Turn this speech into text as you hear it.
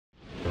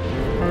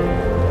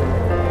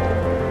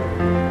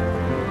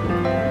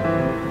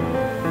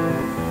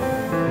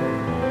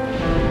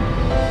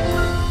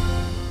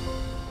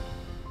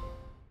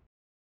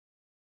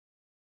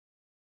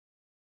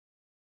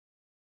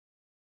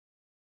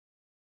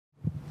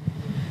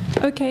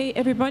Okay,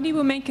 everybody,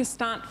 we'll make a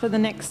start for the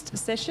next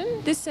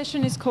session. This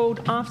session is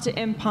called After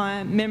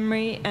Empire,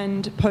 Memory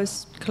and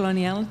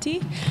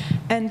Post-coloniality.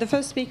 And the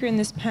first speaker in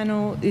this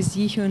panel is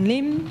Jie-Hyun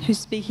Lim, who's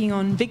speaking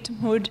on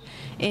victimhood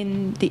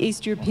in the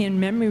East European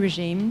memory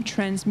regime,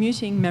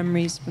 transmuting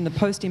memories from the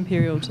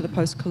post-imperial to the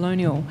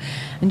post-colonial.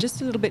 And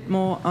just a little bit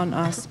more on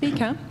our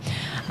speaker.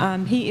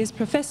 He is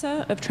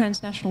Professor of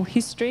Transnational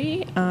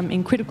History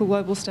in Critical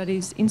Global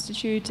Studies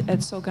Institute at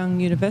Sogang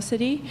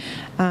University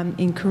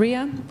in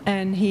Korea,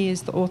 and he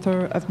is the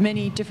author of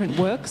many different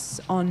works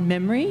on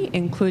memory,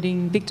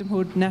 including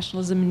Victimhood,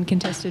 Nationalism and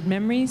Contested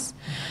Memories,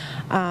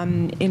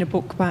 in a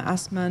book by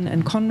Assmann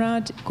and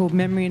Conrad called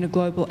Memory in a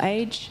Global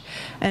Age.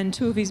 And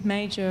two of his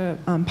major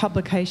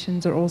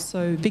publications are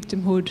also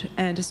Victimhood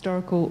and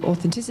Historical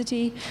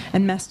Authenticity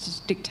and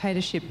Mass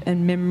Dictatorship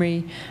and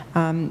Memory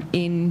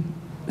in...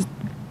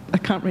 I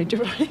can't read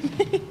your writing.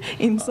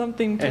 In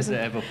something present. As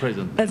an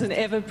ever-present. As an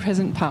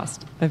ever-present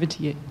past. Over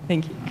to you.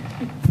 Thank you.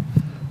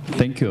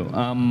 Thank you.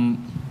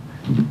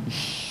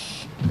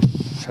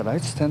 Shall I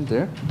stand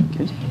there?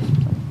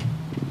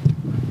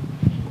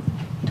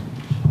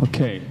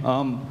 Okay.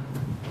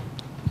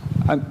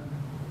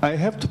 I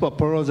have to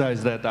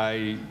apologize that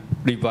I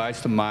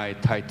revised my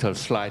title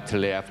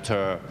slightly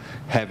after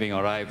having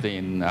arrived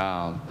in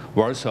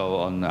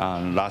Warsaw on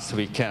last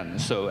weekend.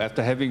 So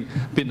after having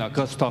been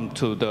accustomed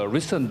to the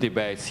recent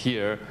debates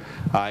here,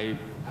 I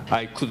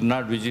could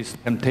not resist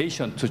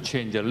temptation to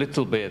change a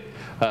little bit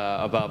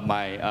about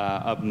my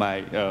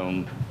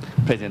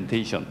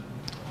presentation.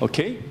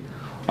 Okay.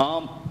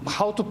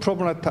 How to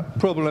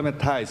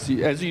problematize?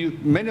 As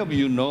many of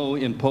you know,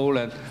 in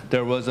Poland,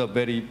 there was a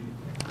very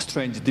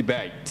strange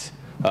debate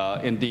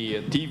in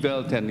the Die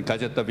Welt and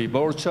Gazeta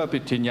Wyborcza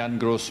between Jan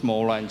Gross,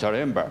 Smola, and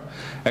Zaremba.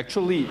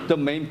 Actually, the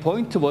main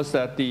point was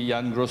that the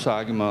Jan Gross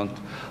argument,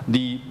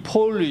 the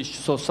Polish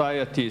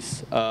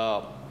society's,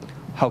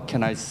 how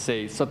can I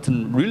say,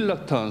 certain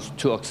reluctance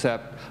to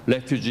accept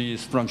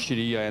refugees from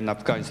Syria and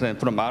Afghanistan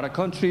from other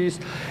countries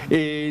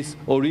is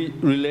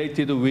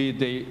related with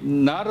the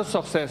not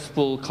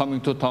successful coming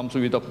to terms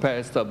with the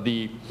past of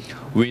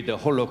with the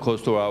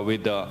Holocaust or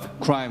with the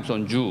crimes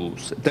on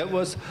Jews. That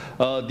was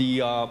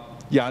the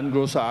Jan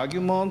Gross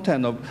argument,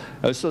 and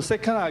so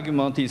second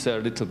argument is a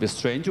little bit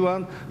strange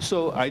one.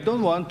 So I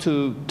don't want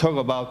to talk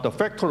about the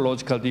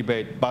factological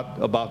debate, but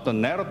about the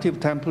narrative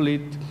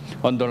template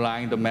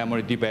underlying the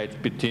memory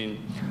debate between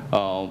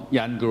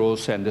Jan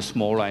Gross and the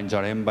Smola and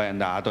Zaremba and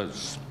the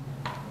others.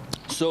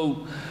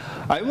 So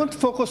I want to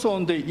focus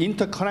on the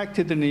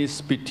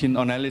interconnectedness between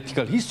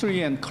analytical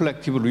history and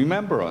collective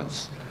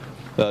remembrance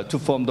to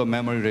form the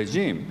memory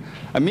regime.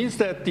 It means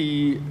that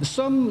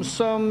some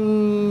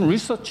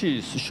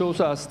researches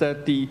shows us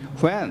that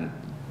when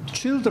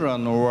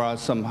children or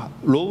some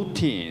low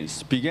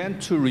teens began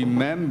to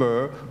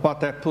remember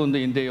what happened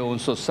in their own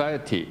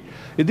society,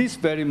 it is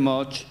very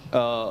much,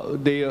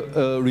 their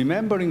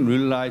remembering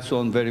relies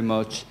on very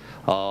much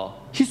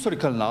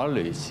historical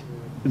knowledge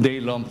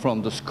they learn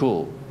from the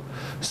school.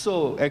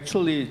 So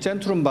actually,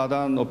 Centrum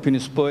Badań Opinii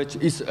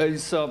Społecznej is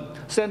a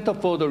center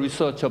for the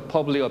research of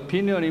public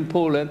opinion in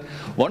Poland.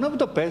 One of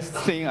the best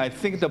things I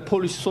think the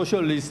Polish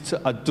socialists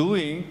are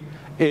doing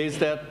is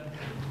that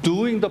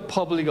doing the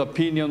public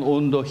opinion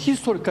on the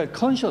historical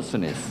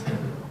consciousness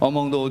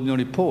among the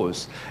ordinary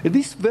Poles. It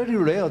is very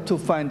rare to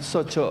find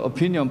such an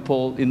opinion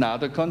poll in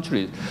other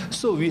countries.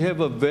 So we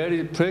have a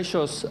very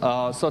precious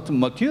certain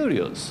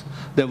materials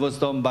that was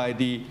done by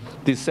the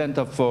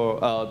Center for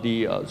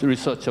the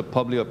Research of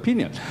Public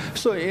Opinion.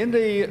 So in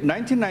the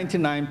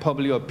 1999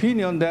 public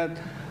opinion, that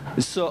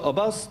so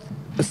about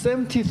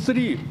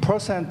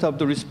 73% of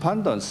the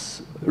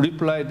respondents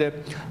replied that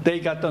they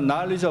got the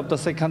knowledge of the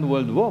Second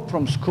World War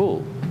from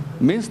school.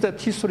 Means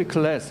that history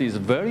class is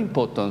very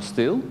important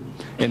still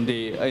in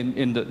the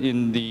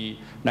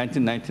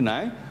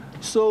 1999.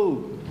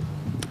 So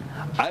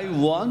I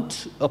want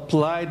to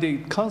apply the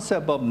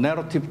concept of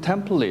narrative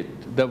template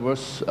that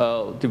was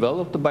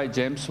developed by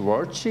James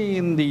Warchi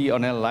in the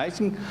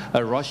analyzing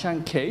a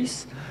Russian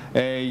case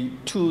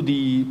to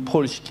the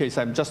Polish case.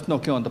 I'm just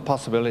knocking on the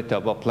possibility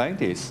of applying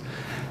this.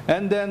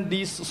 And then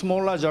these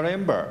Smola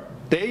Zaremba,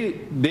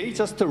 they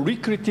just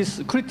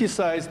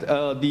criticized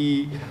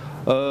the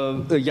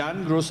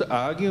Jan Gross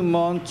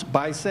argument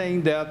by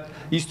saying that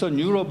Eastern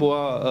Europe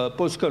or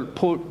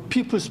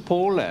People's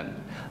Poland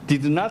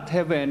did not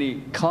have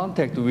any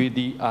contact with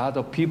the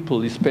other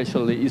people,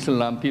 especially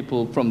Islam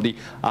people from the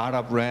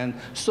Arab land.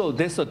 So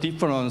there's a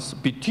difference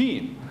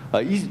between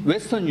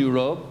Western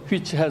Europe,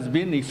 which has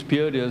been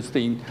experienced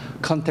in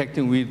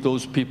contacting with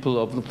those people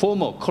of the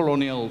former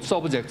colonial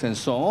subjects and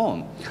so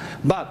on.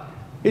 But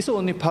it's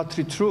only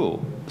partly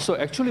true. So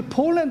actually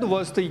Poland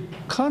was the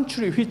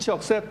country which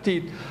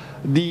accepted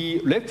the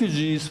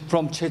refugees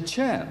from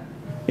Chechen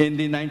in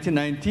the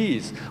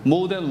 1990s.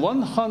 More than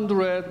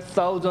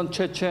 100,000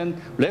 Chechen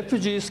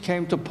refugees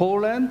came to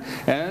Poland,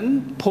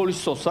 and Polish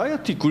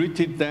society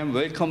greeted them,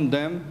 welcomed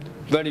them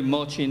very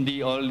much in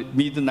the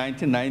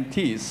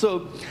mid-1990s.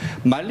 So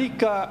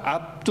Malika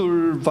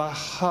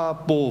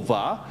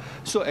Abdul-Wahabova.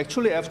 So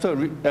actually,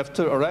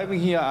 after arriving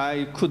here,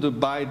 I could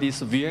buy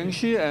this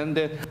Viengshi, and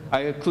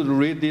I could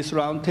read this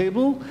round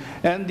table.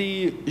 And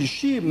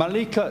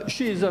Malika,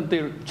 she is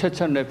the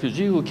Chechen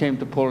refugee who came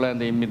to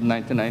Poland in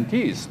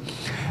mid-1990s.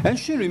 And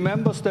she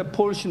remembers their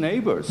Polish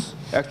neighbors.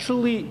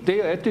 Actually,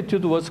 their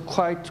attitude was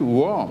quite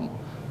warm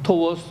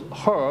towards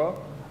her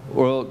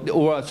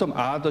or some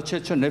other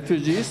Chechen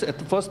refugees at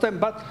the first time,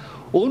 but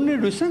only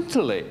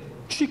recently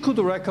she could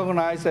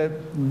recognize that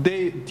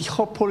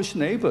her Polish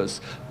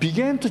neighbors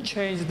began to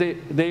change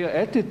their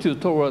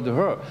attitude toward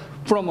her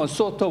from a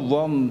sort of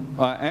warm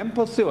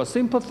empathy or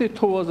sympathy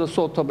towards a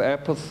sort of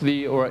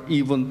apathy or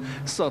even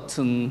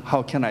certain,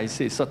 how can I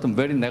say, certain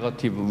very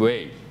negative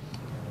way.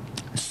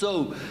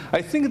 So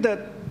I think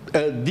that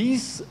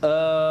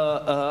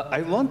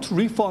I want to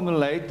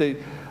reformulate the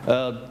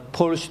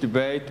Polish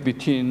debate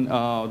between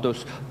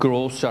those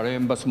Gross,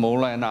 Zaremba,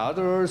 Smola, and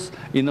others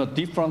in a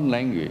different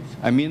language.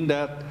 I mean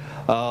that,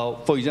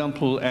 for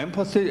example,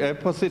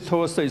 empathy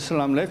towards the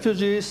Islam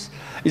refugees,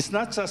 it's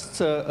not just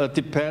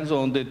depends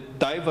on the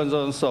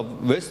divergence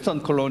of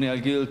Western colonial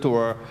guilt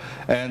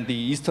and the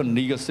Eastern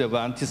legacy of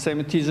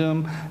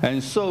anti-Semitism.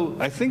 And so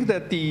I think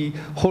that the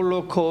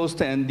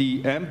Holocaust and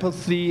the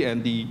empathy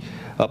and the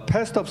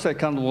past of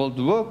Second World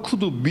War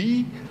could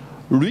be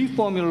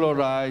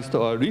reformulated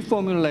or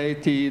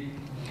reformulated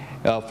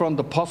from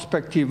the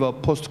perspective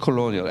of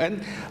post-colonial.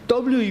 And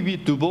W.E.B.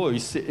 Du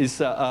Bois'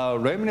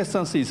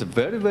 reminiscence is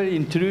very, very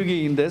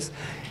intriguing in this.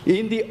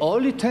 In the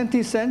early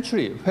 20th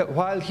century,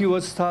 while he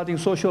was studying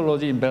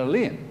sociology in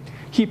Berlin,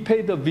 he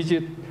paid a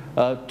visit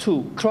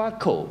to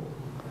Krakow.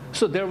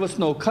 So there was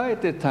no car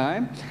at the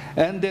time,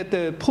 and that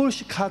the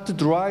Polish cart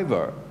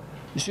driver,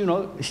 you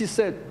know, he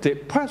said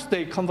perhaps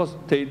they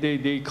talked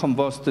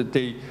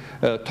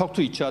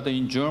to each other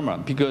in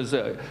German because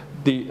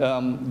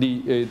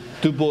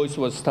Du Bois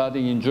was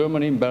studying in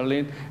Germany, in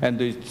Berlin, and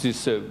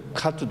this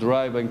cart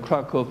driver in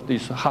Krakow,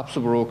 this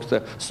Habsburg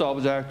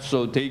subject,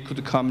 so they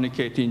could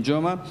communicate in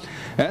German.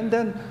 And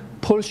then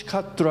Polish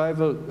cart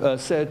driver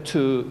said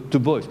to Du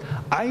Bois,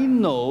 "I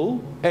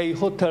know a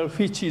hotel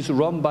which is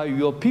run by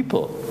your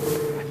people."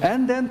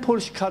 And then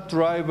Polish cart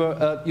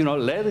driver,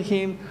 led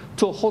him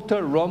to a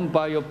hotel run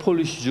by a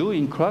Polish Jew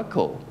in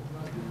Krakow.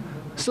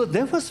 So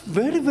that was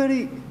very,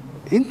 very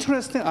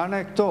interesting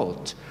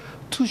anecdote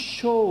to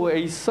show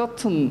a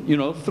certain,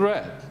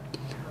 thread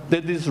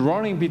that is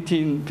running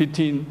between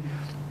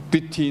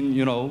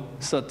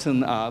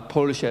certain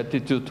Polish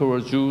attitude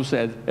towards Jews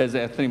as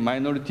ethnic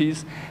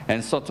minorities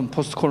and certain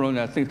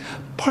post-colonial things.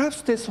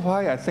 Perhaps that's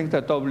why I think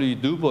that W.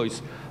 Du Bois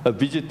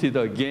visited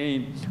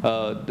again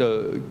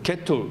the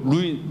ghetto,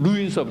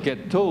 ruins of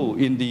ghetto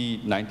in the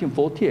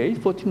 1948,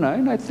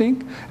 49, I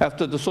think,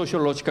 after the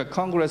Sociological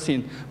Congress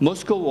in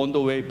Moscow on the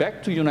way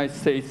back to the United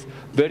States.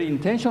 Very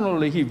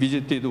intentionally, he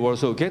visited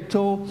Warsaw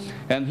Ghetto,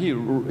 and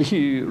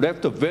he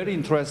left a very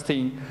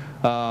interesting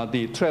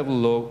the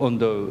travelogue on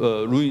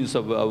the ruins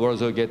of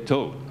Warsaw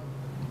Ghetto.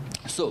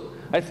 So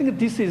I think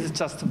this is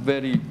just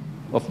very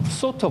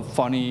sort of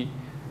funny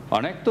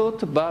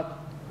anecdote, but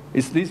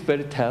it's this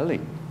very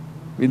telling.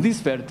 It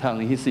is very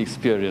telling his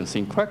experience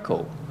in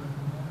Krakow.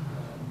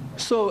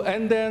 So,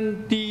 and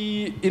then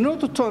in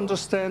order to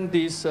understand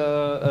this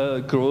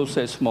Gross,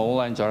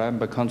 Small, and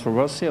Zaremba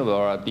controversy,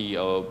 or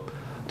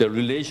the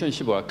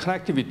relationship or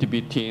connectivity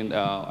between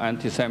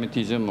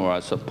anti-Semitism or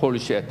a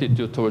Polish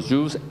attitude towards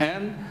Jews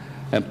and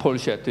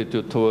Polish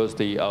attitude towards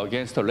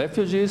against the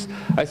refugees,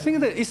 I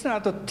think that it's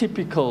not a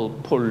typical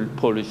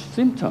Polish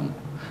symptom.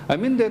 I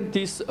mean that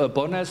this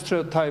Bonnet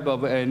stereotype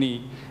of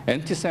any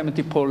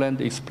anti-Semitic Poland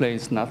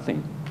explains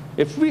nothing.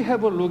 If we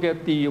have a look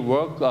at the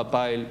work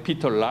by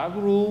Peter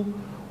Lagru,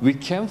 we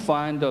can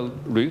find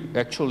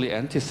actually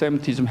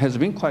anti-Semitism has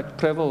been quite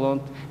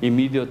prevalent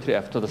immediately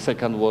after the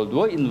Second World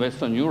War in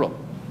Western Europe.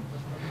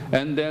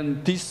 And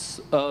then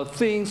these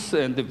things,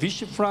 and the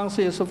Vichy France,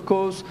 yes, of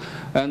course,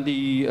 and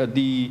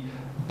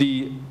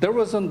there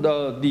wasn't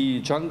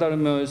the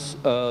gendarme's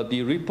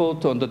the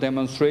report on the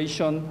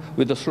demonstration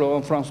with the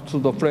slogan "France to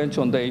the French"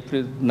 on the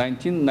April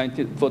 19,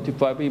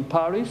 1945 in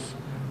Paris.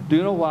 Do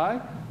you know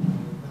why?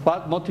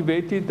 What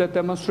motivated that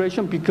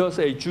demonstration? Because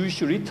a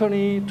Jewish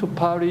returnee to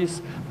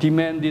Paris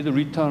demanded the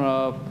return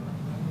of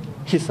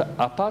his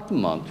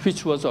apartment,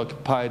 which was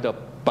occupied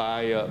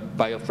by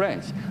a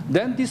French.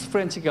 Then this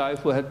French guy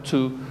who had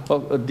to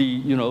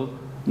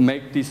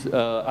make this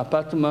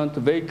apartment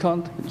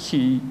vacant,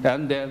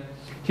 and then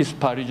his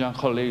Parisian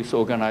colleagues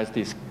organized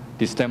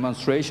this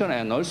demonstration.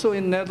 And also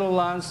in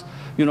Netherlands,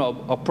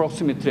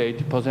 approximately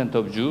 80%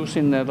 of Jews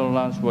in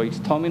Netherlands were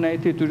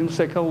exterminated during the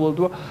Second World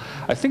War.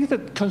 I think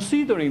that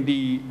considering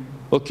the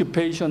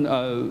occupation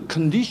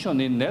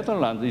condition in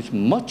Netherlands is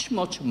much,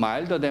 much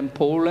milder than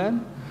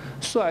Poland,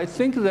 so I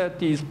think that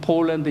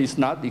Poland is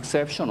not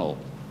exceptional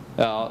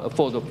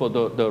for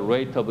the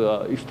rate of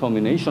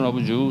extermination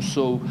of Jews.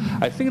 So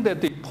I think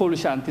that the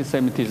Polish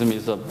anti-Semitism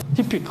is a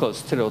typical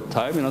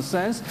stereotype in a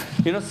sense.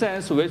 In a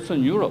sense,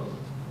 Western Europe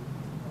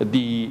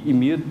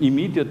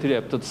immediately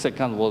after the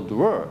Second World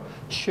War,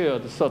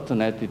 shared a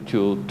certain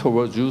attitude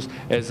towards Jews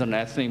as an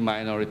ethnic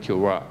minority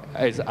or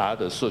as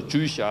others. So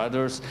Jewish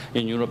others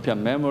in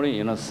European memory,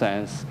 in a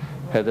sense,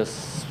 had a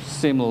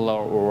similar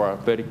or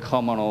very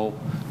common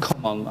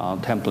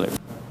template.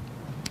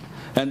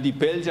 And the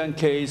Belgian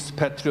case,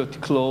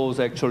 patriotic laws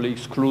actually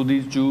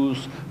excluded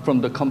Jews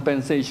from the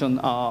compensation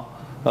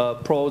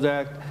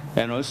project,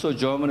 and also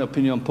German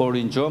opinion poll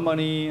in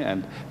Germany,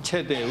 and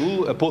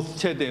both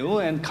CDU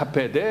and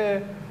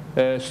KPD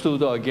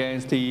stood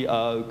against the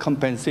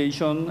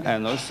compensation,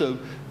 and also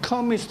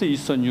Communist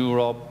Eastern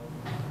Europe,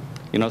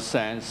 in a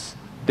sense,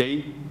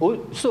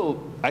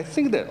 so I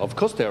think that, of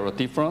course, there are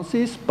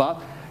differences,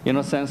 but in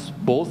a sense,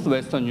 both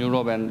Western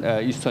Europe and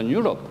Eastern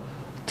Europe,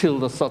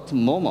 till a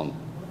certain moment,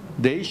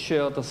 they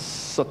shared a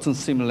certain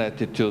similar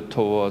attitude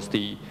towards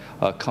the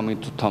coming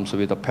to terms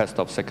with the past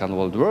of Second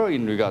World War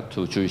in regard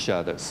to Jewish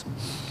others.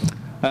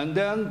 And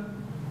then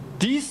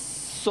these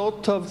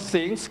sort of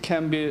things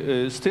can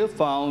be still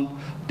found,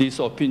 this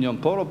opinion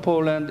poll of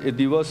Poland.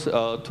 It was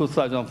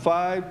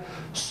 2005,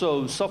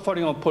 so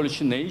suffering of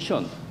Polish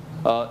nation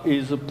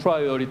is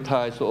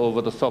prioritized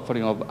over the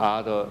suffering of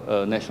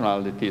other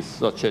nationalities,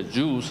 such as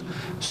Jews.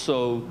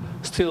 So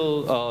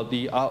still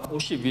the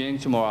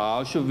Auschwitz or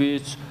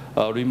Auschwitz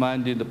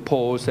reminded the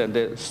Poles, and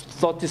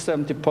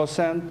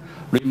 30–70%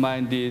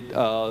 reminded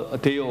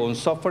their own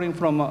suffering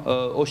from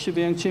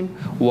Auschwitz,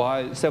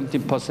 while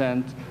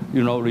 17%,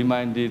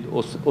 reminded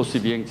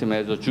Auschwitz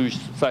as a Jewish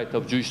site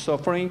of Jewish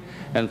suffering,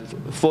 and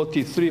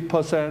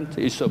 43%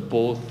 is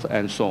both,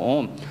 and so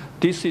on.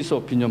 This is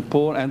opinion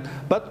poll,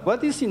 but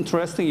what is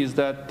interesting is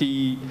that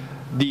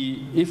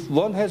if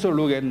one has a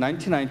look at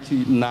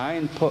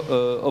 1999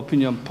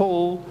 opinion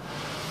poll,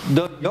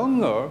 the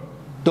younger,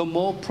 the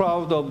more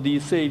proud of the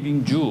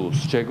saving Jews,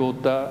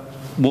 Żegota,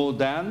 more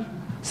than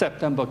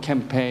September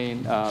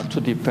campaign to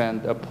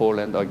defend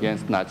Poland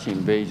against Nazi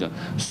invasion.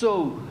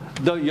 So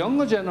the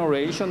younger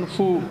generation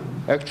who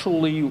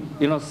actually,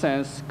 in a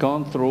sense,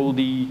 gone through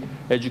the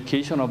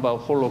education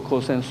about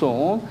Holocaust and so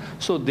on,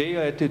 so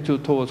their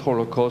attitude towards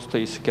Holocaust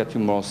is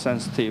getting more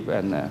sensitive.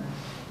 And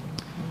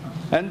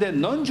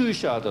then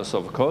non-Jewish others,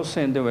 of course,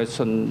 in the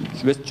West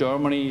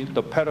Germany,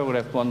 the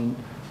paragraph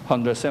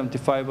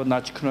 175 of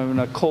Nazi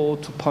criminal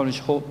code to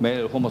punish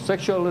male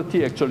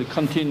homosexuality actually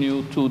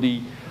continued to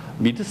the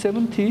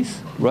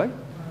mid-70s, right?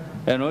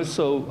 And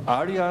also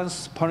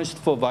Aryans punished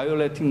for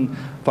violating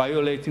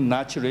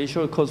Nazi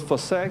racial codes for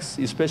sex,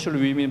 especially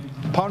women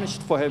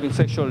punished for having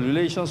sexual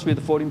relations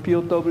with foreign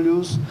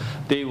POWs.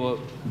 They were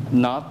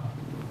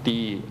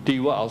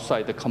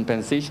outside the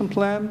compensation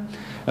plan.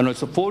 And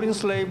also foreign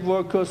slave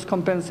workers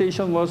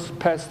compensation was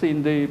passed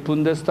in the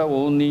Bundestag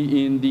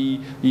only in the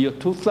year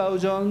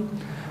 2000.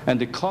 And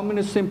the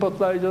communist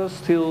sympathizers,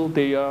 still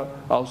they are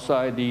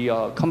outside the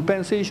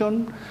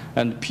compensation.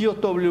 And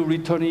POW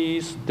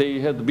returnees, they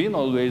had been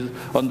always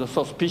under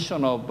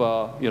suspicion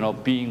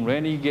of being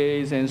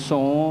renegades and so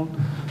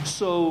on.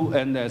 So,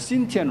 and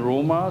Sinti and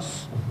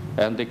Romas,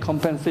 and the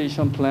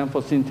compensation plan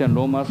for Sinti and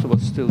Romas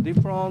was still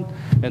different.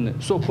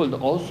 And so-called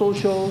all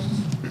socials,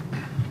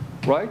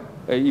 right?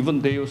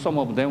 Even though some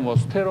of them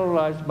was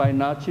terrorized by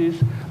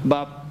Nazis,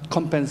 but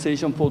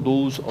compensation for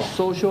those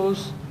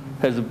socials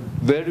has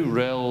very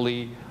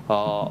rarely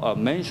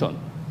mentioned.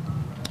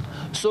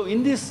 So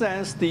in this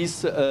sense,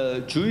 these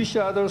Jewish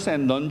others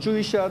and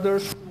non-Jewish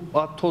others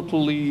are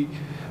totally,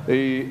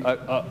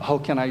 how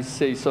can I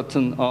say,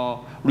 certain,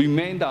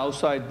 remained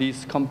outside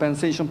this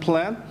compensation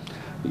plan.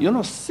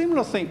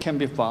 Similar thing can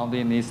be found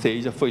in East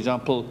Asia. For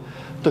example,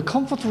 the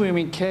comfort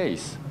women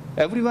case,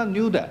 everyone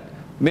knew that.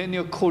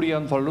 Many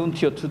Korean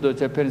volunteers to the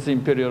Japanese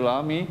Imperial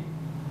Army,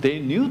 they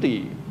knew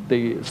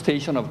the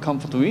station of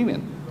comfort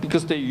women,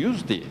 because they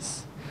used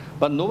this.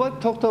 But nobody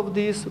talked of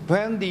this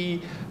when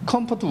the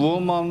comfort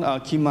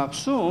woman Kim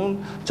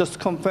Hak-soon just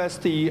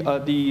confessed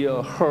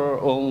her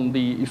own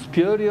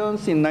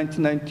experience in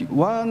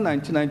 1991,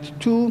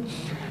 1992,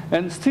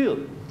 and still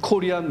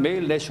Korean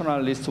male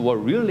nationalists were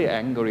really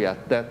angry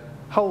at that.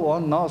 How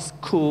on earth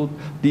could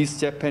these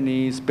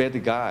Japanese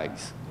bad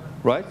guys,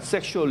 right,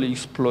 sexually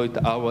exploit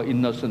our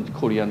innocent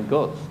Korean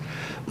girls?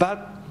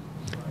 But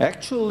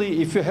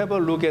actually, if you have a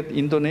look at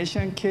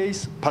Indonesian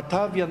case,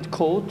 Batavian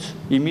Code,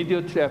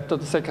 immediately after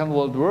the Second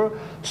World War,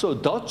 so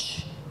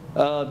Dutch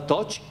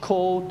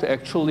court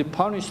actually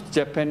punished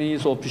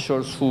Japanese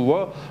officials who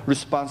were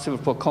responsible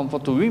for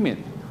comfort to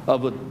women,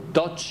 of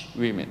Dutch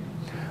women.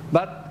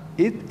 But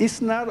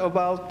it's not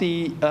about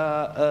the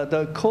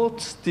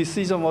court's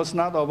decision was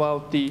not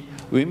about the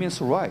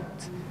women's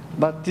right,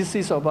 but this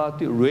is about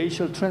the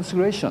racial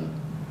transgression.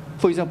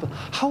 For example,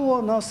 how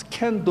on earth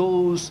can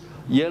those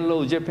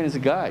yellow Japanese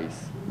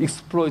guys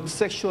exploit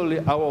sexually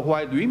our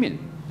white women?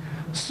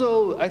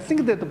 So I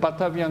think that the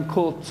Batavian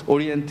court's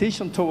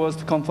orientation towards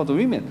the comfort of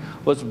women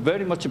was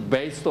very much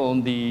based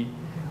on the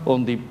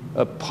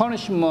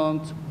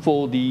punishment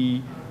for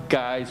the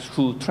guys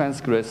who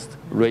transgressed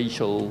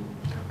racial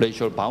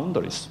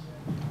boundaries.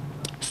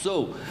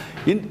 So,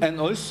 and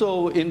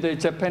also in the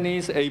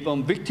Japanese,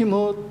 even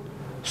victimhood,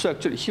 So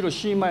actually,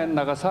 Hiroshima and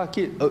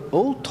Nagasaki,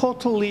 all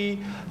totally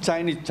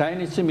Chinese.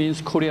 Chinese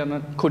means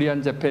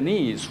Korean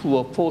Japanese who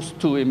were forced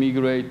to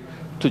immigrate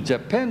to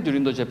Japan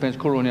during the Japanese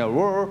colonial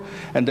war,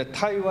 and the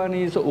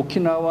Taiwanese,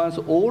 Okinawans,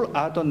 all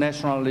other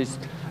nationalities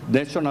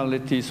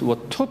were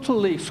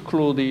totally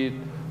excluded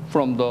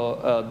from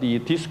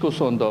the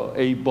discourse on the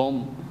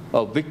A-bomb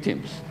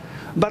victims.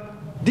 But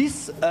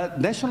this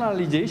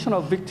nationalization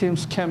of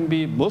victims can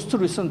be most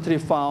recently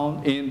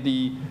found in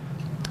the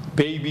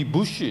Baby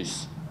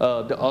Bush's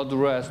the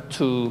address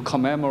to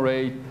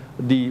commemorate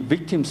the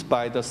victims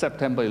by the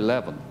September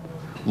 11th.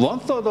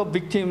 One-third of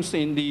victims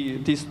in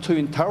this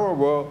Twin Tower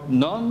were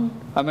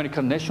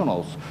non-American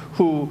nationals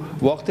who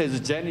worked as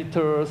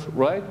janitors,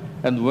 right,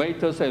 and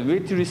waiters and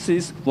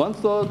waitresses.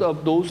 One-third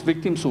of those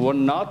victims were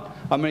not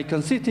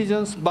American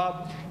citizens,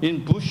 but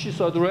in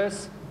Bush's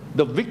address,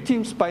 the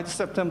victims by the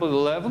September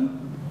 11th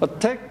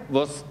attack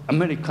was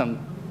American,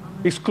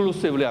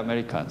 exclusively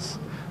Americans.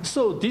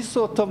 So this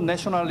sort of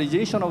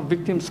nationalization of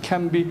victims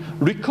can be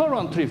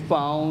recurrently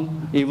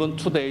found even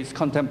today's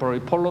contemporary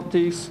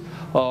politics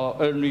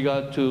in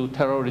regard to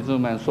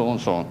terrorism and so on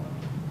and so on.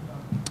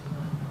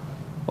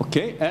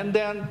 Okay, and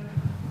then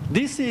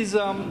this is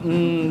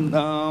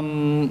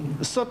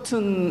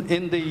certain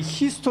in the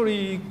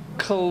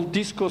historical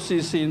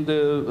discourses in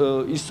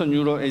the Eastern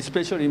Europe,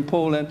 especially in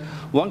Poland,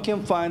 one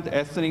can find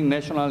ethnic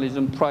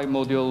nationalism,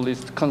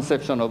 primordialist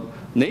conception of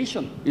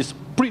nation is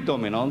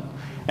predominant,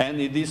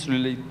 and it is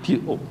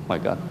related, oh my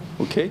God,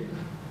 okay.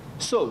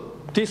 So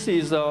this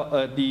is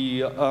how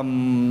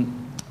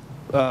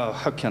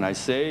can I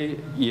say,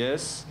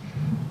 yes,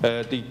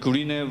 the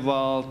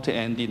Grunewald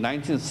and the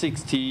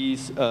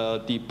 1960s,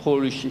 the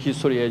Polish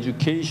history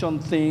education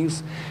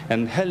things,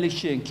 and Helik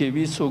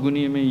Sienkiewicz,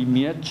 Sogunimi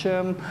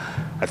Mieczem.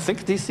 I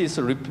think this is,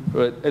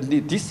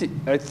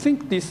 I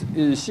think this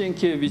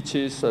Sienkiewicz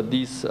is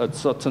this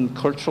certain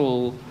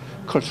cultural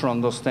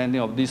understanding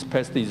of this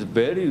past is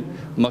very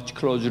much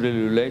closely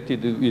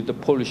related with the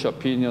Polish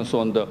opinions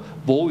on the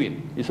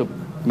Wołyń. It's a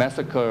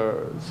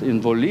massacre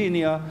in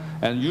Volhynia,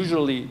 and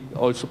usually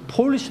also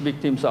Polish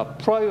victims are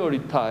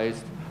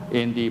prioritized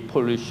in the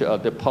Polish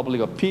the public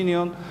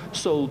opinion.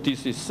 So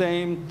this is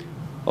same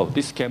of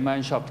this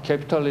Gemeinschaft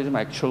capitalism.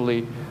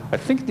 Actually, I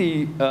think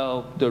the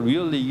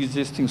really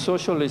existing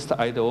socialist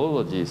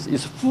ideologies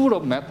is full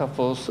of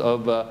metaphors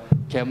of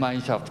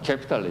Gemeinschaft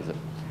capitalism.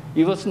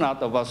 It was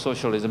not about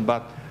socialism,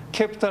 but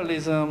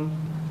capitalism,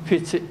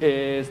 which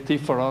is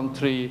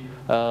differently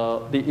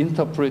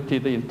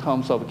interpreted in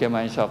terms of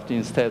Gemeinschaft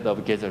instead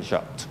of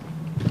Gesellschaft.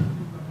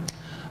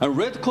 And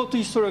red coat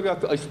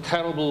historiography is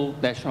terrible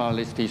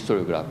nationalist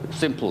historiography,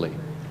 simply.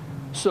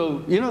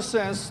 So in a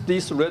sense,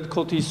 this red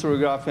coat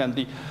historiography and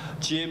the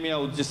Ziemia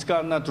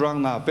Uzyskana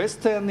Drangna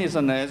Westen is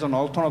as an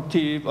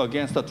alternative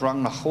against the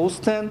Drangna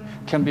Osten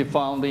can be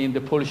found in the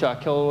Polish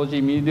archaeology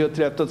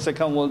immediately after the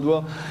Second World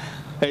War.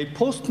 A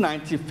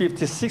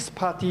post-1956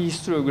 party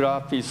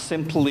historiography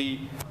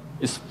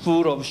is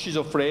full of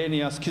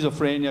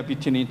schizophrenia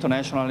between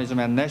internationalism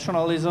and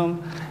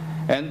nationalism.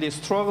 And the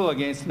struggle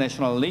against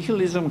national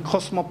nihilism,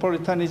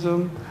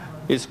 cosmopolitanism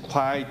is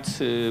quite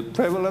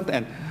prevalent,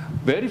 and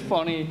very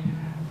funny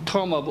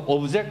term of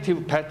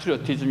objective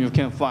patriotism you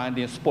can find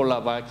in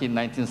Spolavaki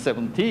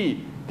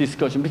 1970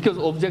 discussion, because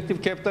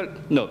objective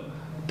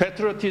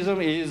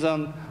patriotism is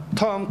a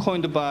term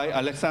coined by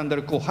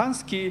Alexander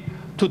Kochanski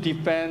to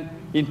defend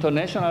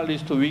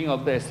internationalist wing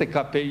of the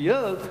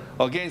SKPL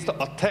against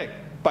the attack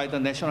by the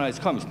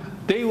nationalist communists.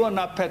 They were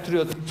not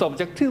patriotic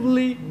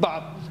subjectively,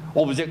 but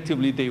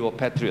objectively they were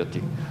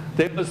patriotic.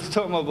 There was a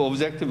term of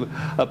objective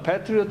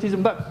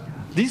patriotism, but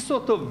this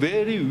sort of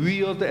very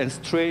weird and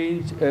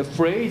strange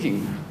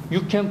phrasing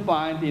you can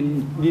find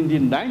in the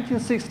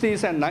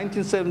 1960s and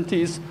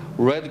 1970s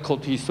red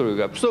coat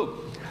historiography. So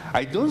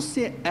I don't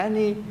see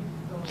any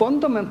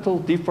fundamental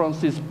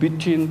differences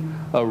between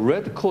a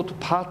red coat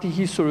party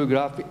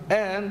historiography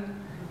and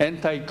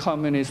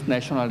anti-communist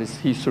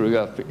nationalist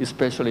historiography,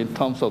 especially in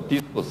terms of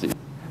discourses,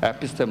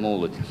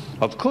 epistemology.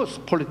 Of course,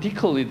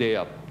 politically they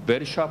are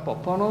very sharp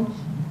opponents,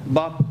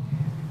 but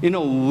in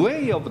a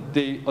way of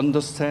the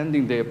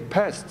understanding their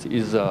past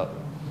is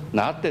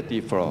not that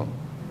different.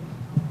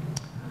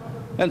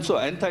 And so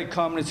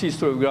anti-communist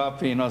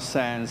historiography, in a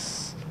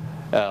sense,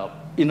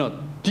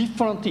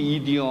 different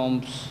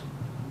idioms,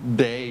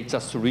 they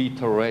just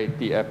reiterate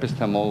the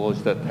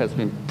epistemology that has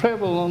been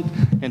prevalent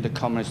in the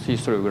communist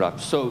historiography.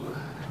 So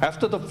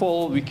after the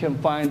fall, we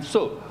can find,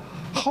 so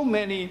how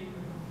many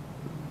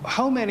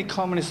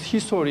communist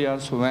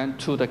historians went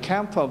to the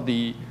camp of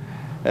the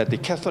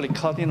Catholic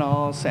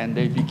cardinals, and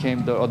they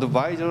became the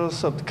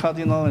advisors of the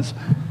cardinals.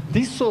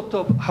 This sort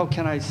of, how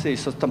can I say,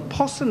 certain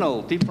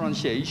personal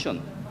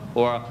differentiation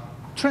or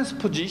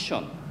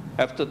transposition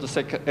after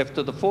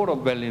the fall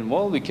of Berlin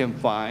Wall we can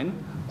find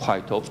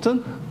quite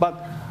often,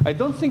 but I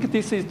don't think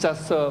this is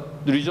just a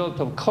result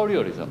of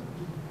careerism.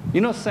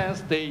 In a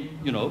sense, they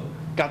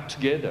got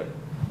together.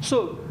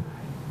 So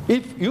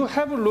if you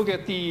have a look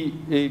at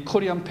the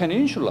Korean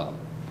Peninsula,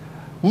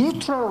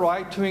 ultra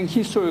right-wing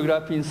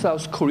historiography in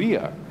South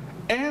Korea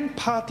and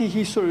party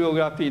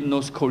historiography in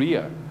North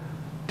Korea,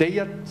 they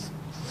are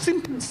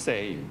simply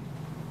same.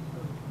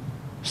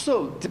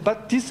 So,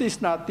 but this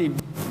is not the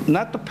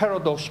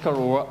paradoxical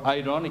or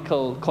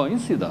ironical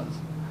coincidence.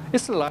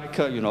 It's like,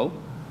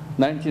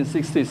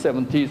 1960s,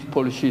 70s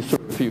Polish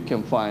history, you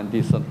can find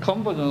this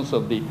convergence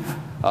of the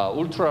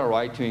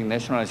ultra-right-wing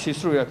nationalist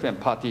historiography and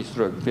party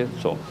historiography.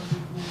 So,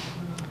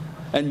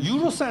 and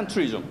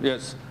Eurocentrism,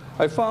 yes.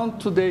 I found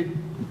today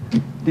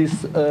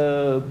this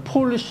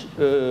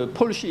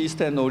Polish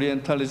Eastern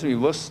Orientalism. It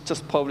was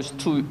just published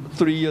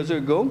 2-3 years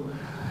ago.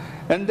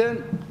 And then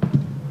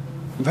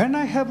when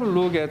I have a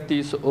look at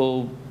these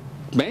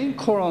main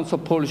columns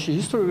of Polish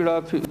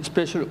historiography,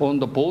 especially on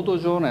the border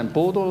zone and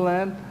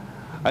borderland,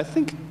 I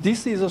think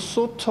this is a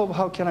sort of,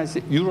 how can I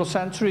say,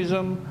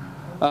 Eurocentrism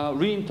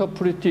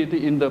reinterpreted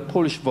in the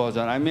Polish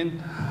version. I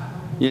mean,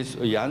 yes,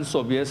 Jan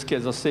Sobieski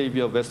as a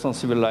savior of Western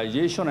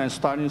civilization, and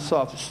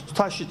Stanislaw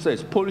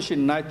says Polish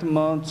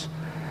Enlightenment,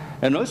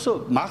 and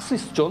also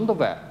Marxist John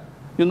Dewey.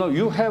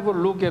 You have a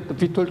look at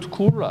Witold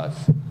Kurlas,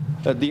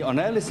 the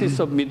analysis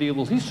of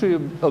medieval history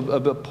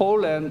of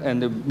Poland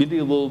and the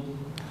medieval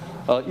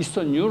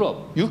Eastern Europe.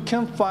 You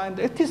can find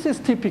this is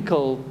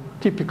typical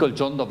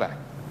John Dewey.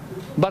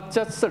 But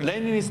just the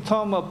Leninist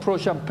term of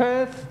Prussian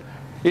path,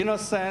 in a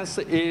sense,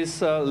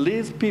 is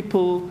leads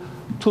people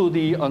to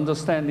the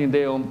understanding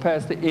their own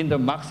past with the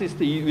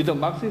Marxist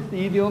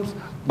idioms,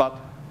 but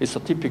it's a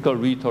typical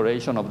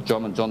reiteration of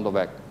German John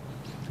Dewey.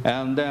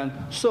 And then,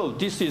 so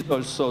this is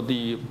also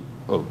the,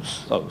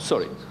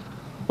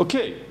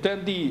 Okay,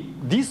 then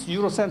this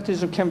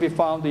Eurocentrism can be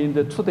found in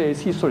today's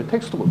history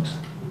textbooks.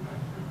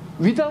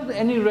 Without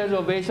any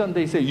reservation,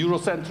 they say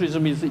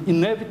Eurocentrism is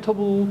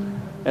inevitable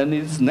and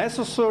it's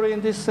necessary in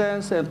this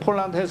sense, and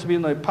Poland has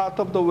been a part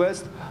of the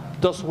West.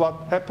 Thus,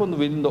 what happened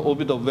within the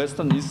orbit of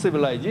Western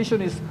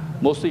civilization is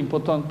most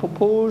important for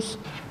Poles.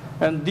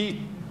 And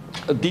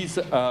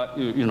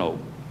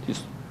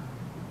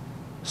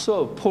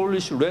so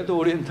Polish Red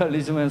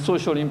Orientalism and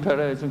social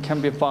imperialism can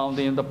be found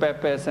in the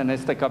Pepes and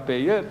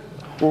STKP,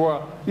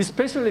 or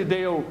especially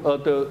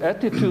the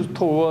attitude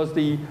towards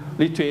the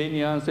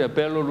Lithuanians,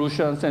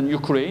 Belarusians, and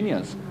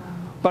Ukrainians.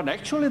 But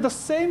actually, the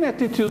same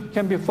attitude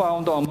can be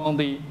found among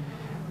the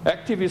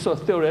activists or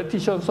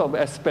theoreticians of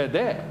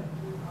SPD.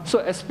 So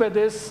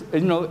SPD's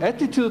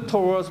attitude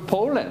towards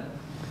Poland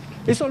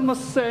is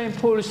almost the same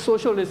Polish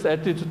socialist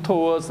attitude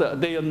towards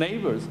their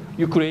neighbors,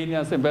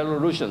 Ukrainians and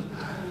Belarusians.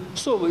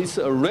 So it's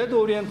Red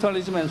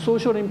Orientalism and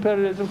social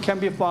imperialism can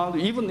be found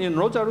even in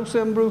Rosa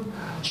Luxemburg.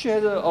 She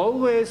has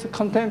always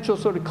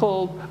contemptuously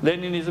called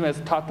Leninism as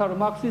Tatar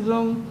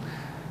Marxism.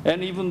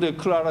 And even the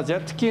Clara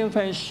Zetkin,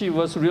 when she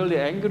was really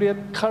angry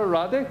at Karl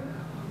Radek,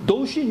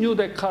 though she knew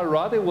that Karl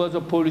Radek was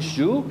a Polish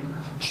Jew,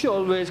 she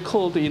always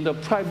called in the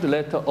private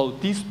letter,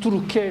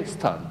 Discourses.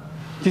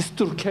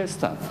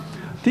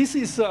 This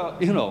is,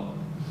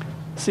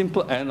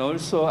 simple. And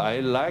also, I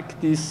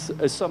like this,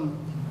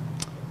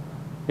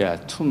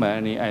 too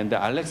many. And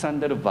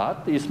Alexander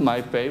Watt is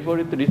my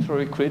favorite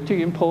literary critic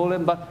in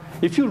Poland. But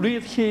if you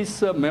read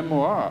his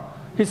memoir,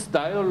 his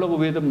dialogue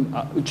with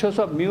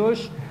Czesław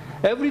Miłosz,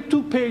 every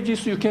 2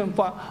 pages you can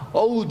find,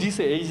 this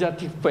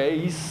Asiatic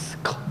face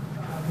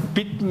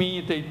beat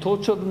me, they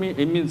tortured me.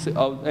 It means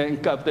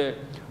the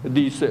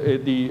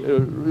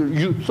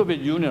Soviet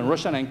Union,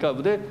 Russian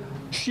NKVD,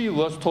 he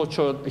was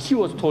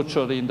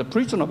tortured in the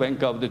prison of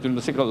NKVD during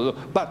the Second World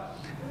War. But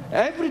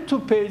every 2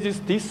 pages,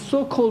 this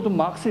so-called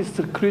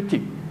Marxist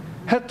critic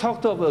had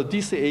talked about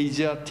these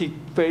Asiatic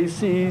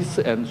faces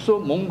and so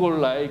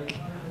Mongol-like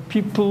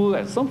people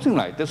and something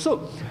like that.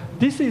 So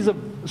this is a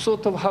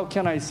sort of, how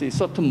can I say,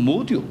 sort of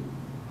module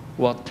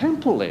or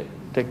template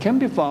that can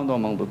be found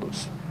among the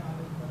books.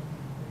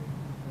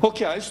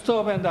 Okay, I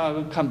stop and I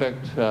will come back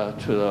to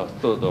the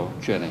third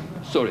Q&A.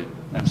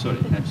 I'm sorry.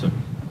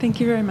 Thank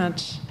you very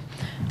much.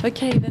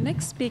 Okay, the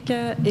next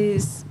speaker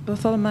is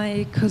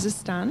Bartłomiej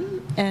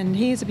Krzysztan, and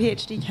he is a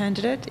PhD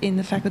candidate in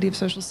the Faculty of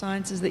Social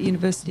Sciences at the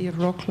University of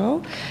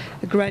Wrocław,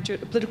 a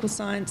graduate of political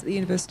science at the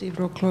University of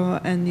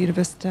Wrocław and the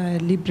Université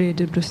Libre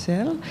de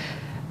Bruxelles.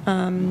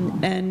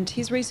 And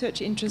his research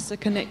interests are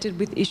connected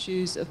with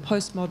issues of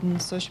postmodern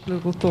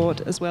sociopolitical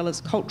thought, as well as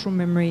cultural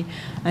memory,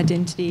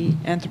 identity,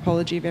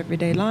 anthropology of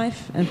everyday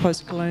life, and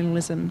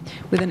postcolonialism,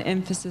 with an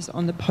emphasis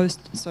on the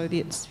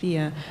post-Soviet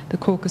sphere, the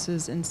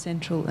Caucasus and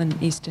Central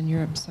and Eastern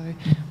Europe. So I'll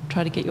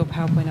try to get your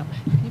PowerPoint up.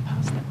 Can you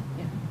pass that?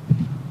 Yeah.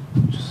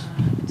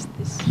 Is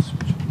this?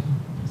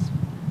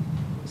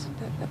 Is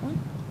that one?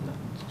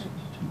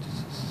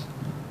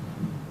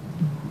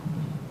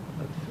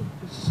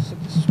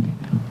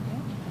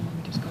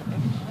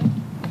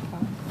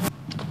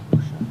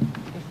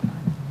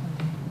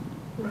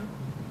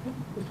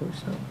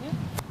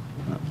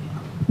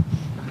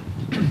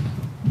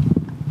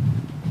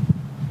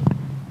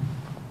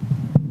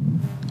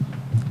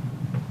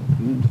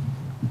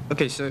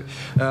 Okay, so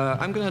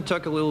I'm going to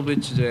talk a little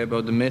bit today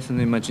about the myth and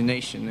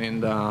imagination in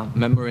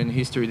memory and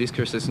history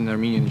discourses in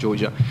Armenia and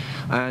Georgia.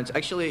 And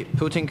actually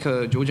putting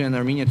Georgia and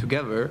Armenia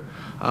together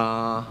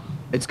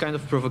it's kind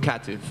of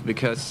provocative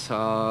because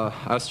I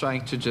was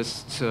trying to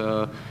just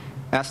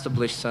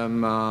establish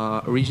some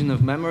region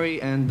of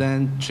memory and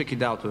then check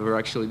it out whether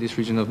actually this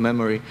region of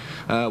memory,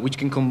 which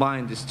can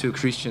combine these two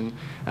Christian,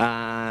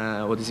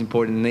 what is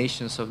important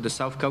nations of the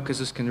South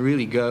Caucasus, can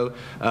really go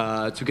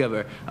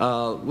together.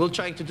 We'll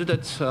try to do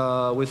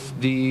that with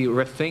the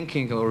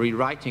rethinking or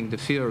rewriting the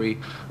theory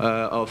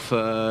of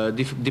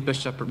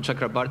Dipesh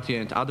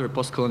Chakrabarty and other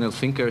post-colonial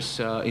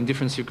thinkers in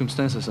different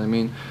circumstances. I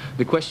mean,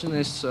 the question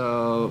is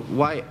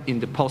why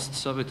in the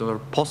post-Soviet or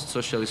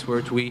post-socialist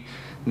world we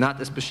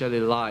not especially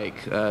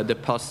like the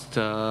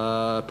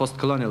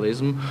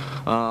post-colonialism.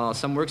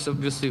 Some works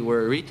obviously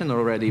were written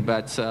already,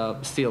 but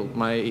still,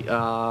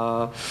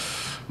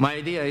 my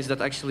idea is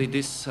that actually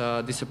this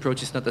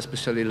approach is not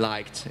especially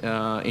liked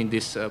in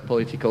this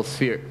political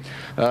sphere.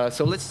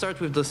 So let's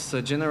start with this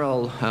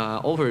general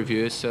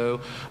overview.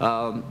 So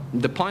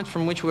the point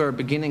from which we are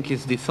beginning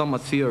is the Thoma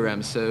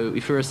theorem. So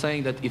if we are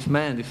saying that if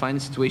man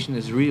defines the situation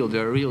as real, they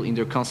are real in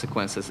their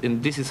consequences,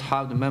 and this is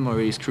how the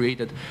memory is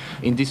created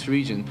in this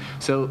region.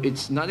 So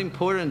it's not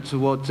important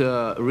what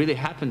really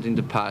happened in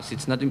the past.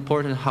 It's not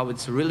important how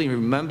it's really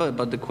remembered,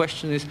 but the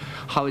question is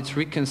how it's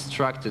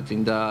reconstructed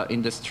in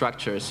the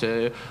structure.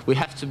 So we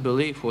have to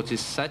believe what is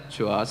said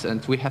to us,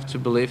 and we have to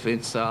believe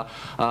it's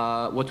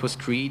what was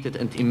created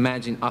and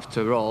imagined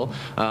after all.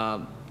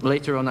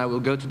 Later on, I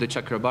will go to the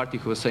Chakrabarty,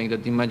 who was saying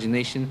that the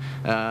imagination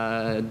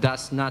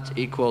does not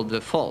equal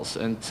the false,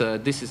 and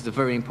this is the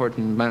very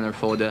important manner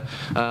for the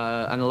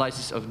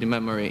analysis of the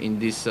memory in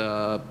this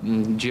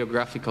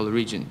geographical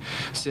region.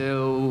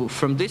 So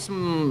from this,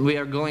 we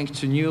are going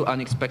to new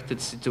unexpected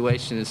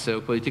situations.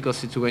 So political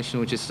situation,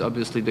 which is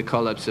obviously the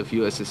collapse of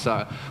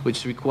USSR,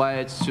 which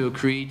required to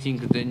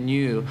creating the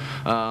new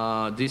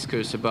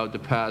discourse about the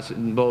past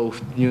in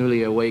both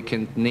newly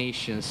awakened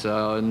nations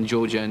in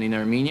Georgia and in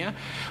Armenia.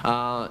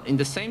 In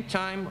the same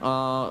time,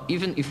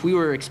 even if we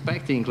were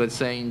expecting, let's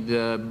say, in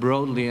the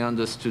broadly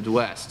understood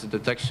West,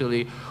 that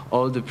actually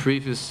all the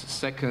previous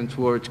second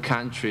world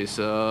countries,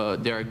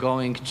 they are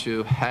going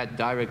to head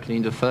directly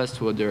in the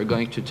first world, they are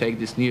going to take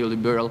this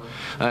neoliberal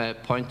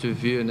point of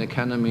view in the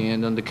economy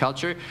and on the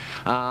culture.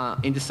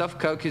 In the South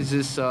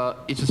Caucasus,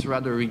 it was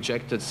rather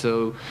rejected.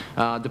 So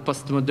the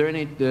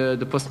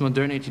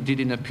postmodernity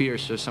didn't appear,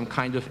 so some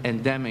kind of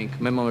endemic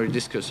memory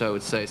discourse, I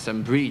would say,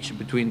 some breach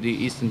between the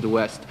East and the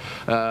West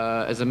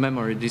as a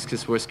memory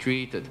discourse was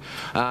created.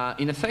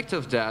 In effect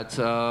of that,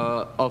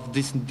 of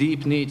this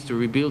deep need to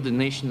rebuild the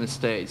nation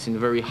states in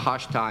very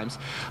harsh times,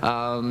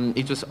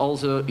 it was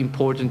also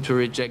important to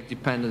reject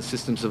dependent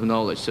systems of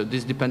knowledge. So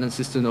this dependent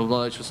system of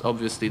knowledge was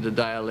obviously the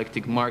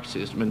dialectic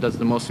Marxism, and that's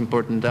the most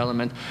important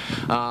element,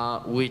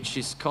 which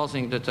is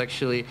causing that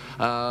actually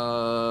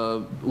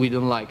we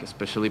don't like,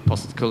 especially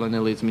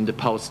post-colonialism in the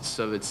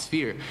post-Soviet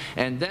sphere.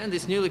 And then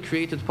this newly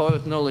created power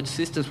of knowledge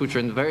systems, which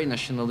are very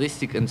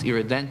nationalistic and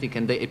irredentic,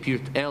 and they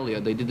appeared earlier.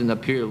 They didn't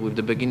appear with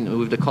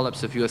the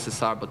collapse of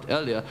USSR, but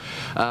earlier.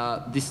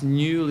 These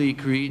newly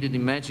created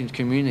imagined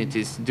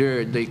communities,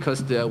 they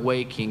caused the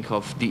awakening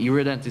of the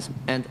irredentism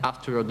and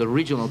after all the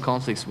regional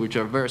conflicts, which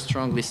are very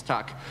strongly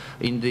stuck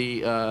in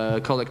the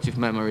collective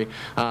memory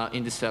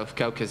in the South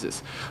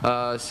Caucasus.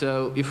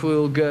 So if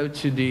we'll go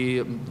to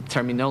the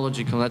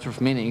terminological letter of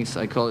meanings,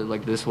 I call it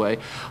like this way,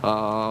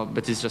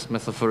 but it's just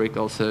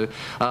metaphorical. So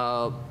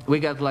we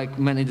got like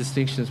many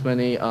distinctions,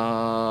 many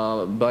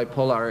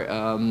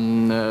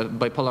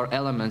bipolar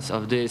elements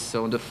of this.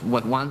 So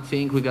one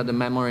thing, we got the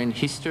memory and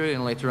history,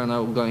 and later on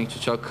I'm going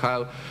to talk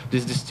how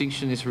this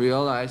distinction is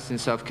realized in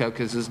South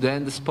Caucasus,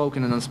 then the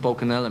spoken and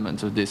unspoken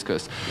elements of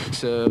discourse.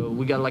 So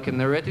we got like a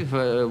narrative,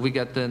 we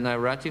got the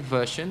narrative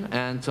version,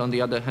 and on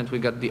the other hand we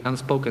got the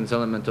unspoken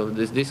element of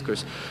this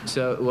discourse.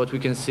 So what we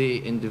can see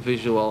in the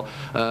visual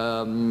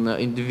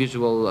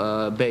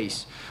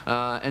base.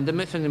 And the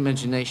myth and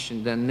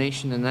imagination, the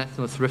nation and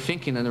ethnos,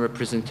 rethinking and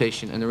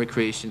representation and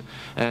recreation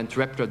and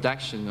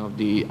reproduction of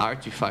the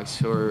artifacts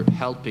who are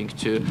helping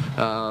to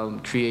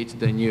create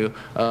the new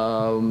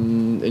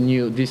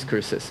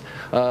discourses.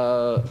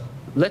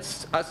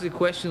 Let's ask the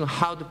question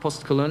how the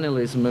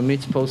post-colonialism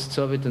meets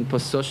post-Soviet and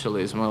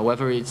post-socialism,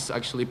 whether it's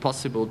actually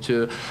possible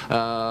to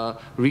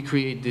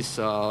recreate this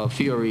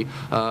theory,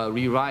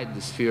 rewrite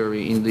this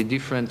theory in the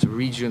different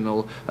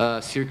regional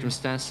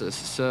circumstances.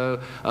 So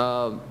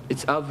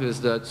it's obvious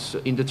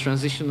that in the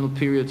transitional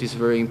period it's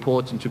very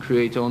important to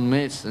create own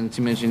myths and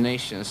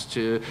imaginations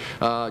to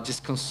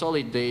just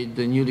consolidate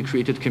the newly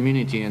created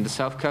community. And the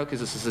South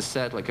Caucasus, as I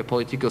said, like a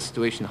political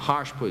situation,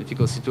 harsh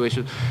political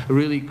situation,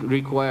 really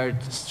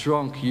required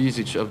strong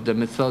usage of the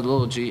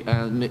methodology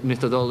and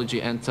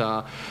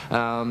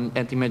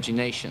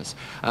imaginations.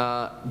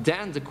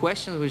 Then the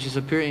question which is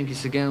appearing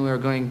is, again, we are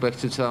going back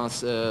to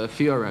Tom's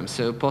theorem.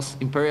 So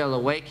post-imperial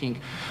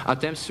awakening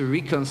attempts to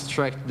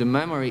reconstruct the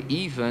memory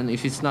even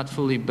if it's not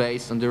fully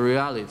based on the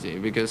reality,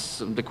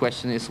 because the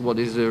question is, what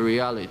is the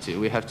reality?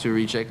 We have to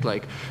reject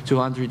like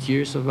 200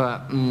 years of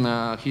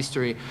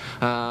history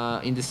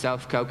in the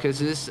South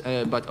Caucasus,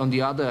 but on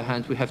the other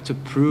hand we have to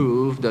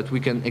prove that we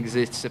can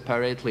exist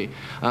separately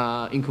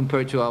in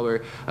compared to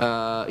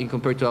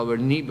our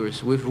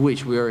neighbors with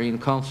which we are in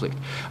conflict.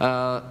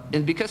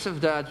 And because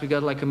of that, we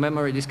got like a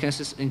memory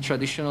discourses in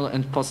traditional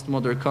and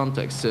postmodern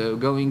context. So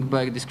going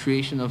back, this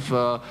creation of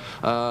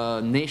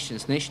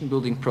nations,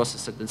 nation-building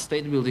processes and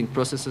state-building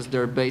processes,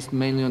 they're based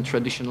mainly on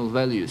traditional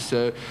values.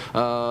 So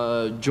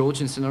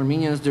Georgians and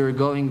Armenians, they're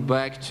going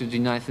back to the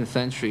 19th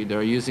century.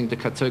 They're using the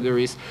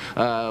categories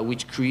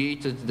which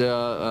created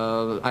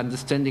the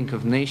understanding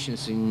of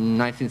nations in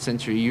 19th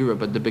century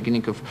Europe at the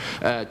beginning of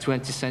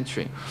 20th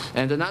century.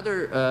 And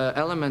another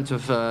element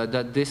of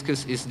that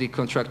discourse is the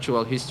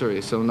contractual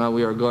history. So now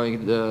we are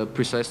going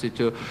precisely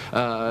to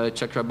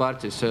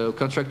Chakrabarty. So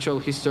contractual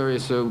history,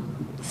 so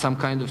some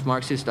kind of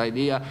Marxist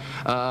idea,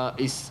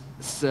 is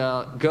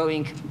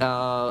going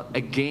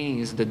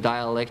against the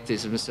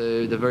dialectism,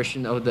 so the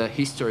version of the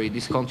history,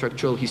 this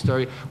contractual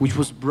history, which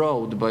was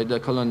brought by the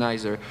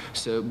colonizer,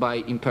 so by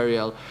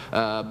imperial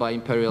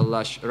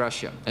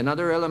Russia.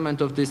 Another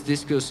element of this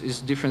discourse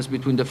is difference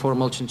between the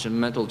formal change and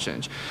mental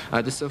change.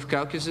 The South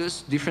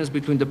Caucasus, difference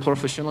between the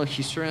professional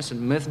historians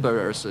and myth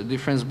bearers,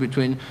 difference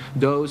between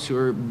those who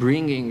are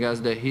bringing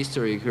us the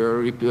history, who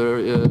are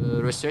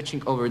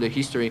researching over the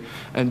history,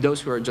 and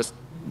those who are just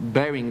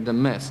bearing the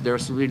myths.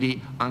 There's really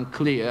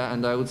unclear,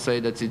 and I would say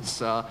that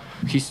it's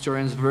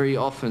historians very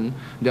often,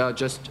 they are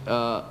just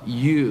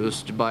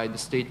used by the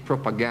state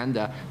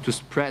propaganda to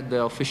spread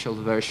the official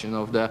version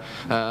of the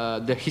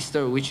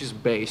history which is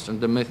based on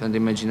the myth and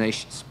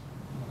imaginations.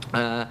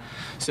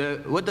 So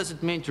what does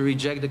it mean to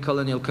reject the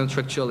colonial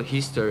contractual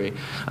history?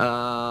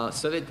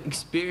 Soviet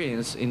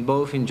experience in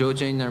both in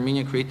Georgia and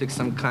Armenia created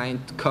some kind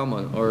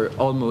common, or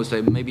almost,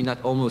 maybe not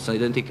almost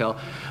identical,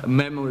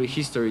 memory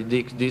history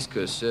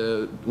discourse.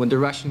 When the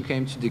Russians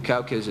came to the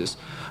Caucasus,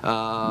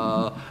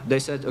 they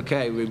said,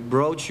 okay, we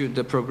brought you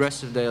the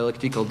progressive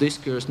dialectical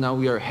discourse, now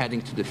we are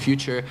heading to the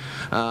future,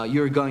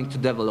 you're going to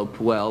develop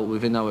well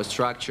within our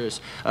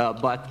structures,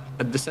 but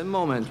at the same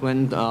moment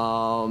when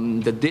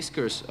the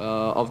discourse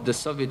of the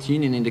Soviet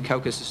Union in the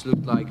Caucasus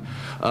looked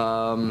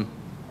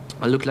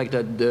like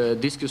the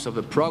discourse of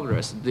a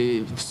progress,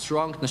 the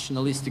strong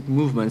nationalistic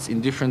movements in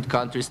different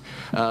countries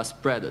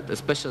spread it,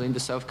 especially in the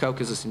South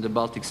Caucasus, in the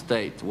Baltic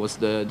state, was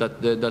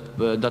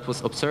that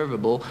was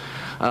observable.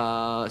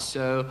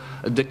 So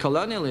the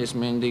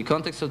colonialism in the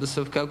context of the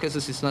South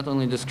Caucasus is not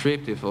only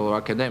descriptive or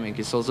academic,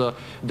 it's also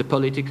the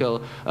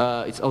political.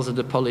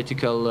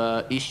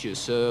 Issue.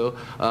 So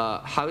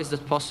how is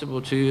that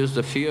possible to use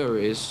the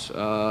theories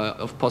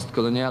of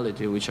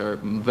post-coloniality, which are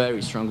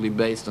very strongly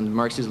based on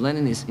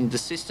Marxist-Leninism, in the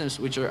systems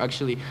which are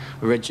actually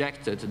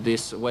rejected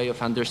this way of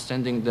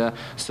understanding the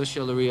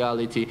social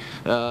reality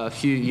a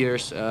few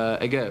years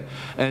ago.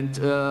 And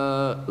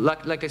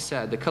like I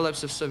said, the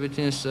collapse of Soviet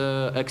Union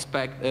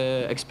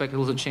expect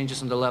also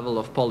changes on the level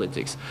of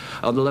politics,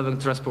 on the level of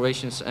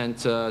transformations and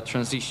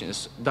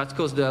transitions. That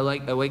caused the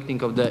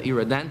awakening of the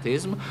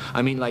irredentism.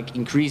 I mean, like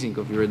increasing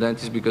of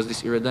irredentism, because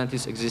this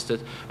irredentism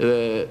existed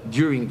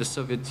during the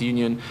Soviet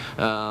Union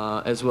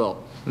as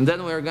well. And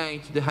then we are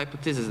going to the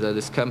hypothesis that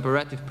this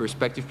comparative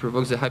perspective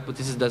provokes the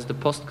hypothesis that the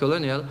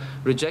post-colonial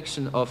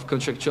rejection of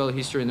contractual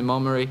history and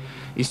memory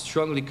is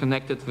strongly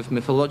connected with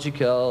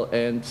mythological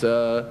and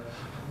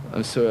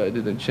I'm sorry, I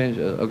didn't change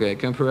it. Okay,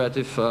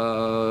 comparative,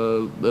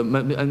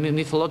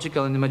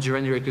 mythological and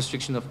imaginary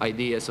reconstruction of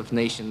ideas of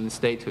nation and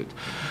statehood.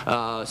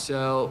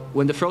 So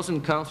when the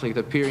frozen conflict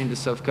appeared in the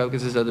South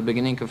Caucasus at the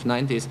beginning of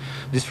 90s,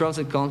 this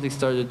frozen conflict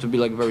started to be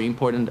like very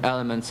important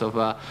elements of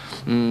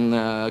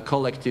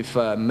collective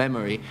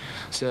memory.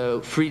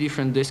 So three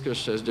different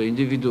discourses, the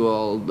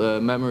individual,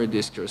 the memory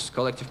discourse,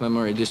 collective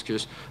memory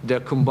discourse, they're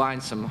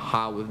combined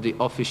somehow with the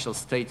official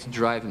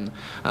state-driven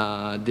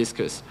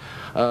discourse.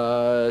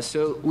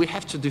 So we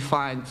have to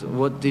define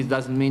what this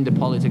doesn't mean, the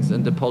politics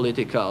and the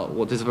political,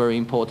 what is very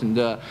important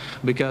there,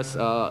 because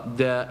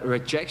the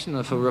rejection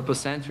of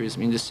Europocentrism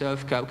in the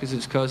South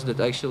Caucasus caused that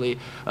actually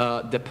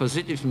the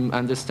positive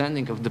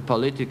understanding of the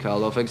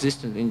political, of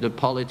existence in the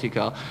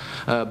political,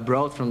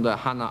 brought from the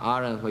Hannah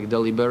Arendt, like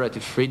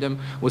deliberative freedom,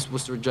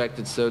 was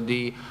rejected. So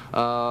the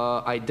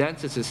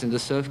identities in the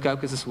South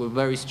Caucasus were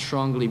very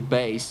strongly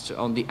based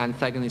on the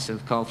antagonism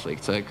and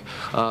conflict. Like,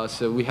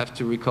 so we have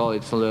to recall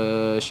it,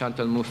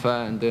 Chantal Mouffe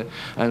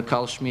and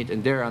Carl Schmitt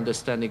and their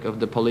understanding of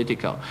the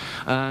political.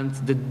 And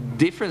the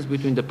difference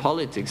between the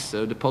politics,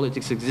 so the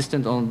politics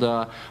existent on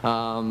the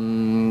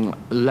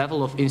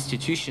level of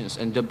institutions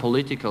and the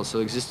political, so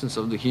existence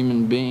of the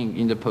human being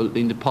in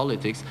the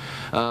politics,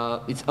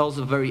 it's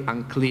also very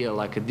unclear,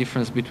 like a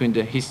difference between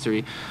the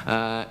history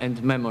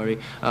and memory,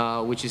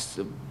 which is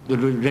the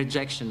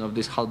rejection of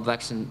this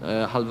half-action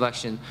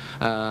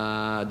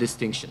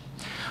distinction.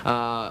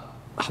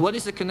 What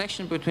is the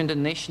connection between the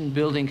nation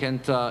building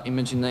and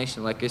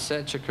imagination? Like I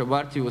said,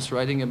 Chakrabarty was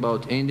writing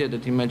about India,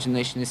 that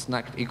imagination is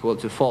not equal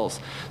to false.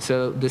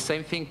 So the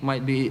same thing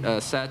might be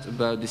said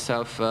about the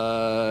South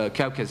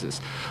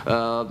Caucasus.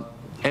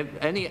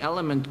 Any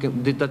element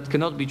that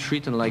cannot be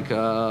treated like,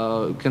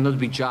 cannot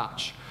be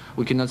judged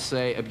we cannot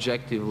say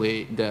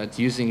objectively that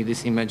using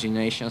these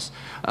imaginations,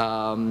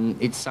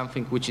 it's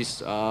something which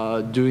is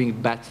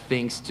doing bad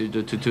things to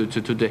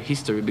the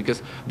history,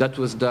 because that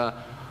was the,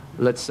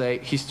 let's say,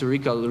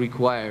 historical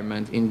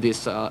requirement in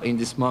this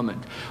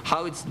moment.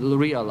 How it's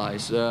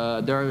realized?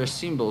 There are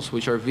symbols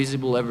which are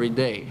visible every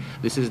day.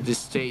 This is the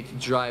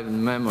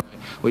state-driven memory,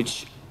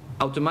 which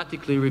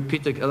automatically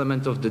repeated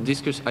element of the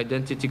discourse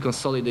identity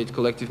consolidate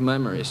collective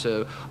memory.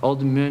 So all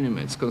the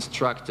monuments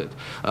constructed,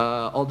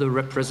 all the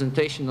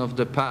representation of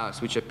the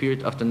past which appeared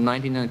after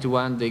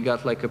 1991, they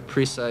got like a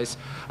precise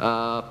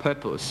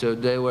purpose. So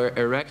they were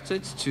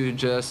erected to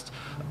just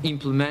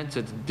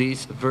implemented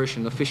this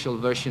version, official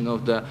version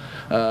of the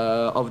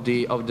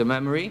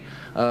memory,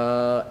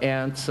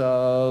 and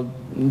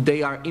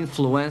they are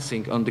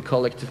influencing on the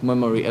collective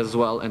memory as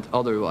well and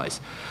otherwise.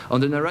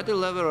 On the narrative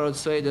level, I would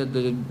say that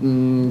the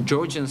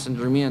Georgians and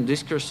Armenian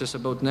discourses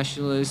about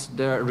nationalists,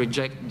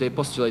 they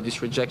postulate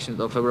this rejection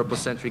of a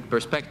Eurocentric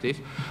perspective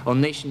on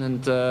nation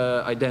and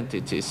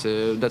identity.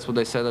 So that's what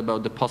I said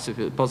about the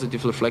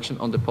positive reflection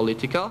on the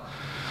political.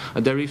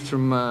 The rift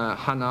from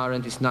Hannah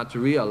Arendt is not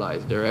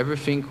realized there.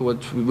 Everything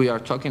what we are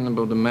talking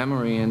about, the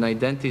memory and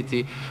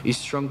identity, is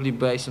strongly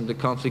based on the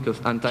conflict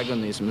of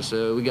antagonism.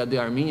 So we got the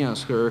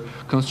Armenians who are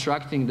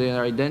constructing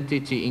their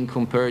identity in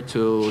compared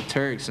to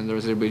Turks and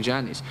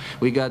Azerbaijanis.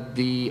 We got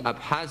the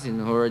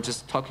Abkhazian who are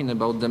just talking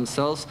about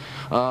themselves,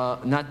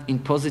 not in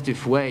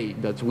positive way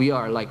that we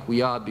are like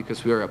we are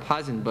because we are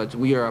Abkhazian, but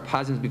we are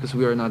Abkhazians because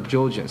we are not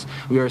Georgians.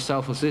 We are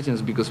South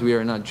Ossetians because we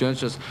are not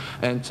Georgians,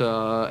 and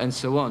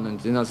so on.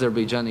 And in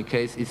Azerbaijani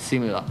case, it's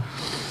similar.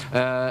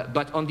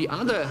 But on the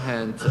other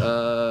hand,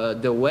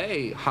 the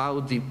way how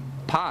the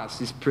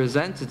past is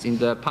presented in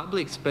the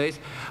public space,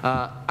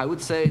 I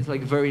would say it's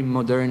like very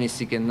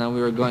modernistic, and now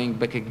we are going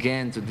back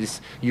again to this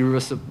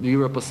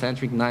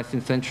Eurocentric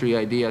 19th century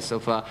ideas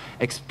of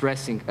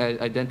expressing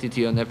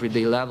identity on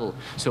everyday level.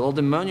 So all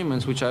the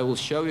monuments, which I will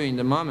show you in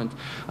a moment,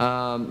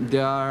 they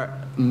are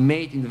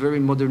made in a very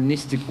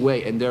modernistic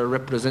way, and they are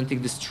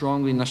representing the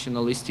strongly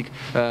nationalistic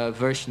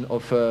version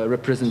of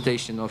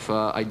representation of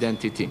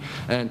identity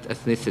and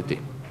ethnicity.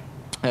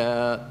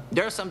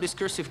 There are some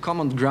discursive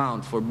common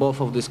ground for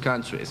both of these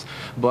countries,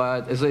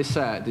 but as I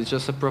said, it's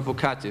just a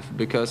provocative,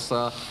 because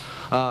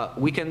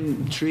we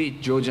can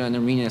treat Georgia and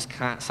Armenia as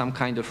some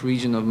kind of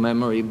region of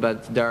memory,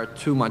 but there are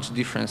too much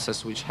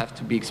differences which have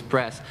to be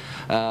expressed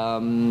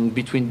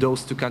between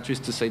those two countries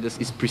to say this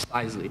is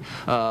precisely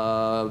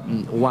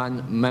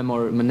one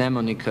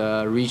mnemonic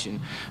region.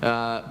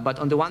 But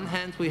on the one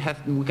hand, we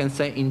can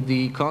say in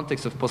the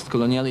context of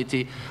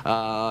postcoloniality,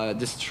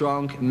 the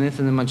strong myth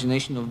and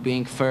imagination of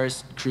being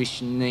first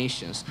Christian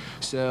nations.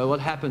 So what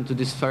happened to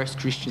these first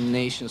Christian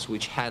nations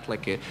which had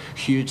like a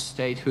huge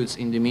statehoods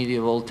in the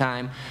medieval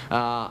time?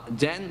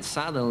 Then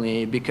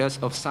suddenly, because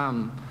of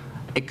some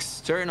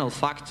external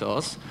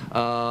factors,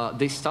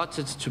 they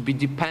started to be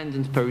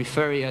dependent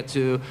peripheria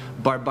to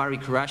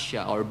barbaric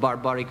Russia or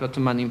barbaric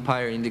Ottoman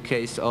Empire in the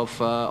case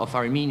of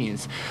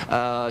Armenians.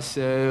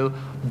 So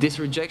this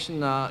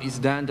rejection is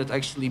done that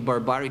actually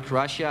barbaric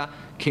Russia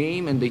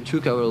came and they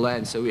took our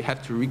land, so we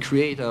have to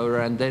recreate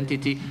our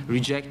identity,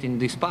 rejecting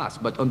this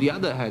past. But on the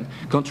other hand,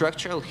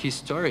 contractual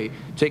history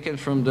taken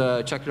from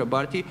the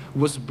Chakrabarti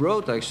was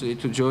brought actually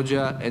to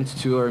Georgia and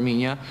to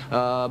Armenia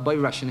by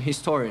Russian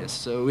historians.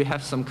 So we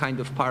have some kind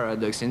of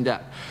paradox in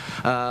that.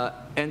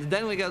 And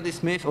then we got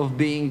this myth of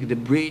being the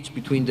bridge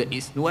between the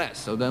East and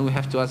West. So then we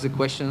have to ask the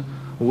question,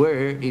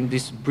 where in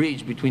this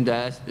bridge between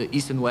the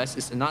East and West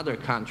is another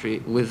country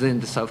within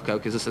the South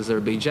Caucasus,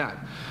 Azerbaijan?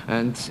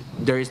 And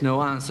there is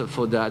no answer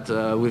for that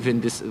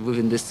within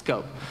this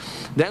scope.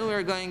 Then we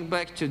are going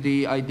back to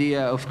the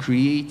idea of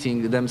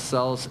creating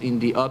themselves in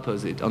the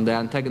opposite, on the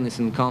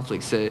antagonism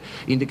conflict. So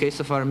in the case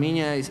of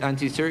Armenia, it's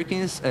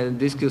anti-Turkins and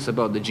discourse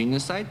about the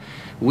genocide,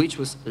 which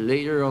was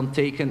later on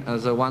taken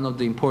as one of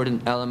the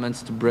important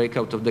elements to break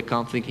out of the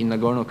conflict in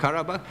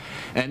Nagorno-Karabakh.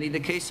 And in the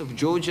case of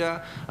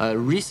Georgia,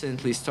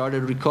 recently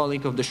started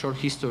recalling of the short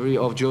history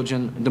of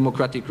Georgian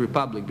Democratic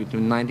Republic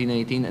between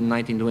 1918 and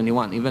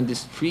 1921. Even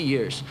these 3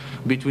 years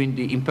between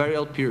the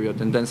imperial period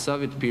and then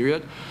Soviet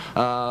period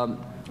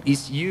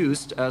is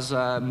used as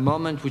a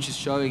moment which is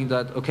showing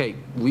that, okay,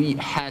 we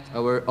had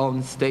our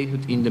own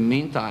statehood in the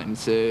meantime,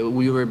 so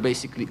we were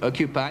basically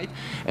occupied,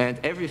 and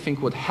everything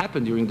what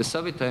happened during the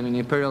Soviet time and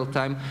imperial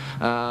time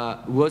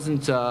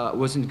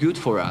wasn't good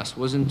for us,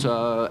 wasn't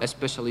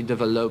especially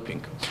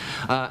developing.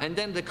 And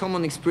then the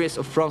common experience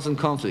of frozen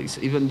conflicts,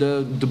 even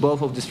though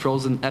both of these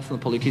frozen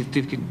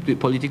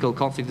ethno-political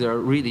conflicts are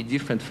really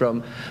different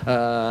from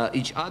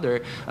each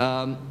other,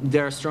 they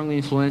are strongly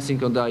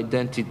influencing on the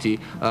identity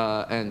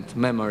and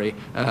memory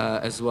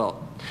as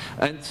well.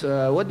 And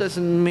what does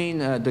it mean,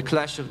 the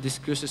clash of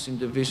discourses in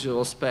the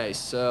visual space?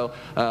 So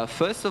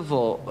first of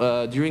all,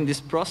 during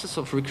this process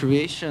of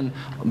recreation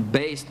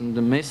based on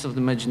the myths of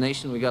the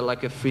imagination, we got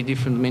like a 3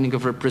 different meaning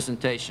of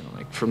representation,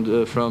 like from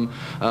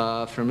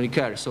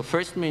Ricard. So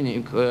first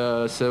meaning,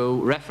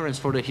 so reference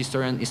for the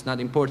historian is not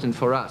important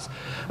for us.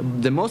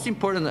 The most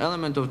important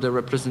element of the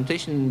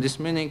representation in this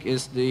meaning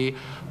is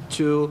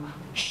to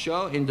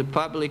show in the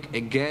public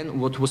again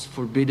what was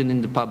forbidden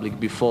in the public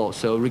before.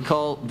 So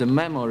recall the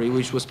memory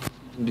which was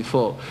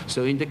before.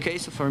 So in the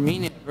case of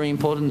Armenia, a very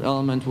important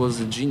element was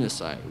the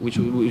genocide,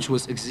 which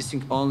was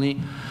existing only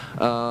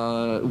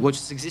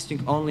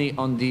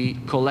on the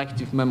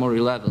collective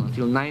memory level.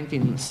 Until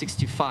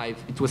 1965,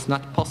 it was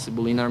not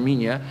possible in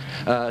Armenia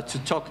to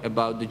talk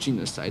about the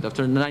genocide.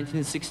 After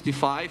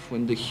 1965,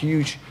 when the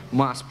huge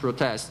mass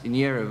protest in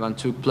Yerevan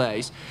took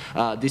place,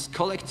 this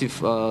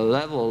collective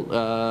level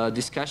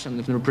discussion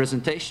and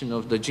representation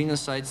of the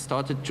genocide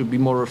started to be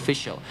more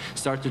official,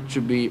 started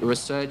to be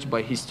researched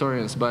by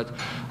historians. But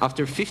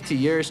after 50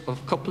 years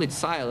of complete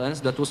silence,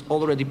 that was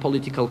already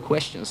political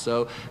question.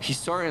 So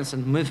historians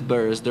and myth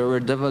bearers, they were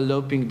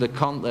developing the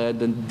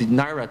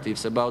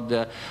narratives about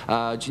the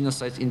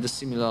genocide in the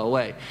similar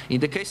way.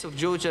 In the case of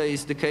Georgia,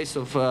 it's the case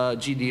of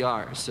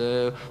GDR.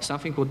 So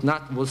something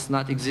was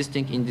not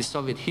existing in the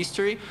Soviet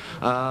history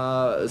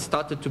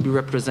started to be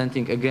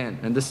representing again.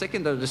 And the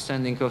second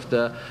understanding of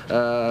the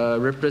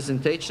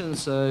representation,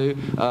 so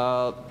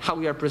how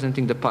we are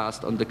presenting the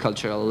past on the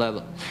cultural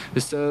level.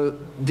 So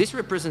this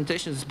representation,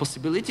 this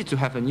possibility to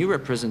have a new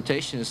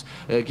representations,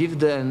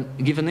 give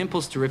an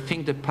impulse to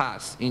rethink the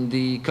past in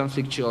the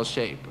conflictual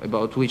shape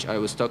about which I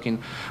was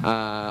talking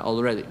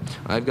already.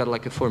 I've got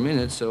like 4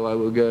 minutes, so I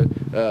will go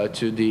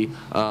to the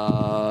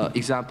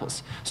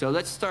examples. So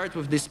let's start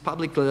with this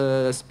public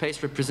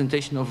space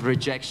representation of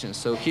rejection.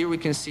 So here we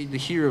can see the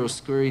Hero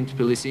Square in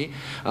Tbilisi.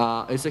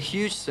 It's a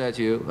huge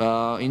statue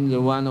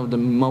in one of the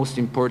most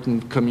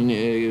important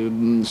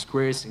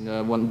squares,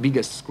 in one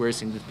biggest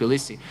squares in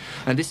Tbilisi.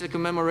 And this is a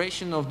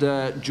commemoration of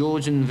the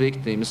Georgian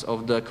victims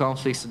of the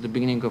conflicts at the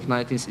beginning of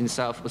 19th in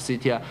South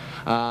Ossetia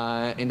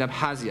and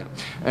Abkhazia.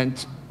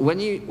 And when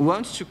you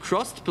want to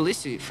cross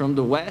Tbilisi from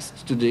the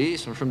west to the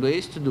east, or from the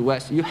east to the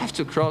west, you have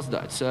to cross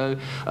that. So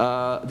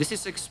this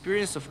is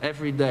experience of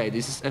every day.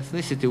 This is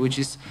ethnicity which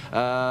is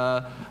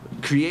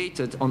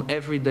created on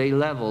everyday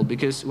level,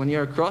 because when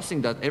you're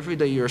crossing that every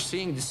day, you're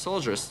seeing the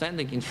soldiers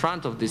standing in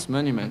front of this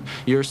monument.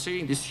 You're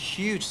seeing this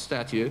huge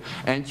statue,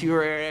 and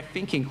you're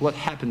thinking what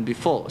happened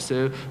before.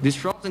 So these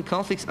frozen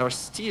conflicts are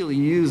still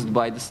used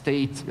by the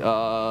state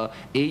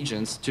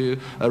agents to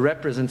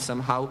represent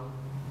somehow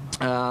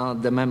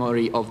the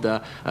memory of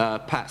the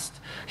past.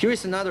 Here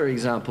is another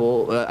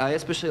example. I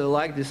especially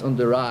like this on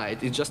the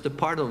right. It's just a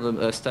part of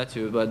the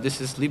statue, but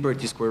this is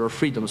Liberty Square or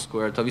Freedom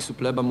Square, Tavisu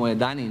Pleba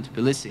Moedani in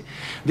Tbilisi.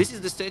 This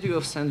is the statue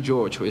of St.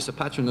 George, who is a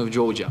patron of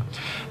Georgia.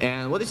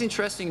 And what is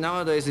interesting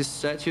nowadays, this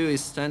statue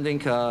is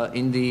standing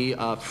in the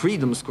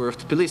Freedom Square of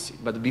Tbilisi.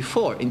 But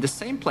before, in the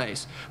same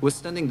place, was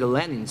standing the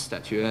Lenin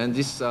statue. And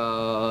this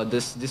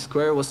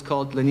square was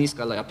called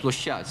Leninskaya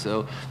Ploshad,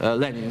 so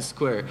Lenin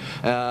Square.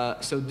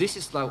 So this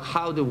is like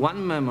how the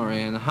one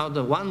memory and how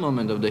the one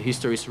moment of the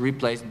history is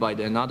replaced by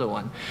another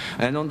one.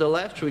 And on the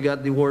left, we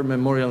got the War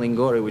Memorial in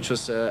Gori, which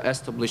was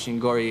established in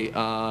Gori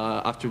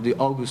after the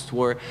August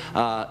War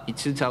in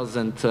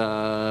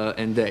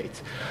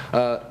 2008.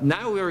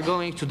 Now we are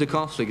going to the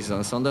conflict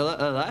zones. On the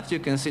left, you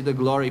can see the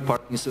Glory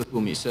Park in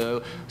Sukhumi.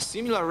 So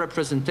similar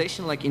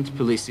representation like in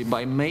Tbilisi,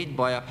 made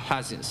by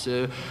Abkhazians.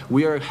 So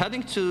we are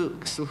heading to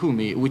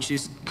Sukhumi, which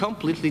is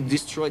completely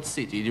destroyed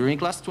city. During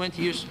the last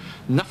 20 years,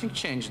 nothing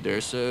changed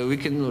there. So we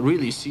can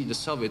really see the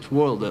Soviet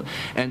world.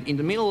 And in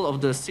the middle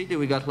of the city,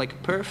 we got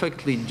like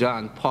perfectly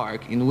done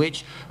park in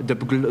which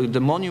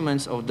the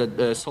monuments of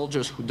the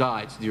soldiers who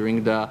died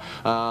during the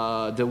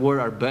war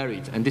are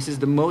buried. And this is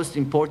the most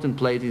important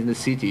place in the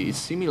city. It's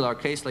similar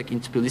case like in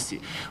Tbilisi.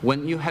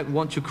 When you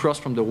want to cross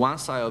from the one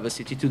side of the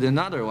city to the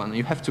another one,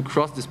 you have to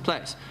cross this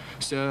place.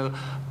 So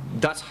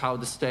that's how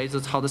the state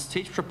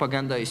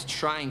propaganda is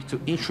trying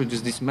to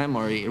introduce this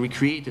memory,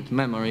 recreated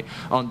memory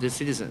on the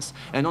citizens.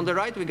 And on the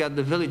right, we got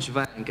the village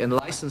bank and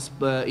license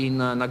in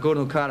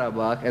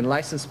Nagorno-Karabakh and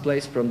license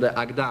place from the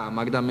Agdam.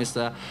 Agdam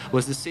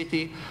was the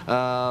city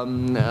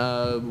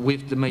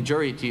with the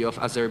majority of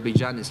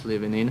Azerbaijanis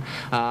living in.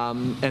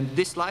 And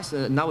this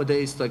license,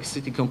 nowadays, like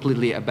city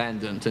completely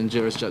abandoned, and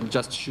there's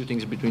just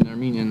shootings between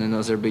Armenian and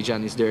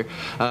Azerbaijanis there.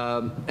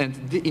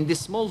 And in this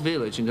small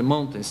village in the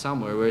mountains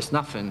somewhere, where it's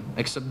nothing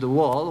except the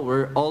wall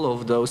where all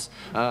of those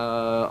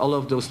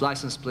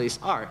license plates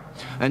are,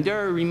 and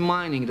they're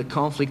reminding the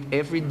conflict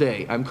every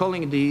day. I'm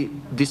calling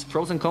these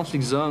frozen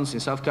conflict zones in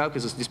South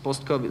Caucasus, this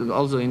post-COVID,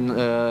 also in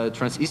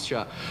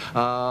Transnistria,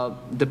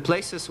 the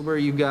places where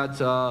you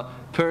got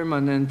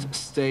permanent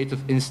state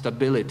of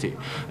instability.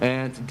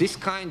 And this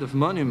kind of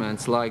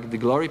monuments, like the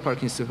Glory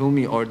Park in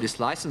Sukhumi or this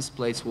license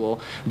plates wall,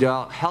 they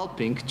are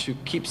helping to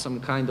keep some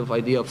kind of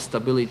idea of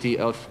stability,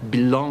 of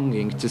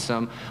belonging to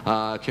some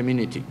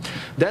community.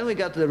 Then we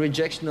got the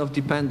rejection of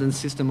dependent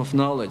system of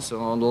knowledge. So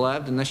on the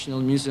left, the National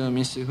Museum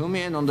in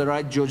Sukhumi, and on the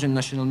right, Georgian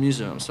National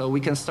Museum. So we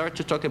can start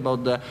to talk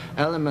about the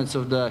elements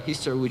of the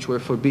history which were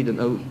forbidden.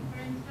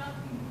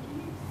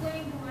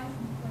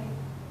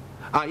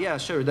 Yeah,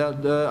 sure.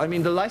 I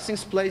mean, the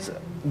license plates.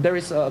 There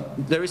is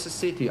a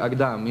city,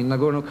 Agdam, in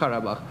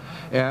Nagorno-Karabakh,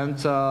 and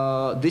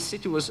this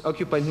city was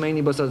occupied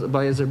mainly by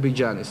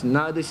Azerbaijanis.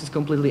 Now this is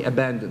completely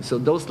abandoned. So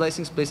those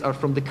license plates are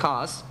from the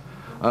Kaz,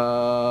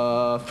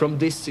 from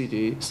this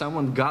city.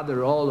 Someone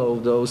gathered all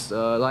of those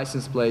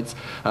license plates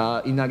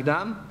in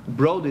Agdam,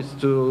 brought it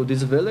to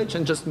this village,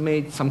 and just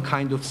made some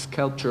kind of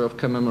sculpture of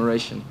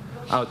commemoration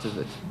out of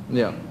it.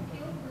 Yeah.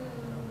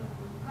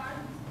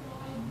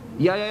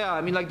 Yeah.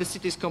 I mean, like the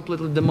city is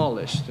completely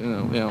demolished, you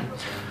know. Yeah.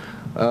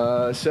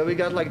 So we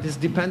got like these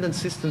dependent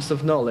systems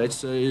of knowledge.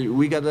 So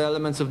we got the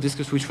elements of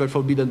discourse which were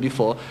forbidden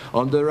before.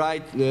 On the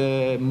right,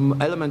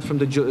 element from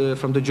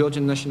the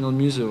Georgian National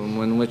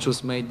Museum, which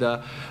was made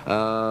a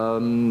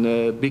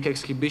big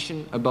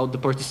exhibition about the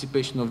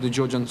participation of the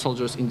Georgian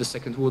soldiers in the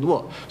Second World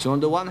War. So on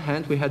the one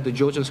hand, we had the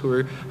Georgians who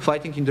were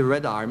fighting in the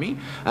Red Army,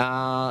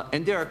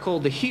 and they are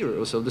called the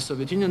heroes of the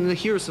Soviet Union and the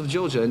heroes of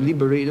Georgia and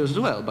liberators as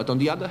well. But on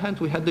the other hand,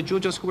 we had the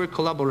Georgians who were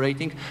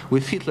collaborating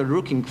with Hitler,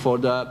 looking for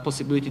the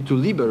possibility to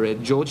liberate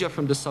Georgia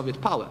from the Soviet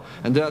power,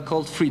 and they are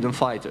called freedom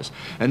fighters.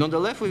 And on the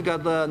left, we've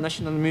got the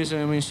National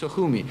Museum in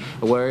Sukhumi,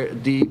 where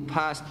the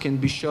past can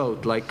be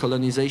showed, like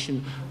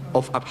colonization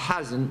of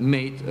Abkhazian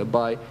made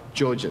by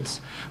Georgians.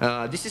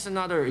 This is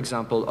another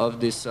example of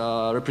this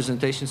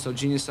representation. So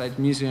Genocide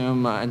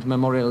Museum and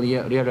Memorial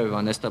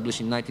Yerevan,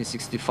 established in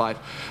 1965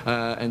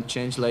 and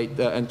changed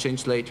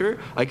later.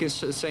 I can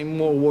say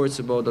more words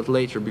about that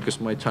later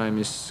because my time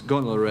is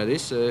gone already.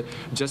 So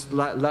just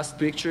last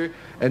picture,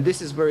 and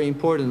this is very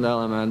important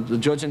element, the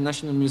Georgian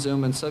National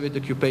Museum and Soviet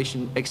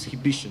occupation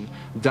exhibition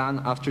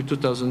done after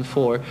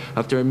 2004,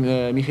 after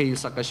Mikhail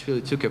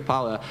Saakashvili took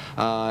power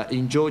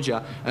in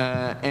Georgia.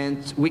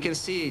 And we can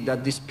see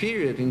that this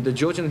period in the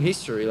Georgian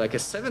history, like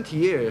 70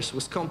 years,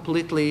 was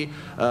completely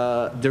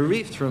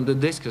derived from the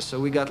discourse. So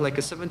we got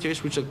like 70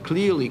 years which are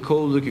clearly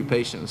cold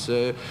occupations.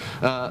 So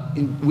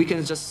we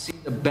can just see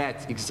the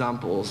bad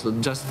examples,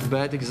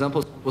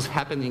 was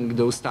happening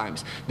those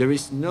times. There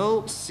is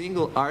no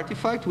single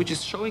artifact which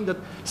is showing that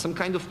some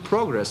kind of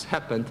progress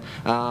happened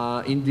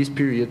in this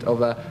period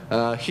of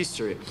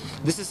history.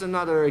 This is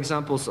another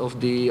examples of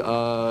the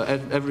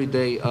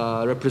everyday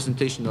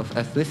representation of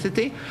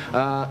ethnicity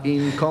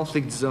in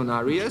conflict zone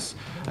areas,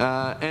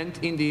 and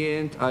in the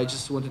end I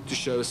just wanted to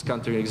show us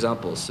counter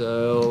examples.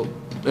 So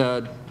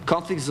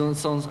conflict zone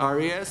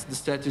areas, the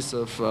status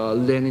of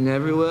Lenin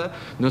everywhere,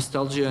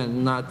 nostalgia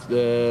and not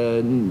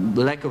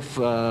lack of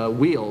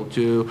will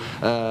to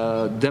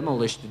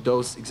demolish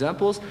those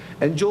examples,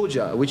 and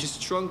Georgia, which is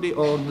strongly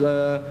on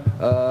the,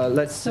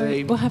 let's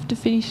say... We'll have to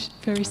finish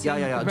very soon.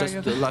 Yeah,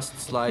 just the last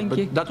slide,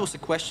 but that was a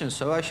question,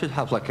 so I should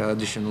have like an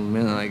additional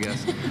minute, I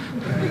guess.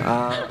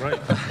 Right.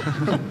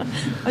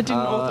 I didn't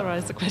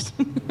authorize the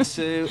question.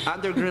 So,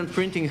 Underground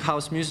Printing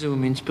House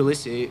Museum in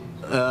Tbilisi,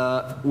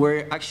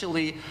 where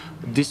actually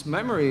this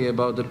memory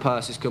about the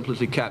past is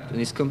completely kept, and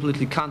it's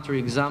completely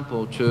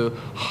counter-example to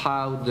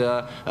how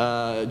the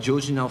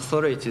Georgian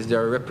authorities, they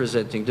are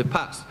representing the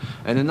past.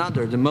 And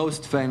another, the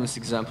most famous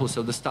examples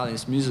of the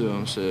Stalin's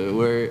museums,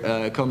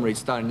 where Comrade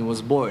Stalin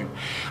was born.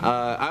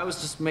 I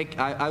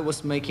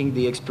was making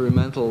the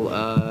experimental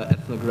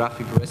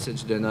ethnographic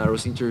research, then I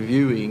was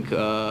interviewing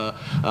the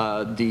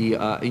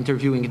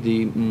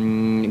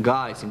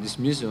guys in this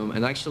museum,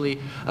 and actually,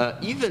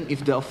 even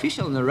if the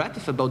official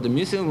narrative about the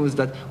museum was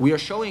that we are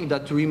showing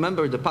that to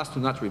remember the past, to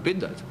not repeat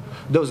that,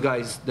 those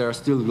guys, they are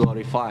still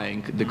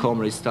glorifying the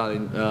Comrade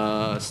Stalin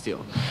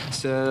still.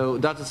 So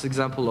that is an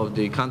example of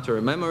the counter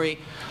memory.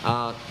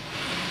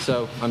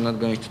 So I'm not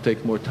going to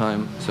take more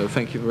time. So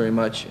thank you very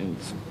much. And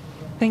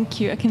thank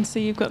you. I can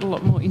see you've got a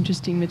lot more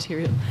interesting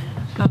material.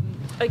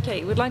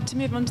 Okay, we'd like to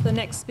move on to the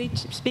next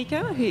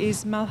speaker, who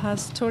is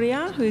Malkhaz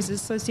Toria, who is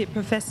Associate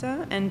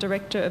Professor and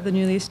Director of the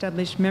newly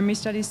established Memory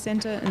Studies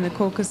Centre in the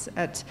Caucasus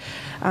at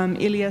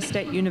Ilia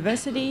State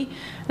University.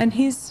 And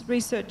his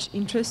research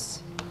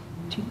interests...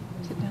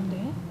 Is it down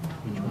there?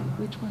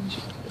 Which one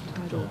should the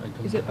title?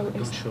 Is it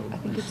OS? I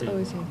think it's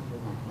OSA.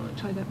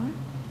 Try that one.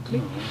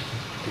 Click.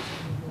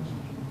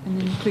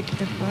 And then click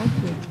F5.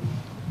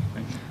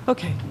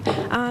 Okay,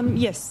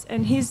 yes,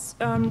 and his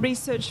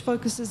research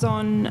focuses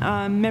on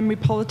memory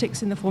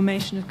politics in the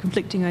formation of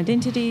conflicting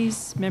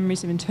identities,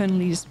 memories of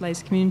internally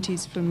displaced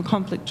communities from the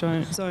conflict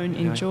zone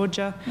in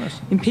Georgia,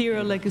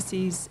 imperial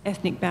legacies,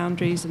 ethnic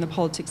boundaries, and the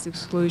politics of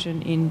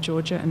exclusion in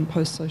Georgia and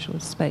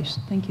post-socialist space.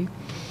 Thank you.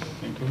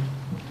 Thank you.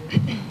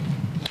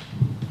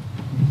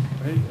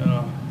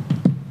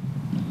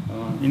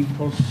 In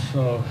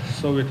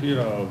post-Soviet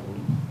era,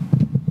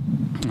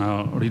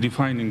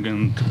 redefining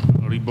and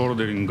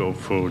rebordering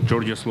of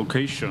Georgia's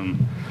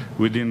location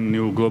within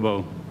new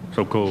global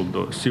so-called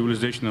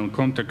civilizational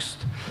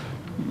context,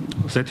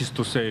 that is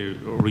to say,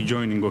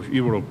 rejoining of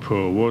Europe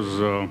was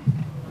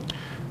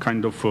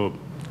kind of a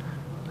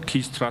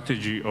key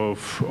strategy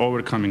of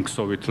overcoming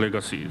Soviet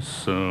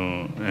legacies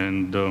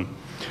and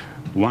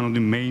one of the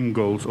main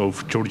goals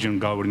of Georgian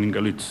governing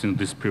elites in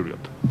this period,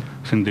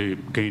 since they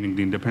gaining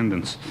the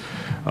independence.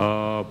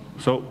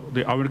 So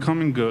the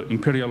overcoming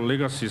imperial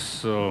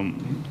legacies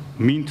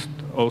meant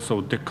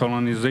also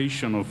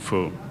decolonization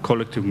of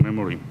collective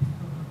memory.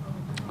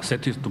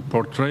 That is to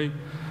portray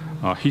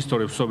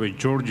history of Soviet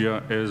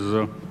Georgia as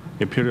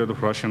a period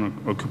of Russian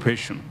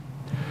occupation.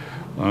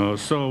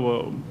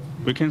 So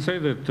we can say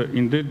that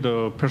indeed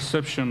the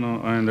perception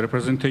and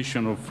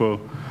representation of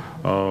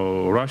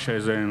Russia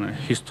as an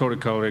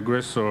historical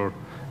aggressor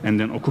and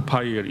an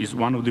occupier is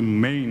one of the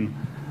main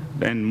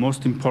and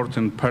most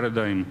important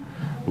paradigm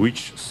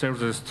which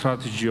serves as a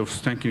strategy of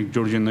strengthening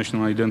Georgian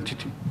national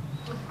identity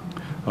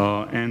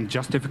and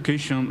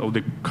justification of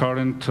the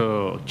current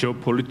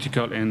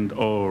geopolitical and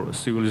or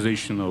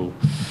civilizational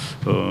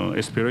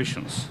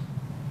aspirations.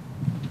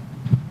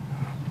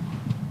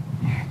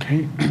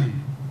 Okay.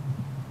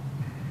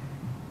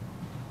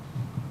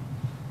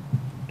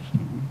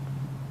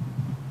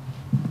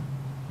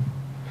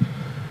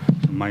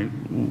 My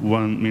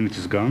 1 minute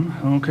is gone.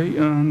 Okay,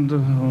 and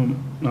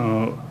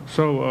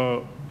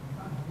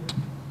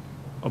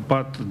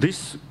but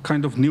this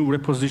kind of new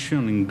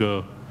repositioning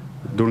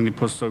during the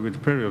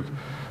post-Soviet period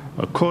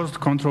caused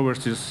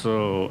controversies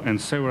and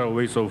several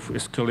ways of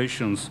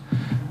escalations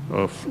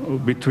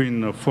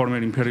between former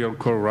imperial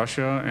core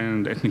Russia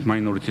and ethnic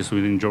minorities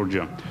within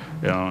Georgia,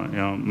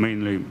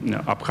 mainly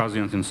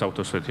Abkhazians and South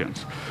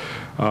Ossetians.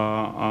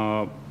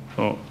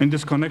 In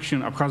this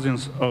connection,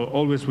 Abkhazians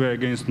always were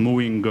against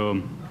moving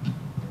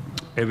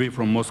away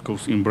from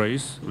Moscow's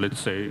embrace, let's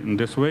say in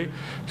this way,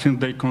 since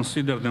they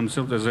consider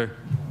themselves as a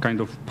kind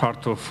of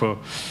part of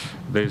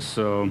this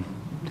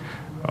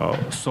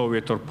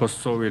Soviet or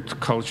post-Soviet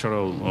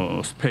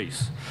cultural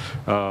space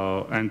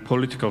and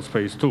political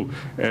space too.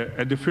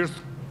 At the first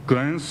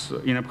glance,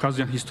 in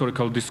Abkhazian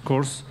historical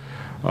discourse,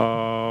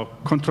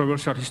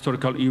 controversial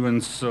historical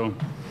events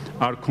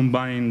are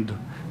combined,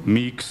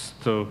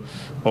 mixed,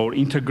 or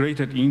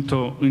integrated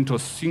into a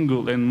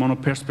single and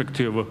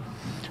mono-perspective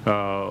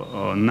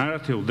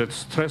narrative that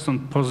stress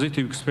on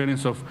positive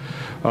experience of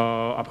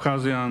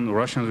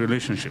Abkhazian-Russian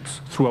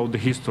relationships throughout the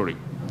history.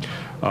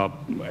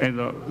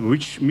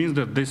 Which means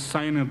that they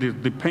sign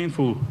the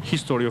painful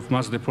history of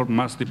mass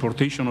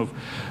deportation of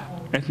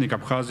ethnic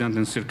Abkhazians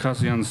and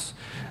Circassians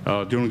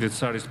during the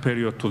Tsarist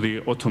period to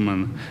the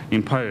Ottoman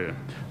Empire,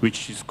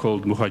 which is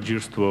called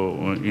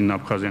muhajirstvo in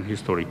Abkhazian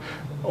history.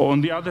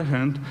 On the other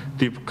hand,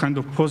 the kind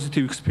of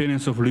positive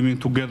experience of living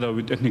together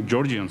with ethnic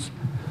Georgians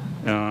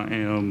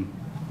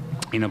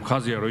in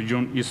Abkhazia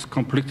region is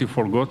completely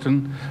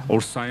forgotten or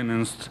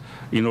silenced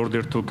in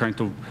order to kind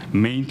of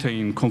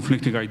maintain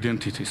conflicting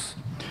identities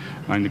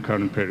in the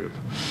current period.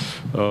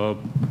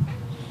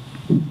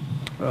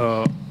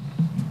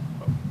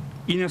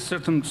 In a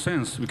certain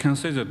sense, we can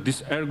say that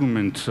this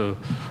argument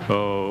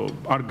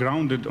are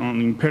grounded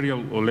on imperial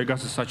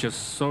legacies such as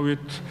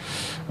Soviet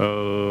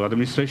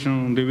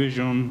administration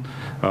division,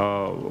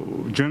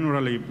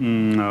 generally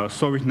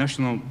Soviet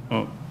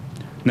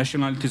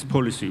nationalities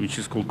policy, which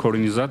is called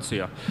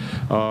Korenizatsiya,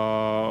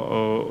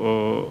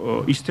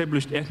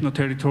 established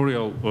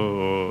ethno-territorial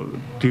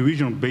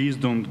division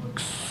based on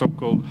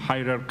so-called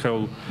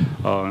hierarchical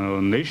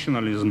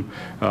nationalism,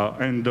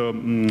 and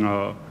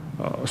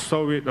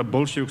Soviet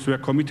Bolsheviks were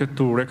committed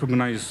to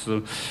recognize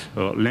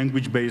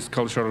language-based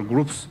cultural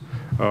groups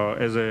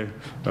as a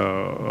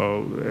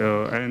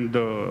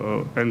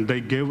and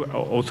they gave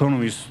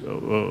autonomies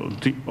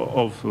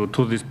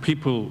to these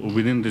people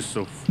within this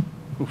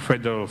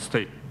federal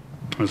state.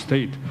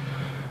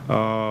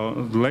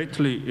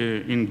 Lately,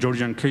 in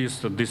Georgian case,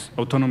 these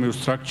autonomous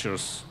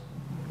structures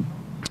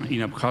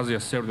in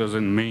Abkhazia served as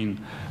the main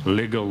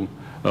legal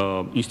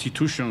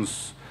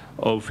institutions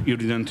of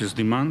irredentist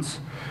demands,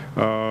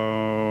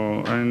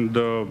 and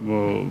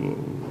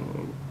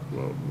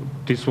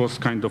this was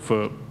kind of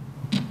a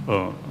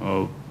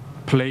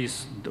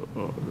place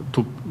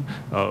to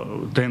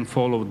then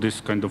follow this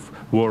kind of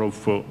war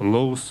of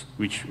laws,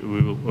 which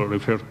we will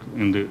refer to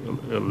in the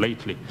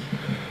lately.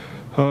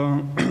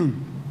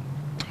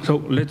 So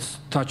let's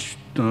touch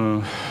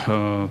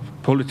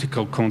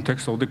political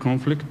context of the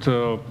conflict.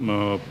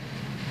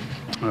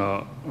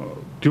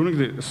 During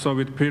the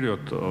Soviet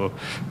period,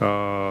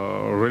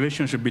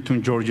 relationship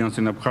between Georgians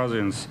and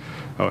Abkhazians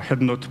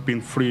had not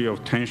been free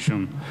of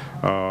tension,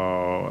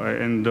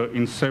 and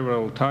in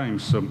several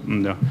times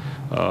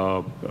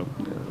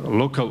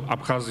local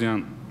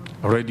Abkhazian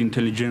Red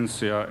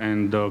intelligentsia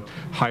and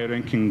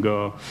high-ranking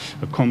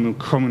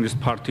Communist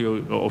Party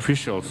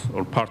officials,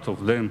 or part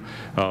of them,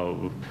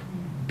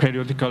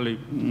 periodically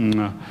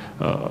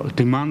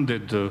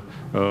demanded to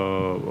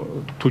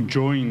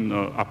join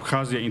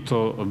Abkhazia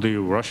into the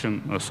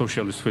Russian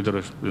Socialist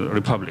Federal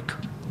Republic.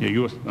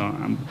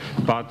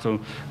 But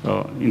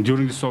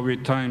during the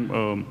Soviet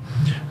time,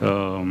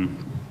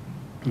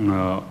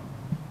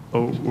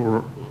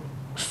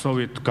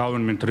 Soviet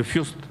government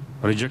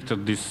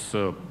rejected this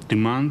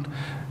demand,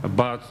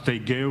 but they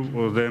gave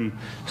them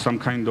some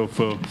kind of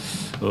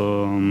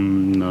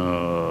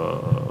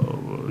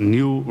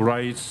new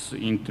rights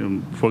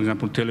in, for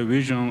example,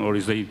 television, or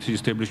they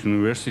established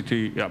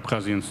university,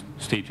 Abkhazian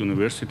State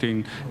University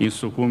in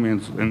Sukhumi,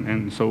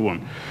 and so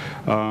on.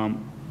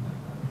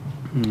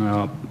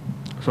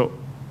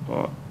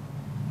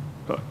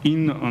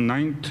 In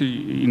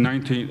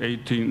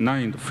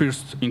 1989,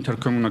 first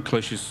intercommunal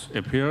clashes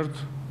appeared,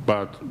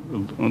 but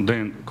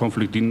then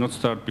conflict did not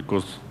start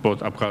because both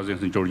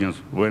Abkhazians and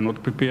Georgians were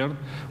not prepared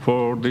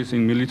for this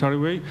in military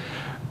way.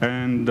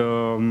 And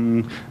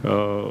the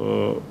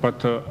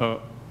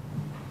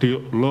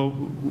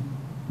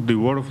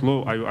war of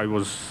law I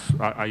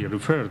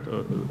referred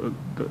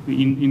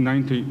in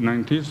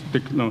 1990s.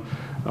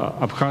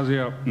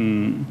 Abkhazia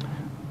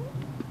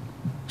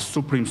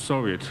Supreme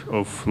Soviet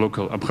of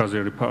local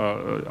Abkhazia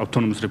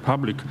Autonomous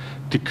Republic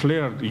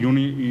declared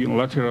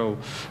unilateral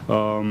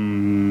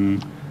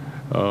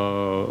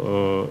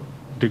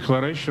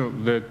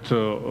declaration that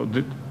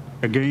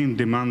again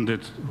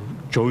demanded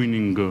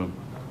joining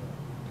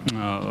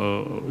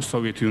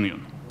Soviet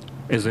Union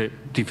as a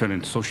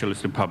different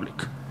socialist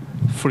republic,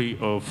 free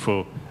of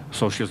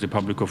Socialist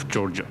Republic of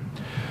Georgia.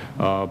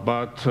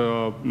 But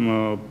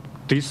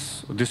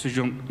this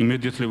decision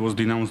immediately was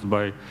denounced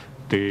by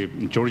the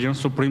Georgian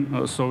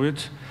Supreme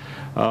Soviet,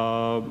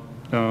 and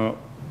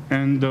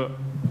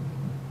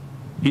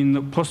in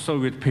the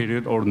post-Soviet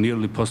period, or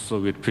nearly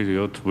post-Soviet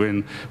period,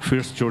 when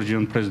first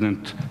Georgian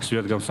President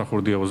Sviat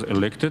Gamsakhourdia was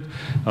elected,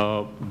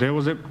 there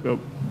was a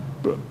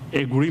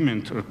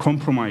agreement,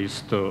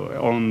 compromised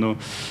on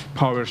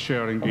power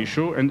sharing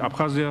issue, and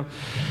Abkhazians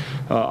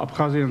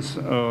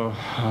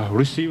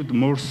received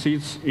more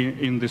seats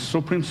in the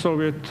Supreme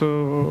Soviet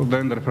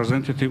than the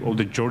representative of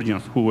the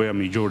Georgians, who were a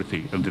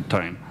majority at the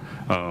time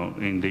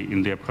in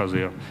the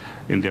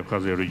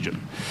Abkhazia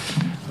region.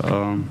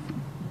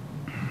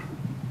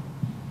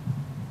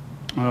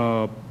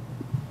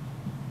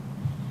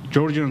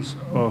 Georgians,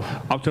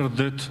 after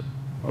that,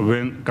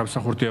 when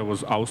Gamsakhourdia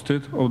was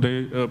ousted of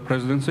the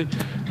presidency,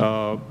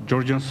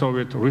 Georgian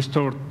Soviet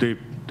restored the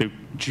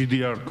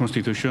GDR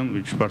constitution,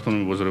 which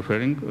Bartłomiej was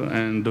referring,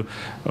 and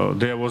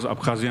there was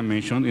Abkhazia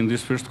mentioned in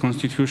this first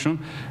constitution.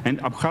 And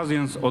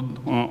Abkhazians,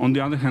 on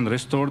the other hand,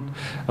 restored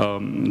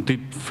the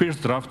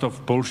first draft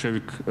of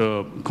Bolshevik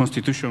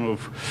constitution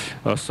of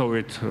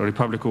Soviet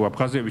Republic of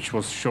Abkhazia, which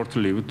was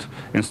short-lived,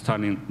 and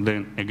Stalin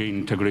then again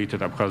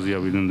integrated Abkhazia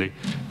within the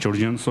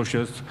Georgian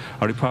Socialist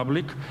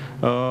Republic.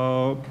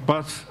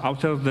 But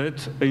after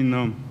that, in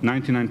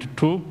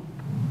 1992,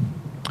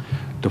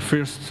 the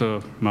first,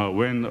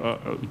 when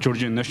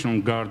Georgian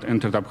National Guard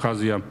entered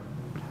Abkhazia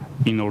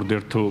in order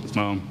to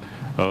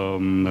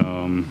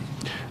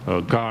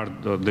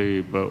guard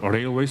the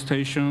railway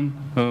station,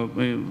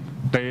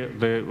 they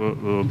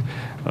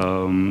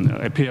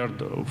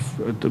appeared,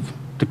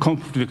 the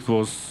conflict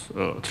was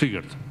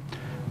triggered.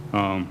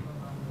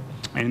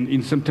 And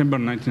in September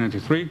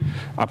 1993,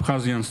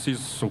 Abkhazians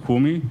seized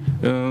Sukhumi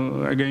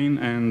again,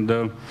 and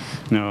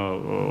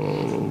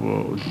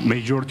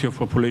majority of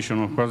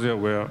population of Abkhazia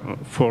were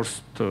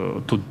forced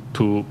to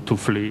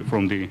flee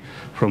from the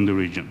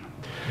region.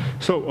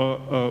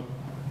 So,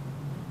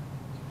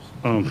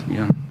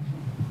 yeah.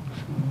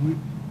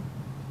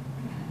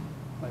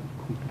 I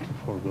completely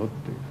forgot.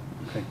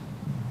 Okay.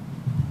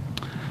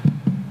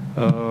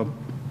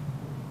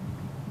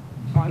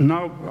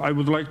 Now, I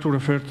would like to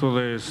refer to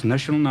this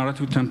national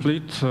narrative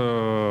template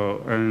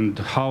and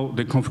how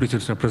the conflict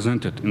is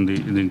represented in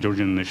the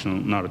Georgian national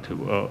narrative.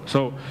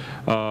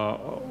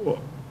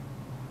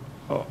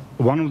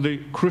 One of the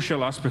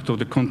crucial aspects of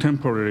the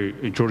contemporary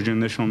Georgian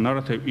national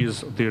narrative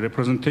is the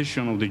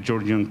representation of the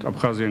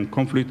Georgian-Abkhazian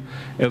conflict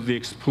as the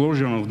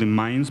explosion of the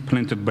mines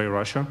planted by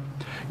Russia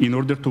in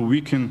order to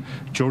weaken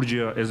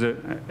Georgia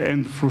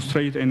and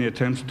frustrate any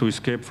attempts to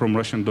escape from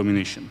Russian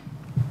domination.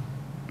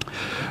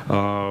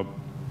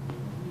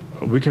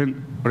 We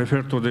can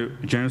refer to the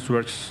James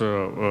Wert's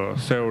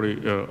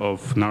theory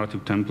of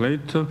narrative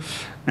template,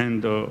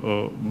 and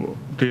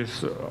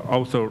this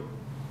author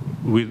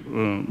with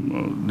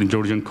the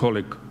Georgian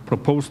colleague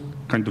proposed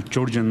kind of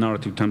Georgian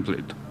narrative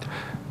template.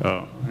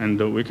 And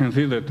we can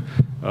see that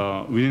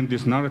within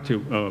this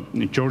narrative,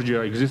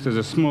 Georgia exists as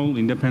a small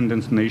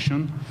independent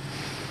nation,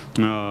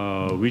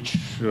 which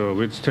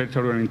with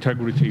territorial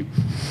integrity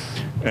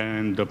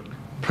and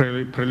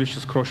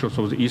precious cautious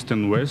of the East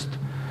and West.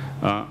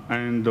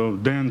 And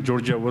then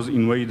Georgia was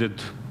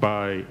invaded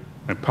by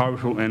a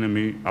powerful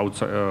enemy,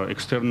 outside,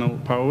 external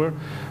power,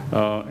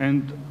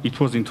 and it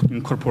was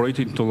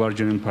incorporated into a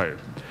larger empire.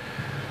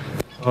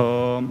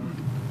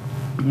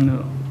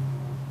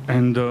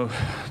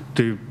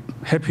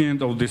 happy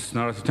end of this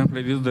narrative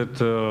template is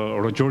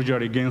that Georgia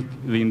regains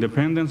the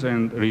independence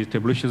and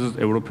reestablishes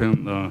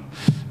European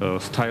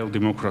style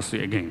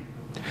democracy again.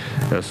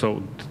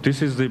 So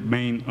this is the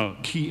main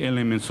key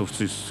elements of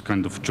this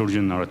kind of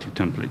Georgian narrative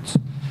templates.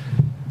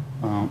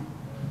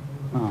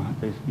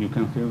 You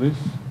can feel this.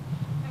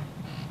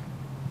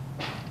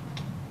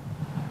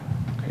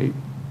 Okay.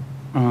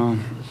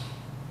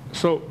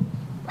 So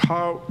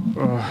how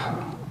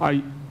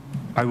I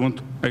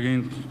want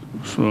again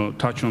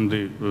touch on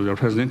the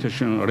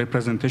representation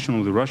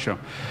of the Russia.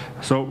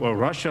 So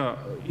Russia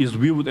is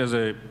viewed as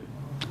a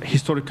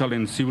historical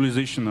and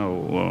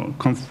civilizational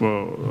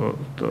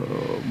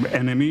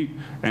enemy,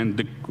 and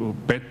the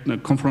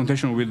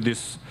confrontation with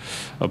this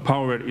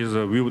power is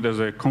viewed as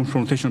a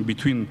confrontation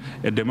between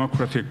a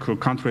democratic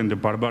country and the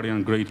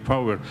barbarian great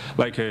power,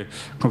 like a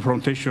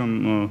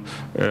confrontation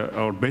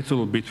or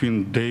battle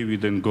between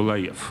David and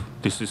Goliath.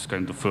 This is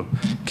kind of a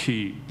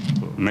key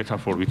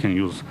metaphor we can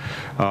use.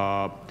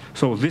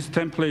 So this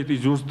template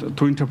is used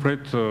to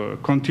interpret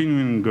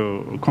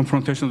continuing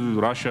confrontations with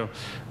Russia,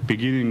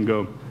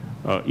 beginning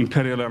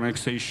imperial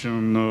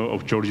annexation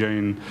of Georgia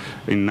in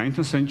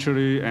 19th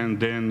century, and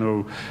then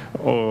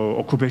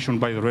occupation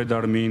by the Red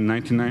Army in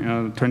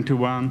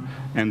 1921,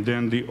 and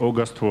then the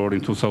August War in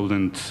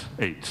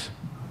 2008.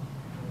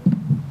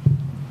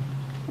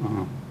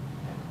 Okay.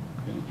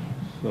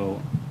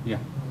 So, yeah.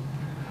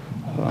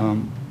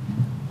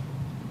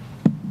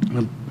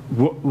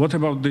 What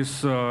about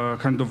this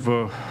kind of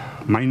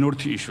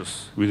minority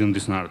issues within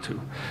this narrative?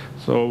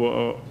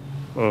 So,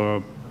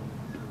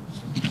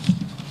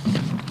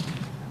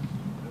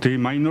 the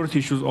minority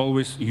issues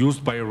always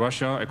used by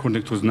Russia,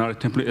 according to his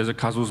narrative template, as a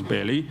casus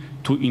belli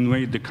to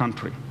invade the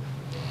country.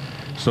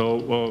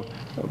 So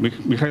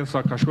Mikhail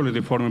Saakashvili,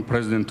 the former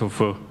president of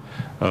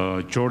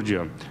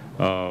Georgia,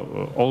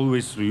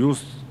 always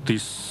used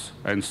this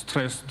and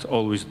stressed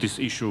always this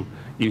issue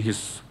in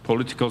his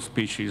political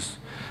speeches.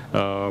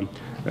 For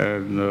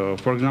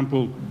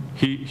example,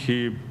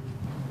 he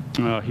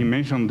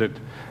mentioned that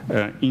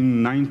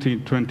in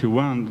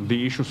 1921,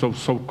 the issues of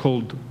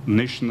so-called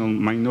national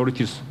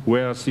minorities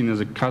were seen as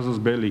a casus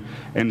belli,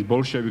 and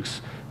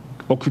Bolsheviks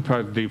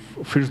occupied the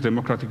First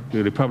Democratic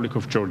Republic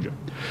of Georgia.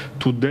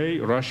 Today,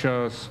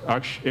 Russia's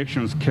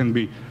actions can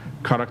be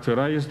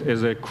characterized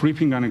as a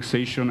creeping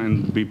annexation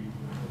and be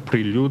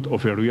prelude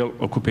of a real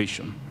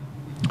occupation.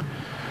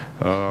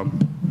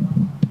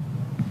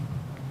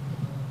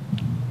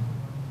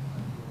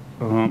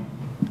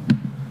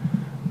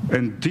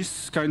 And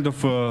this kind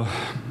of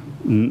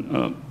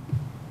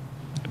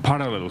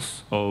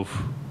parallels of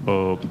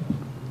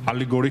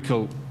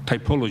allegorical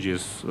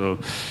typologies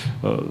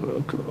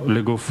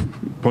Legov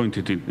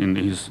pointed in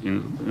his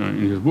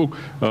book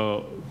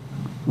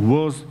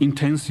was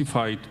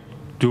intensified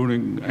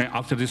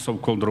after this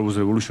so-called Rose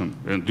Revolution,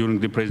 during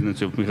the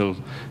presidency of Mikhail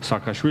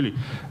Saakashvili.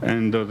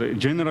 And the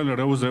general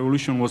Rose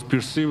Revolution was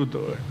perceived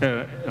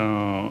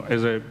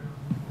as a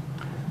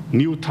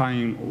new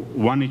time,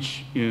 one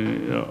each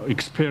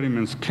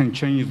experiments can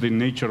change the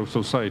nature of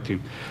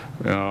society.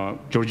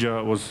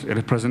 Georgia was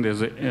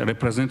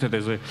represented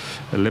as a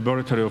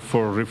laboratory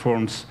for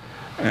reforms,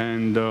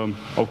 and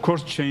of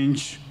course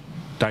change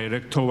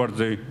direct toward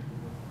the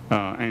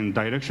and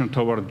direction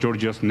toward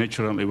Georgia's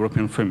natural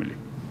European family.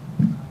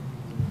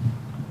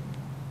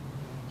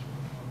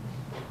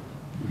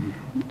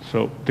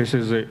 So this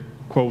is a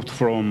quote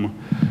from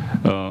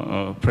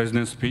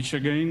President's speech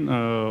again,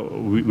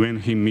 when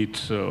he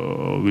meets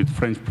with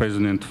French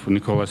President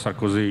Nicolas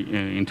Sarkozy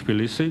in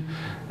Tbilisi,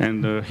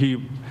 and he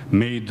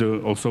made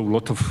also a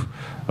lot of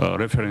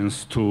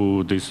reference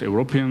to this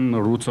European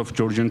roots of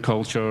Georgian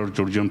culture,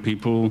 Georgian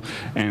people,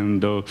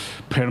 and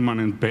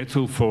permanent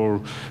battle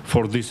for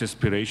this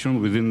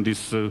aspiration within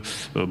this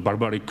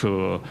barbaric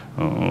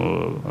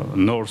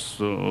North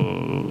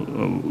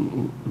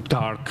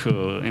dark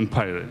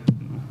empire.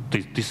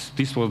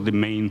 This was the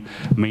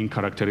main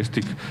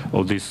characteristic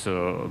of this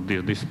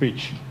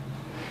speech.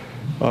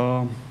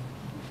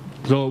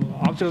 So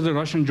after the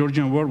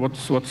Russian-Georgian war,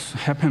 what's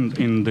happened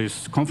in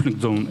this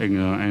conflict zone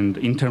and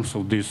in terms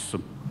of this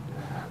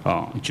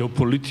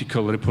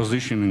geopolitical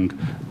repositioning,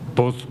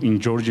 both in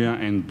Georgia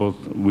and both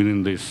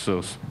within this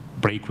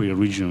breakaway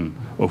region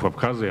of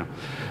Abkhazia,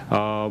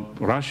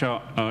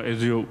 Russia,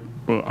 as you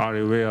are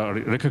aware,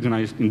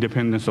 recognized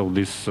independence of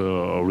this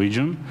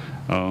region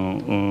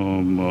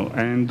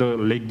and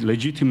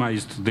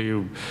legitimized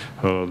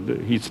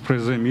its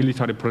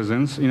military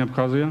presence in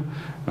Abkhazia,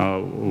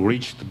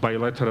 reached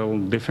bilateral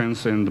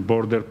defense and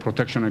border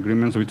protection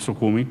agreements with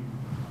Sukhumi.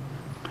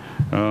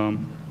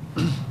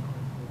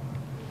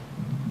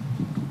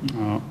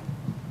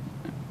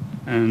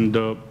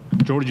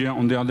 Georgia,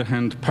 on the other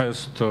hand,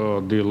 passed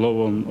the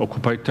law on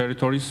occupied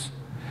territories.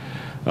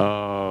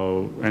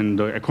 And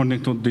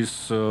according to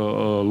this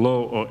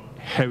law,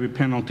 heavy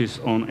penalties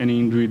on any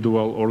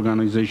individual,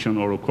 organization,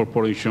 or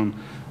corporation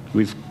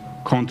with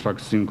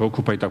contracts in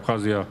occupied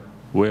Abkhazia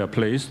were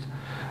placed.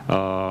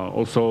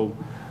 Also,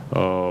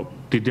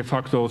 the de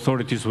facto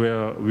authorities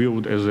were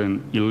viewed as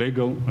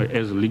illegal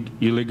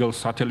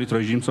satellite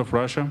regimes of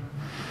Russia.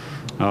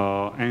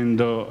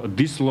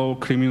 This law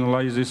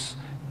criminalizes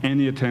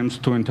any attempts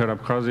to enter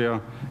Abkhazia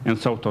and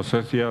South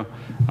Ossetia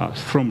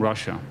from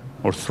Russia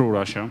or through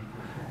Russia,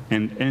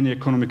 and any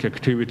economic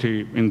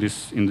activity in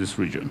this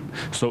region.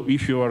 So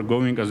if you are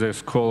going as a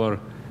scholar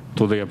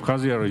to the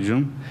Abkhazia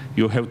region,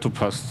 you have to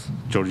pass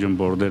Georgian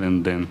border,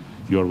 and then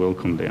you are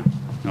welcome there.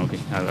 Okay,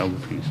 I will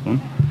finish one.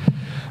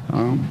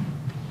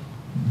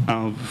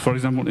 For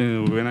example,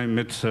 when I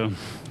met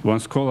one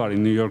scholar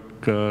in New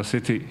York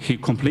City, he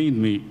complained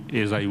me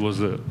as I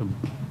was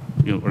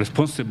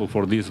responsible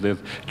for this, that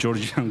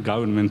Georgian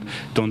government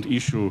doesn't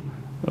issue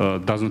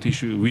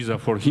visa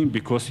for him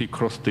because he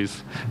crossed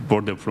this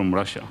border from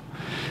Russia.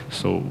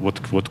 So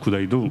what could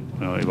I do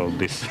about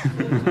this?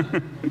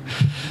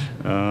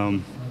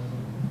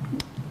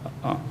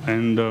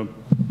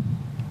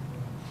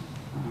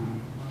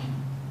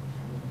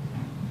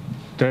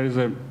 There is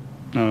a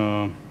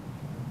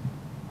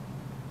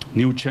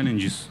new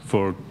challenges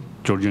for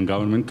Georgian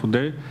government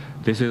today.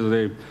 This is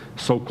the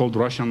so-called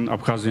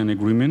Russian-Abkhazian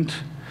agreement,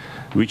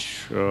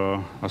 which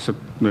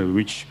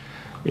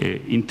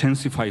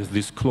intensifies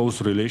these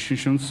close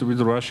relationships with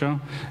Russia.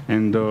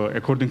 And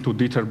according to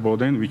Dieter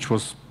Boden, which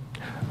was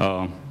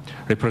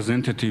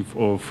representative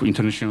of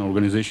international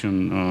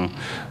organization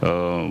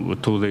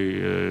to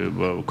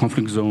the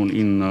conflict zone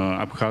in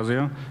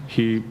Abkhazia,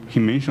 he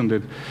mentioned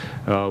that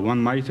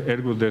one might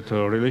argue that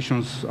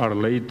relations are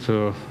laid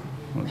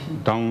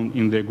down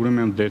in the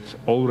agreement that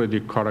already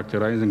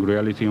characterizing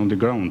reality on the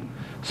ground,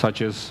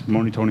 such as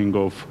monitoring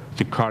of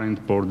the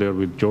current border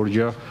with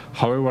Georgia.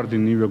 However, the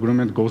new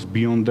agreement goes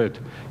beyond that,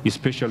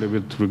 especially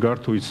with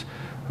regard to its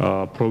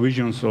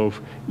provisions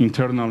of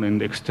internal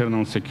and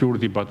external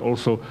security, but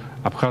also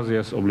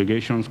Abkhazia's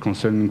obligations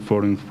concerning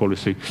foreign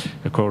policy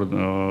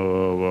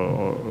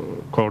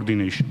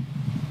coordination.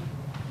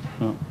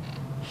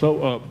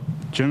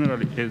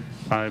 Generally,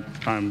 I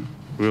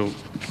will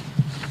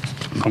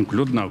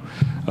conclude now.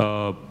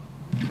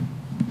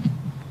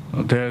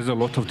 There is a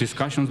lot of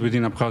discussions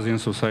within Abkhazian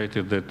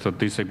society that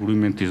this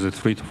agreement is a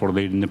threat for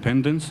their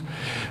independence.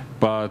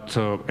 But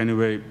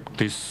anyway,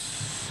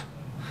 this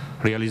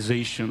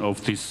realization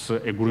of this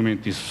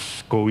agreement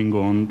is going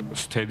on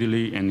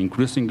steadily and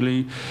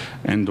increasingly,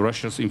 and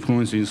Russia's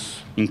influence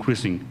is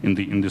increasing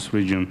in this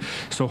region.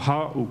 So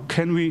how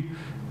can we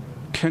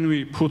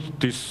put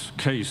this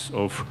case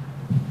of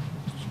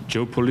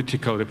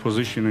geopolitical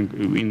repositioning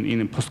in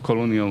a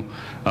post-colonial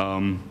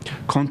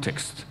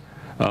context?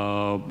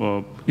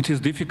 It is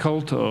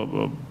difficult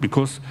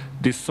because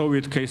the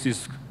Soviet case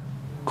is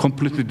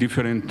completely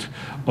different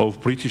of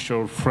British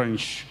or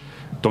French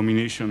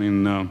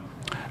domination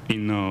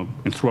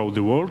throughout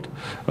the world,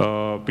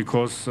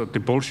 because the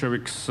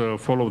Bolsheviks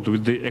followed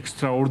with the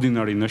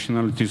extraordinary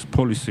nationalities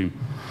policy,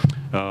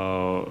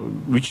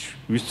 which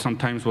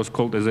sometimes was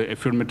called as an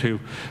affirmative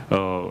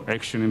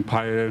action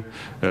empire,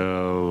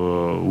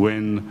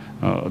 when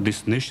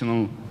these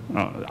national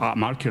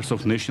markers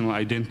of national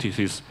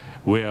identities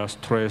were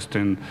stressed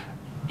and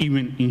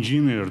even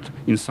engineered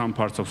in some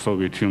parts of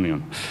Soviet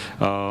Union.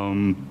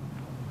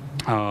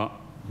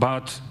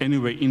 But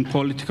anyway, in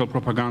political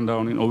propaganda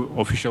and in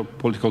official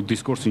political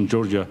discourse in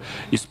Georgia,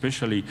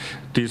 especially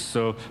this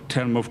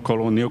term of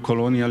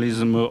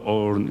neo-colonialism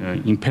or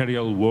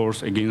imperial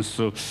wars against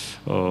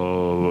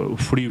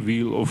free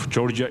will of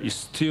Georgia is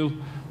still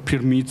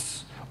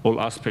permits all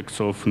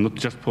aspects of not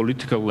just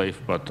political life,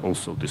 but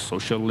also the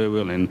social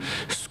level and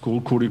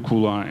school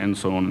curricula and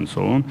so on and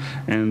so on.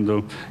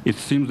 And it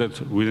seems that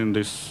within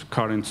this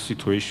current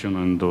situation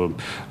and of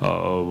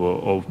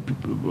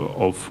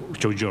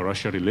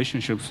Georgia-Russia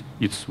relationships,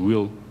 it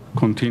will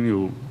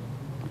continue,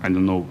 I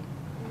don't know,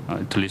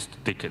 at least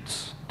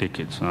decades.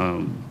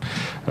 So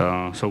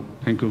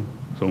thank you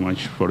so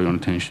much for your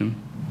attention.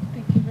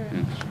 Thank you very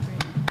much.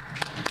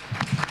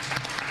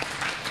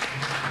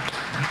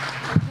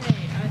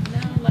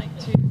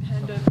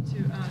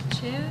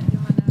 Chair,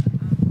 Joanna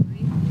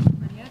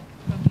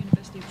from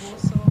University of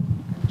Warsaw,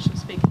 and she'll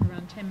speak for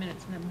around 10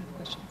 minutes and then we'll have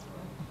questions.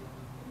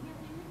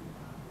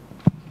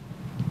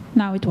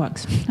 Now it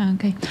works.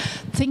 Okay.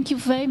 Thank you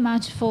very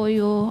much for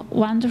your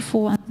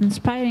wonderful and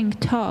inspiring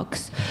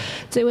talks.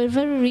 They were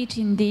very rich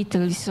in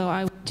detail, so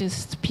I will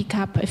just pick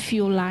up a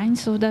few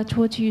lines of that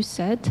what you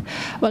said.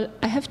 Well,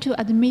 I have to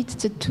admit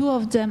that two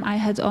of them I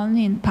had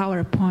only in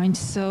PowerPoint,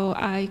 so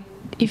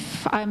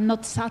if I'm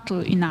not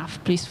subtle enough,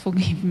 please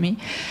forgive me.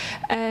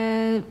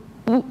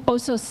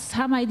 Also,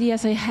 some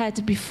ideas I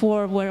had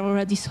before were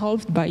already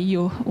solved by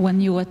you when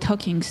you were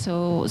talking,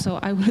 so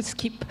I will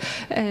skip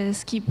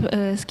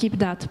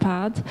that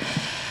part.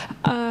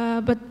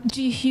 But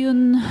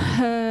Jie-Hyun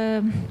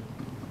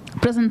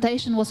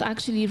presentation was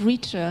actually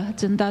richer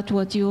than that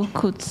what you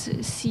could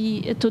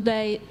see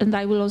today, and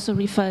I will also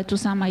refer to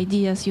some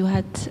ideas you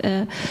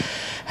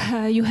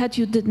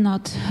did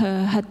not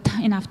had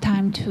enough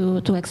time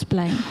to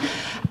explain.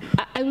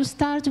 I will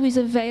start with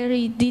a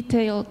very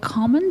detailed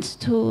comment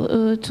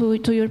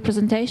to your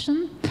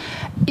presentation.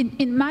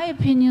 In my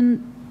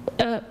opinion,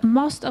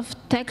 most of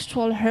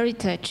textual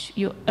heritage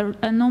you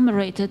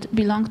enumerated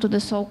belong to the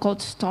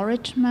so-called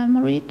storage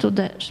memory, to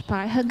the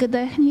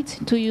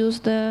Speichergedächtnis, to use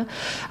the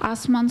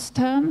Assmann's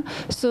term.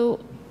 So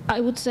I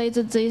would say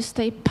that they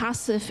stay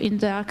passive in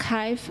the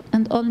archive,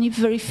 and only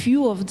very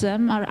few of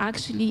them are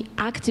actually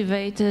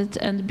activated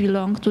and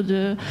belong to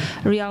the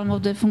realm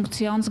of the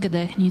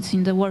Funktionsgedächtnis,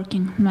 in the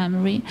working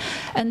memory.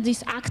 And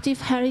this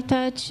active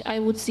heritage I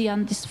would see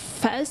on this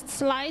first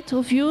slide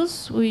of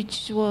yours,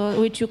 which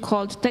you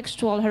called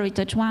Textual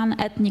Heritage 1,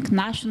 Ethnic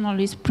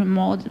Nationalism,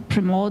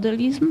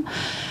 Primordialism,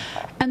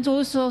 and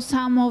also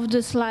some of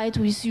the slides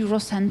with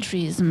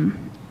Eurocentrism.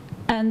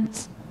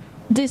 And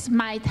this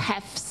might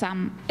have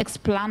some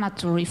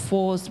explanatory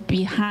force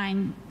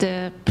behind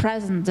the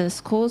present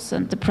discourse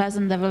and the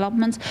present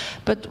developments,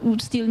 but we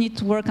still need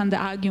to work on the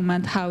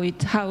argument how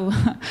it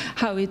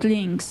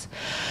links.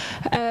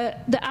 I'm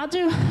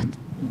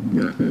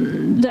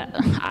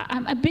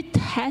a bit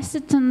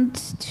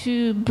hesitant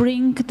to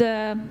bring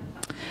the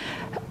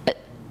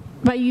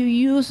by your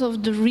use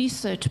of the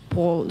research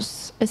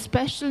polls,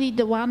 especially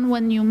the one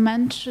when you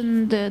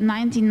mentioned the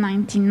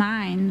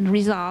 1999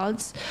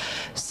 results,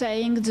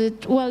 saying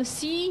that, well,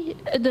 see,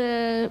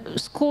 the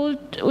school,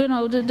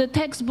 the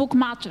textbook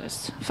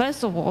matters.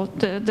 First of all,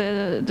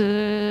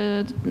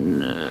 the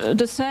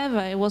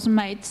survey was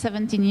made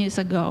 17 years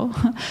ago,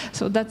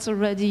 so that's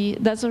already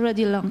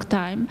a long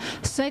time.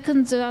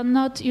 Second, they are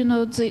not,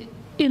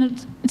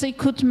 they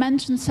could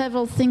mention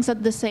several things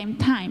at the same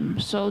time.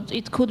 So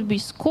it could be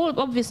school.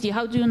 Obviously,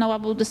 how do you know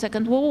about the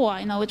Second World War?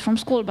 I know it from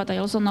school, but I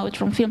also know it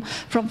from film,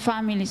 from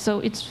family. So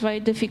it's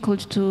very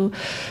difficult to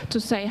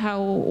say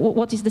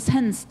what is the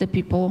sense that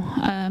people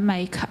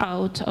make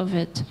out of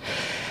it.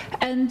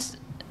 And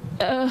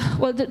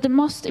well, the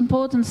most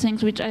important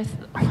things, which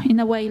in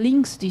a way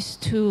links these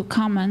two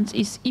comments,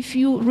 is if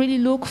you really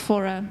look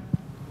for a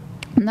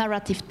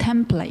narrative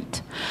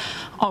template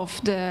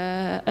of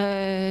the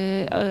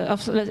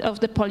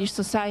Polish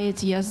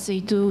society, as they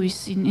do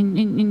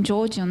in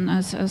Georgian,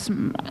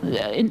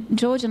 in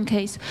Georgian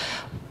case,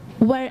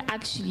 where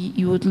actually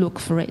you would look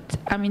for it.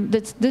 I mean,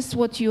 this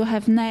what you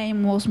have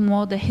named was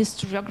more the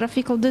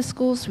historiographical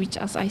discourse, which,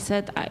 as I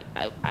said,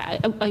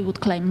 I would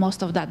claim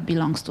most of that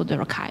belongs to the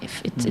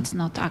archive. It's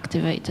not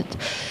activated.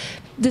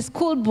 The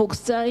school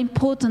books are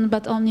important,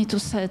 but only to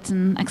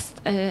certain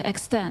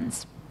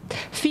extents.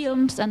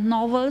 Films and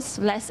novels,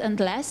 less and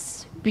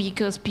less,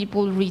 because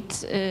people read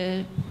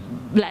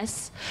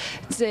less.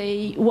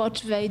 They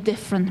watch very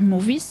different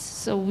movies,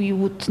 so we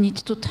would need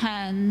to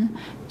turn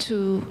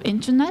to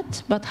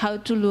internet, but how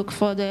to look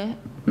for the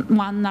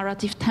one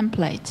narrative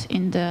template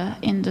in the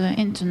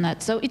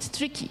internet. So it's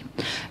tricky,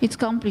 it's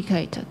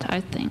complicated,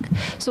 I think.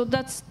 So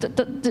this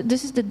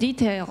is the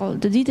detail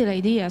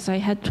ideas I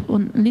had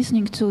when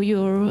listening to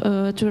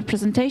your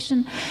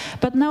presentation.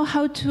 But now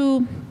how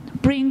to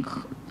bring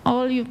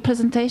all your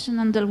presentation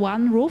under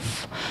one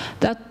roof.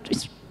 That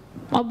is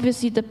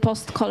obviously the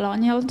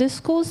post-colonial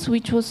discourse,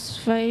 which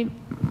was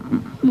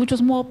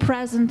more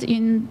present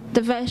in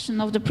the version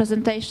of the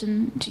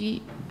presentation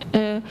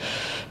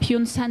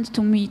Jie-Hyun sent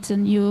to me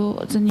than you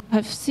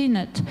have seen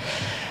it.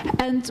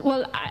 And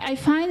well, I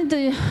find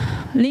the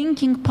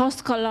linking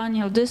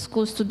post-colonial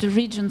discourse to the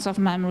regions of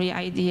memory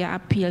idea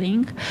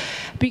appealing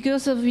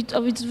because of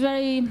its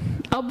very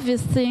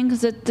obvious thing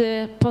that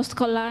the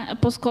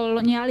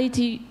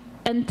post-coloniality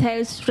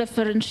entails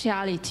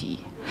referentiality.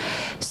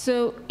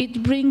 So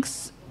it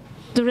brings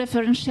the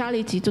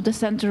referentiality to the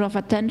center of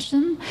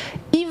attention,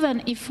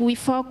 even if we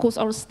focus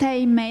or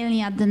stay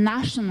mainly at the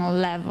national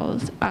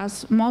level,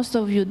 as most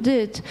of you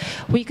did,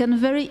 we can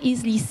very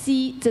easily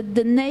see that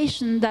the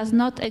nation does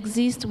not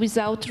exist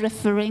without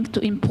referring to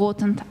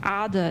important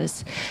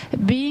others,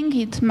 being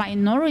it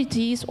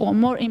minorities or,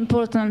 more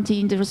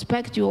importantly, in the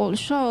respect you all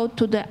showed,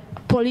 to the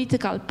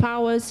political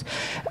powers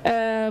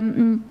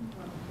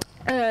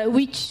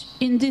which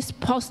in this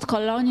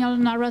post-colonial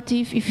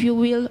narrative, if you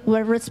will,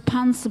 were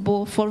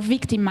responsible for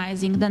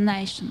victimizing the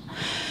nation.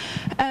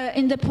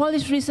 In the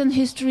Polish recent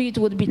history, it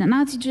would be the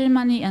Nazi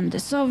Germany and the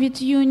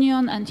Soviet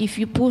Union, and if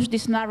you push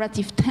this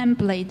narrative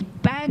template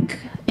back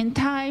in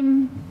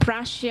time,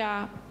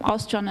 Prussia,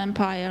 Austrian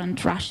Empire,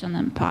 and Russian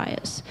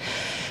empires.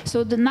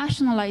 So the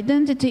national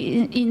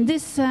identity, in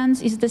this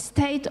sense, is the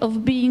state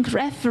of being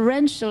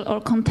referential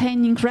or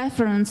containing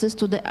references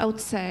to the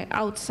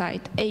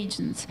outside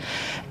agents.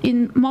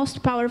 In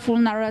most powerful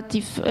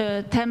narrative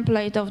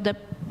template of the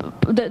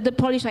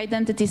Polish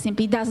identity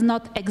simply does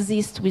not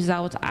exist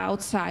without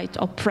outside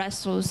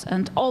oppressors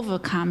and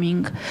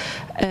overcoming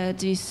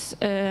this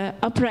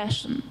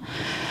oppression.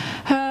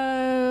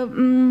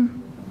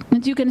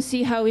 And you can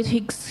see how it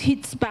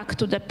hits back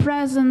to the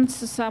present.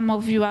 Some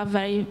of you are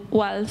very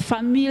well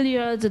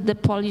familiar that the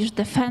Polish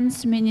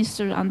defense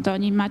minister,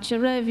 Antoni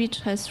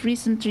Macierewicz, has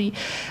recently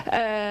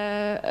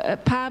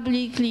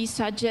publicly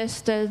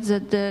suggested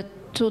that the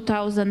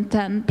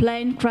 2010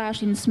 plane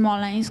crash in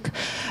Smolensk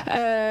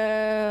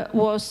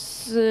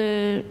was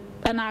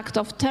an act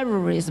of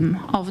terrorism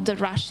of the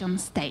Russian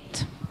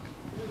state.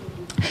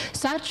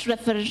 Such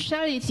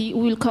referentiality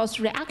will cause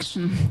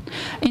reaction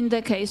in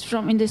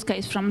this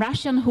case from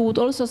Russian, who would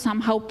also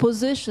somehow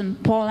position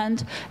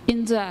Poland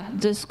in the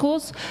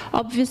discourse,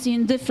 obviously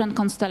in different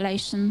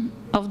constellation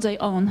of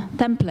their own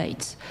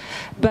templates.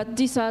 But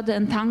these are the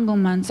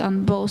entanglements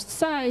on both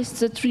sides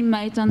that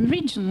remain on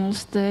regional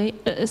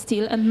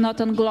still and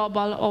not on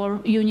global or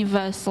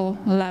universal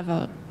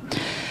level.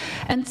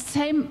 And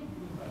same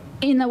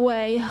in a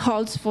way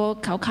holds for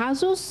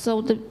Caucasus.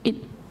 So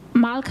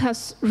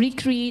Malkhaz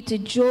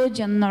recreated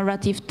Georgian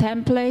narrative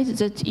template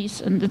that is,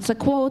 and it's a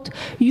quote,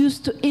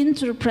 used to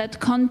interpret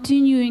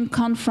continuing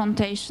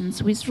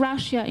confrontations with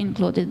Russia,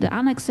 included the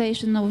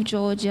annexation of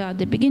Georgia at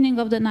the beginning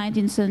of the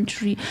 19th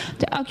century,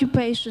 the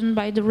occupation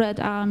by the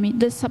Red Army,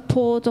 the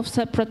support of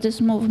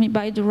separatist movement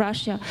by the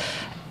Russia,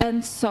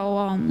 and so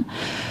on.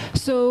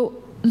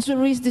 So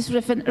there is this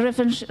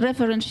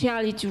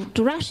referentiality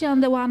to Russia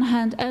on the one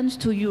hand and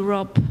to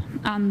Europe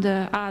on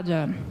the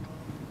other.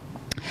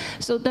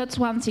 So that's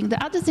one thing.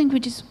 The other thing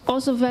which is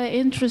also very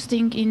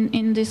interesting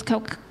in these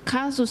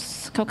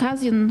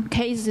Caucasian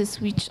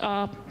cases, which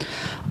are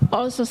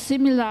also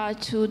similar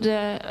to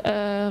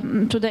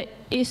the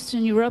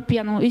Eastern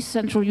European or East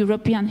Central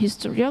European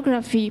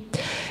historiography,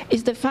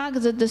 is the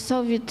fact that the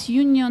Soviet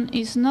Union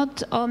is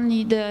not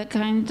only the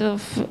kind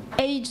of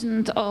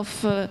agent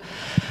of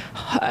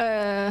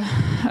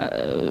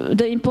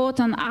the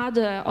important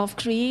other of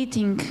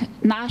creating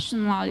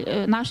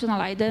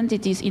national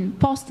identities in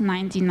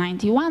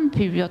post-1991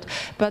 period,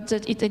 but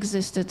that it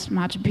existed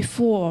much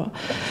before.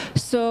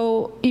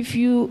 So if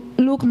you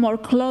look more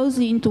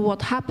closely into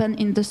what happened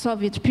in the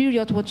Soviet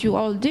period, what you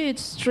all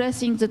did,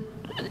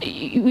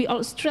 we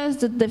all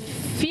stressed that the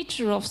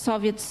feature of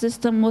Soviet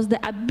system was the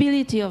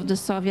ability of the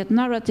Soviet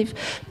narrative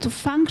to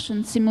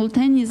function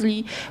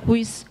simultaneously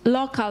with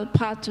local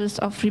patterns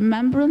of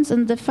remembrance,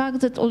 and the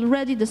fact that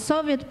already the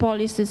Soviet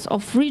policies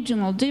of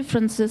regional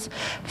differences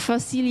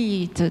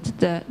facilitated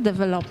the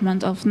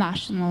development of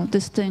national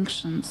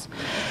distinctions.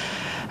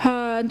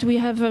 And we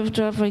have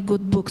very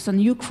good books on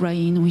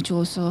Ukraine, which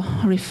also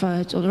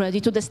referred already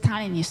to the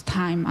Stalinist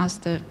time as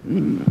the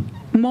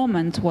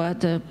moment where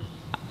the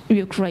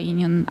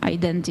Ukrainian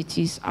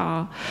identities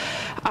are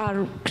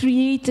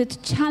created,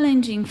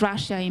 challenging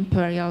Russia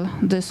imperial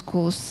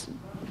discourse,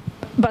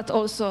 but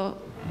also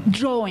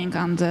drawing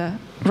on the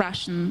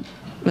Russian,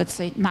 let's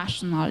say,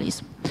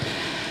 nationalism.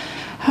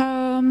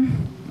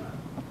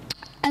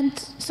 And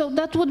so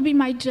that would be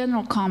my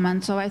general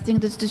comment. So I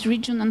think that this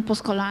region and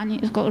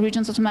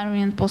regions of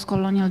memory and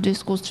post-colonial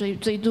discourse,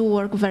 they do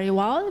work very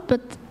well,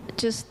 but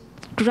just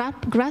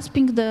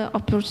grasping the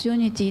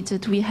opportunity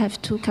that we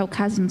have two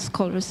Caucasian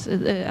scholars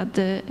at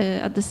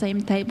the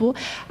same table,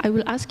 I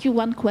will ask you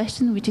one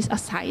question, which is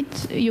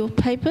aside your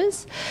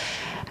papers.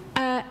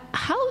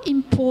 How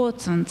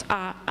important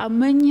are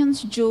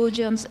Armenians,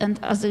 Georgians,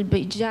 and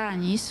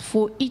Azerbaijanis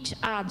for each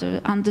other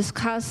on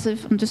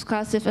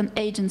discursive and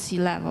agency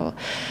level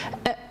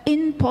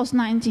in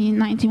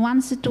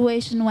post-1991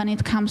 situation when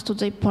it comes to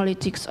the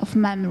politics of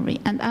memory?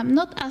 And I'm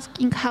not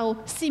asking how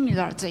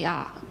similar they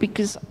are,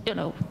 because, you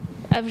know,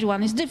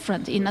 everyone is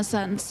different in a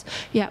sense,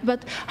 yeah,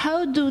 but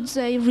how do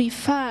they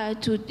refer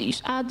to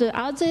each other?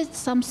 Are there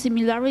some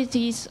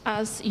similarities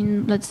as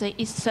in, let's say,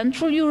 East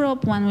Central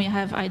Europe, when we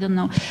have, I don't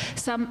know,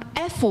 some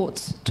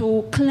efforts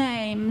to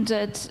claim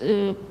that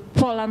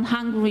Poland,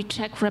 Hungary,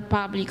 Czech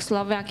Republic,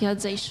 Slovakia,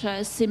 they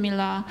share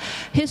similar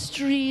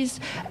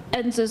histories,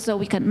 and so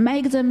we can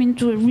make them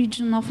into a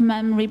region of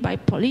memory by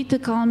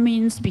political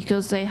means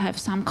because they have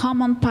some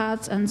common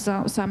paths and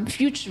some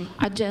future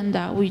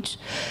agenda which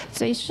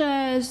they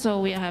share.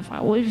 So we have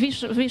our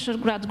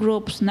Visegrad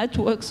groups,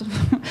 networks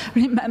of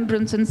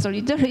remembrance and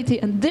solidarity,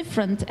 and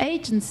different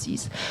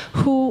agencies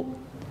who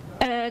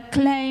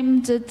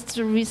claim that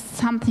there is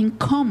something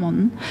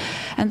common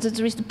and that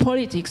there is the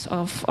politics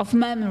of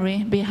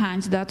memory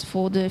behind that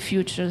for the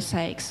future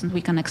sakes, and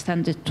we can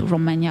extend it to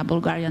Romania,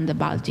 Bulgaria, and the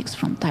Baltics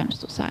from time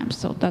to time.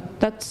 So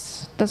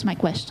that's my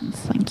questions.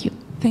 Thank you.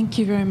 Thank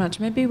you very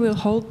much. Maybe we'll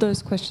hold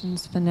those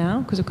questions for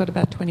now because we've got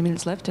about 20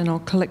 minutes left, and I'll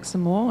collect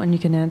some more and you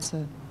can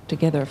answer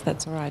together if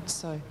that's all right.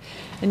 So,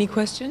 any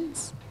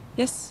questions?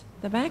 Yes,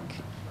 the back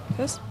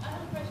first.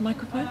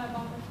 Microphone.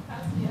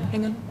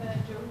 Hang on.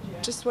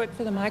 Just wait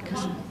for the mic.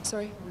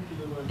 Sorry.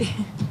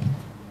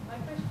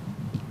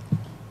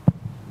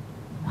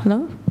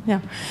 Hello?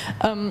 Yeah.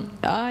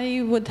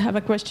 I would have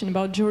a question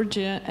about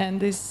Georgia and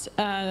this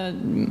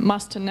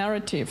master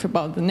narrative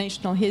about the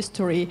national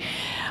history.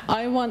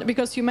 I want,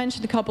 because you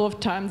mentioned a couple of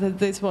times that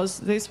this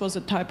was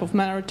a type of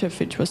narrative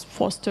which was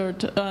fostered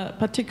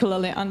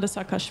particularly under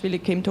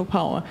Saakashvili came to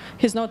power.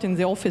 He's not in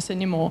the office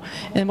anymore.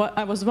 And what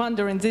I was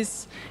wondering,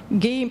 this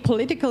game,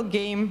 political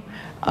game,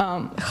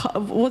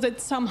 was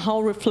it somehow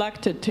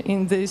reflected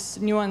in this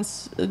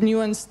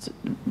nuanced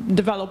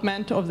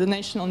development of the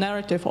national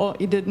narrative, or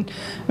it didn't?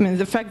 I mean,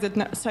 the fact that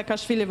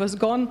Saakashvili was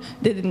gone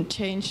didn't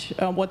change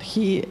what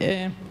he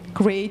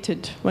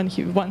created when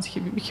once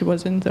he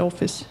was in the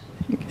office.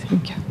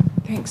 Thank you.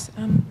 Thanks.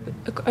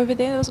 Over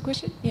there was a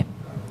question. Yeah,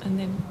 and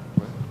then.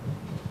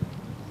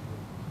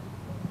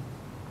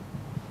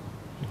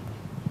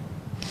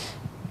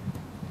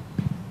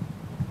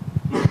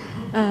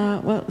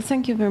 Well,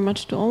 thank you very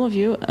much to all of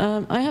you.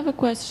 I have a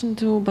question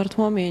to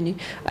Bartłomiej,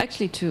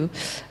 actually two.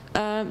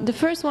 The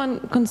first one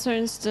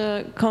concerns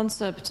the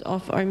concept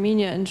of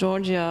Armenia and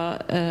Georgia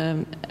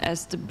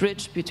as the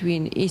bridge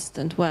between East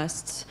and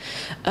West.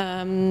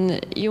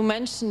 You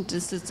mentioned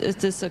this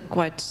is a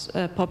quite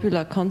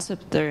popular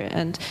concept there,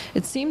 and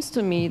it seems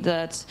to me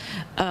that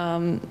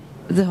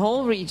the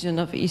whole region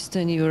of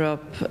Eastern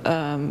Europe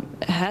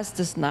has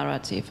this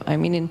narrative. I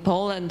mean, in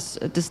Poland,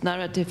 this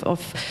narrative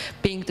of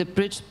being the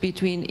bridge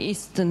between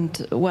East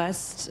and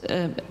West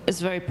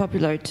is very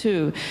popular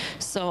too.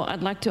 So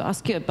I'd like to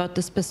ask you about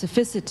the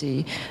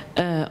specificity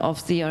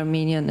of the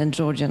Armenian and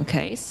Georgian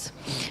case.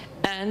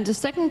 And the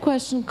second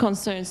question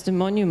concerns the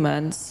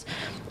monuments.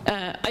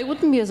 I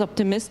wouldn't be as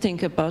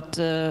optimistic about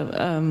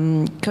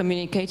the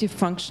communicative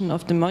function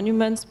of the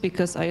monuments,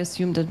 because I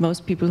assume that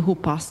most people who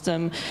pass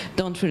them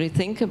don't really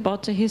think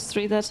about the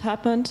history that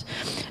happened.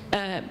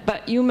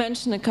 But you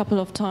mentioned a couple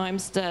of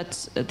times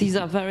that these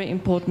are very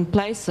important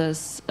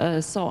places,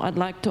 so I'd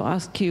like to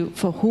ask you,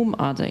 for whom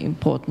are they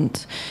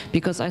important?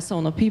 Because I saw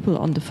no people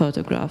on the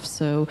photograph,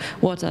 so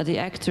what are the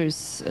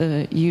actors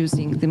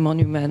using the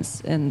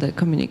monuments in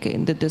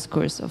the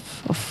discourse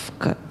of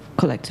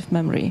collective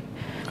memory?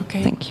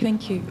 Okay, thank you.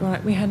 Thank you.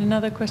 Right, we had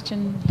another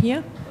question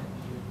here.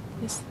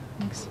 Yes,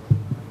 thanks.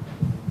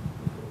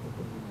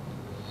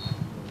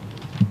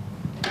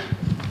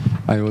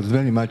 I was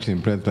very much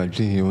impressed by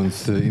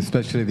Jie-Hyun's,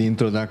 especially the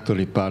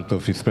introductory part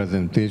of his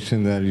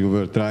presentation, where you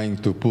were trying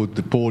to put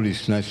the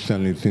Polish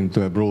nationalism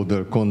into a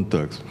broader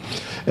context.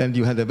 And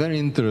you had a very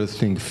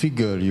interesting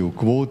figure you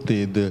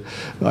quoted,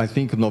 I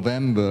think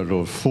November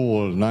or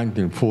fall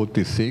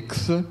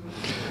 1946,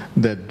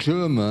 that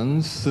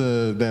Germans,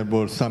 there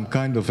was some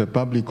kind of a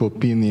public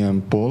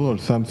opinion poll or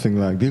something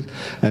like this,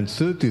 and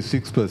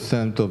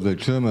 36% of the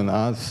German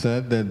asked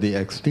said that the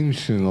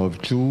extinction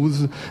of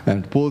Jews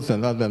and Poles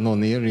and other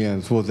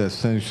non-Aryans was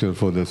essential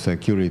for the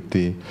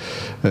security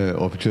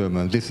of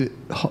Germans. This is,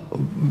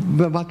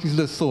 what is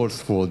the source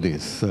for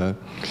this?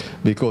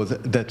 Because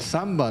that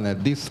someone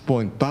at this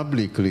point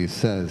publicly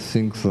says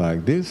things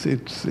like this,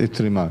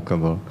 it's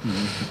remarkable.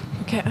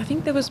 Okay, I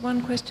think there was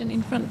one question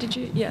in front. Did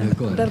you? Yeah,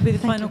 go ahead. that'll be the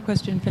final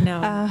question for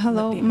now.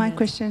 Hello, my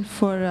question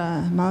for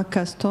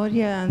Malkhaz,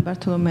 Toria, and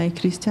Bartłomiej,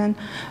 Krzysztan,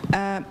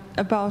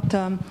 about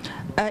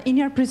in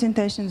your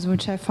presentations,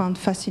 which I found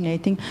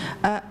fascinating,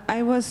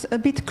 I was a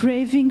bit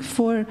craving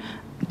for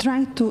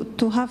trying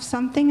to have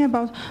something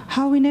about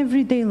how in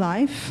everyday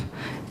life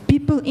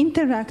people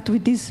interact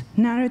with these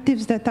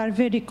narratives that are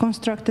very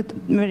constructed,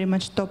 very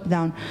much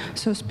top-down.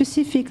 So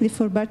specifically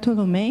for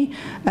Bartłomiej,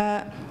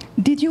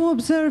 did you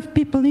observe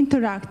people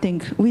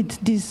interacting with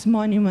these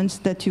monuments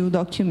that you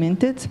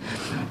documented?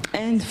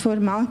 And for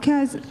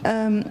Malkhaz,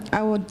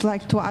 I would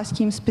like to ask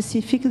him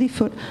specifically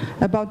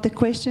about the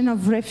question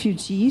of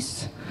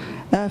refugees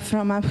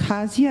from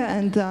Abkhazia,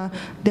 and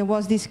there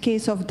was this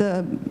case of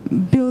the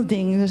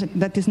building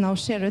that is now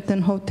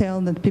Sheraton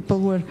Hotel, that people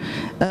were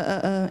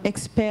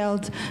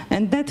expelled,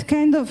 and that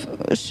kind of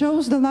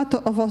shows a lot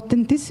of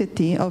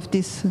authenticity of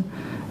this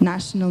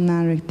national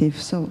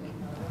narrative. So.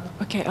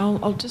 Okay,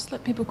 I'll just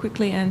let people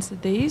quickly answer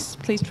these.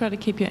 Please try to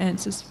keep your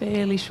answers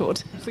fairly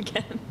short if we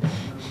can.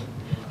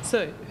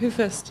 So, who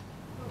first?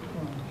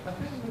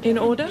 In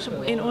order?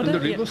 In order?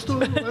 Okay.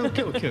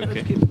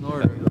 In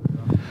order.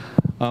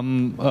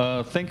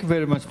 Thank you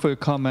very much for your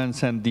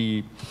comments and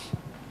the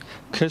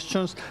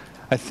questions.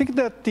 I think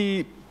that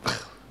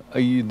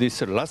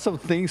there's lots of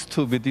things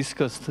to be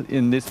discussed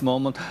in this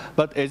moment,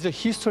 but as a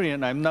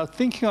historian, I'm now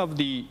thinking of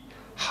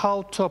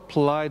how to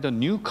apply the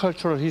new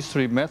cultural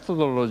history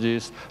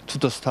methodologies to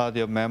the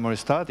study of memory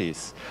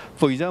studies.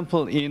 For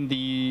example, in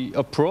the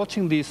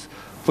approaching this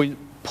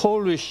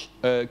Polish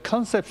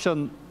concept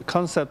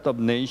of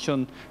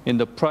nation in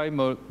the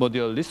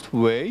primordialist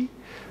way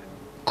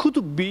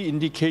could be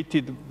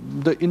indicated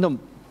in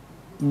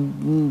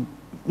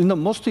the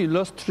most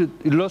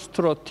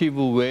illustrative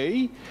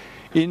way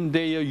in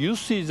their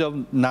usage of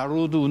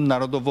narodu,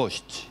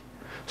 narodowość.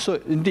 So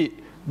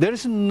there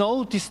is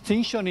no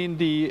distinction in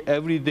the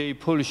everyday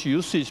Polish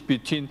usage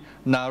between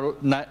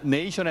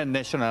nation and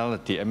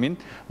nationality. I mean,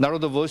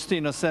 narodowość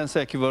in a sense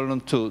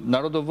equivalent to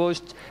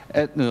narodowość,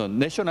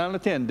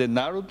 nationality, and the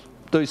narod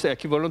is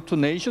equivalent to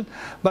nation.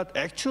 But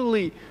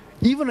actually,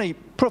 even a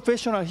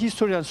professional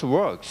historian's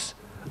works,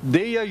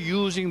 they are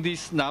using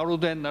this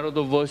narod and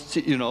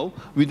narodowość,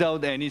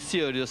 without any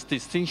serious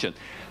distinction.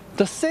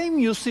 The same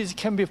usage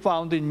can be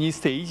found in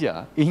East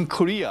Asia, in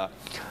Korea.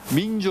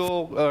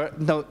 민족,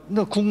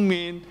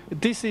 국민.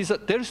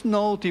 There's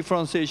no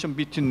differentiation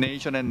between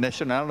nation and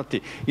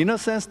nationality. In a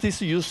sense,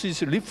 this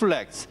usage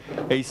reflects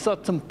a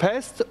certain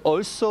past,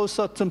 also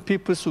certain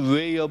people's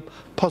way of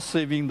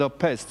perceiving the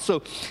past.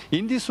 So,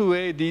 in this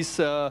way, this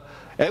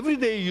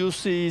everyday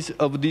usage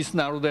of this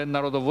narod and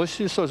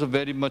narodowość is also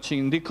very much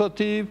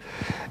indicative.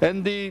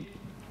 And the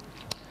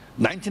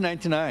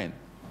 1999,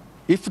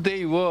 if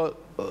they were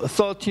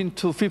 13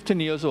 to 15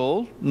 years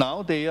old,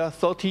 now they are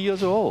 30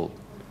 years old.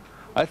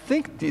 I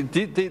think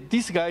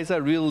these guys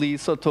are really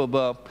sort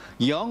of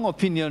young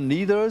opinion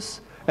leaders,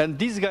 And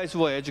these guys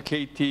were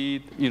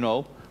educated,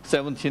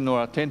 17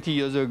 or 20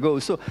 years ago.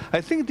 So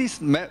I think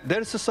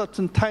there's a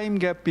certain time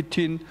gap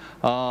between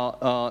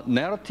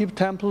narrative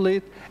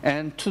template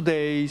and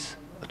today's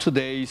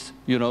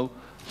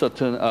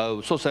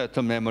certain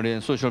societal memory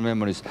and social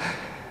memories.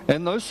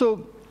 And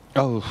also,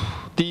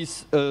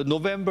 this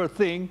November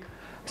thing,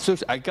 so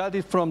I got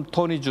it from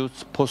Tony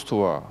Judd's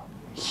post-war.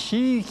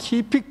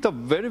 He picked up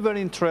very,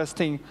 very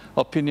interesting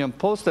opinion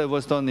post that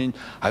was done in,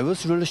 I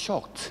was really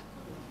shocked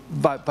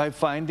by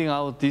finding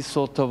out this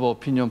sort of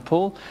opinion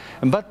poll.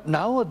 But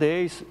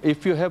nowadays,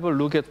 if you have a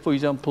look at, for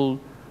example,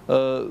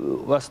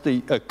 what's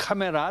the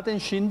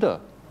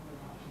Kameraden-Schinde.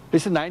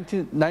 It's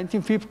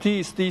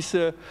 1950s, these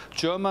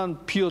German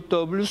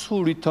POWs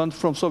who returned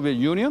from Soviet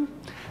Union,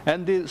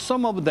 and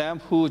some of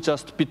them who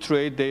just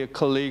betrayed their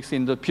colleagues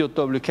in the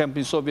POW camp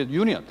in Soviet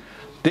Union.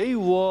 They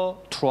were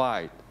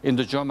tried in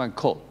the German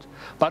court.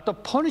 But the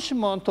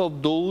punishment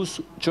of those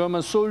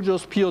German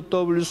soldiers,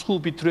 POWs who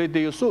betrayed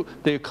their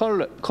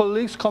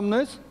colleagues,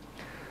 comrades,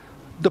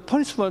 the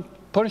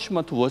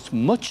punishment was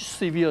much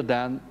severe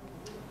than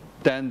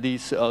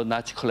these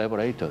Nazi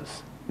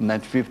collaborators in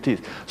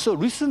 1950s. So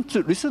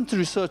recent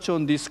research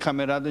on this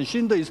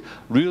Kameraden-Schinde is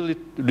really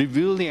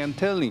revealing and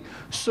telling.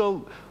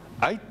 So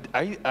I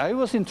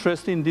was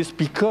interested in this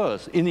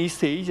because in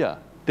East Asia,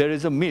 there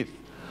is a myth.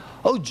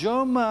 Oh,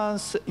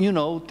 Germans,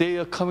 they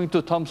are coming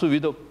to terms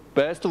with the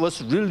best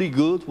was really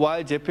good,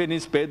 while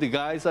Japanese bad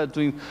guys are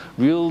doing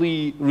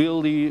really,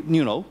 really,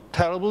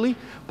 terribly.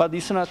 But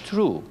it's not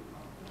true.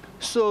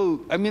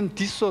 So, I mean,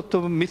 this sort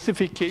of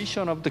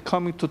mythification of the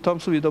coming to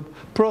terms with the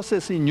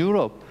process in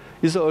Europe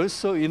is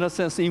also, in a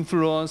sense,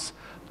 influence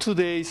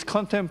today's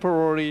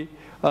contemporary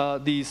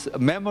this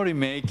memory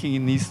making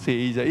in East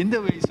Asia. In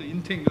the way, so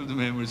entangled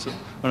memory. So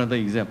another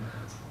example.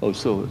 Oh,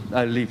 so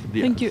I'll leave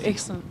there. Thank you.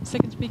 Excellent.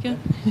 Second speaker.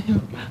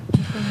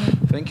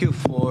 Thank you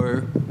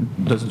for.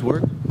 Does it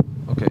work?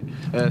 Okay.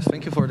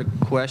 Thank you for the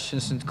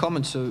questions and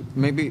comments. So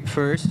maybe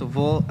first of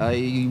all,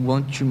 I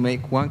want to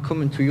make one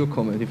comment to your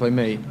comment, if I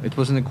may. It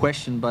wasn't a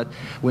question, but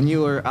when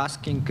you were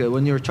asking,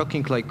 when you were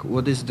talking, like,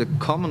 what is the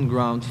common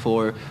ground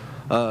for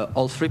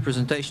all three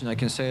presentations, I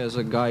can say as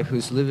a guy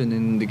who's living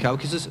in the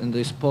Caucasus and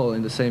this Pole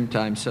in the same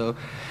time. So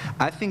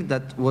I think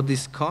that what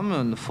is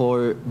common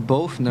for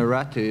both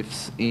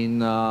narratives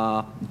in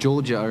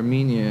Georgia,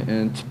 Armenia,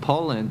 and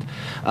Poland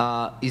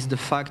is the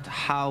fact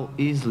how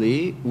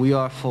easily we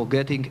are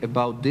forgetting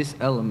about these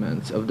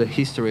elements of the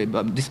history,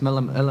 about these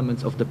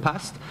elements of the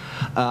past,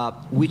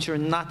 which are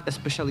not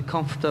especially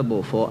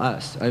comfortable for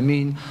us. I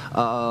mean,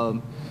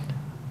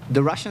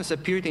 the Russians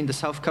appeared in the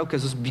South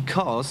Caucasus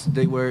because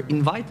they were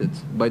invited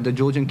by the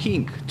Georgian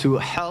king to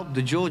help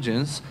the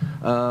Georgians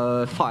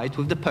fight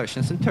with the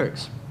Persians and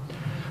Turks.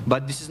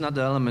 But this is not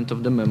the element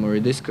of the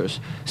memory discourse.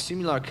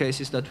 Similar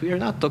cases that we are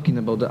not talking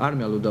about the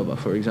Armia Ludowa,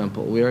 for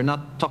example. We are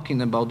not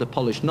talking about the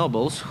Polish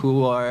nobles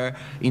who are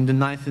in the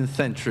 19th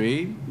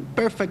century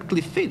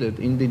perfectly fitted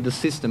in the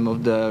system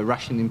of the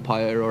Russian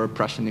Empire or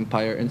Prussian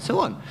Empire and so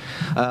on.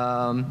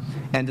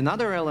 And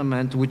another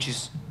element which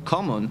is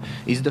common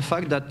is the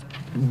fact that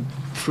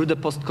through the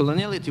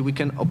postcoloniality we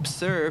can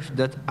observe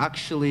that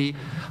actually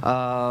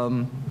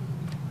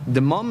the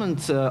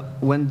moment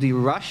when the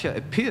Russia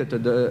appeared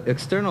as the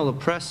external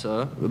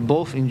oppressor,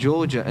 both in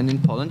Georgia and in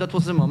Poland, that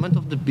was the moment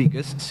of the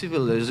biggest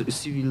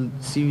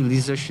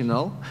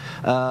civilizational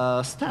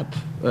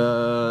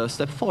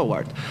step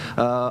forward.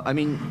 I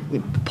mean,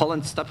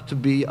 Poland stopped to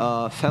be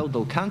a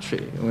feudal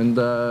country when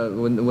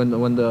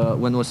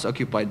was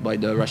occupied by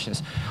the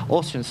Russians,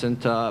 Austrians,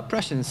 and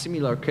Prussians.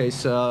 Similar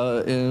case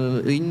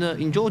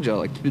in Georgia,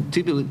 like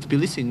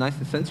Tbilisi in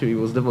 19th century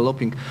was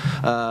developing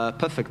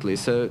perfectly.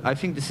 So I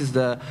think this is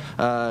the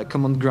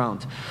common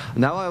ground.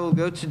 Now I will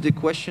go to the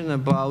question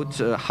about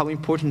how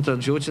important are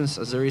Georgians,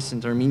 Azeris,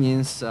 and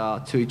Armenians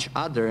to each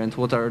other, and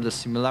what are the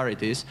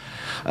similarities.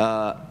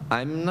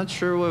 I'm not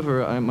sure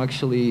whether I'm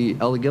actually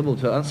eligible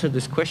to answer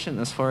this question,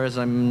 as far as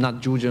I'm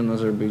not Georgian,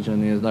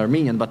 Azerbaijani, and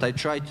Armenian, but I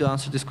try to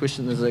answer this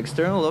question as an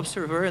external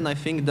observer, and I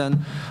think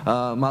then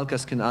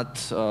Malkhaz can add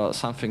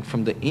something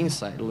from the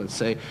inside, let's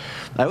say.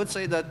 I would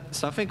say that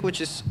something which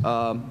is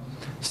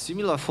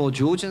similar for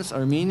Georgians,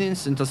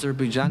 Armenians, and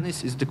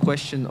Azerbaijanis is the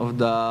question of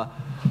the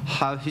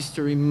how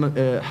history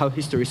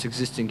is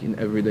existing in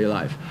everyday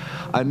life.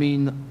 I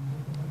mean,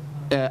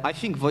 I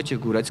think Wojciech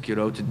Górecki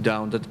wrote it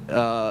down that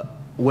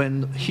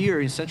when here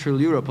in Central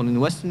Europe and in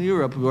Western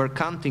Europe we were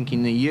counting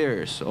in the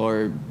years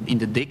or in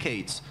the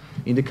decades.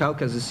 In the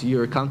Caucasus,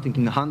 you're counting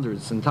in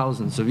hundreds and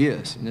thousands of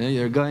years.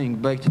 You're going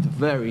back to the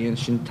very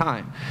ancient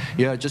time.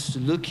 You're just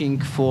looking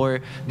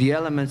for the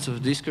elements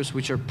of discourse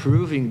which are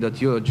proving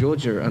that you're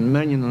Georgian,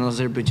 Armenian, and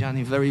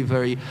Azerbaijani very,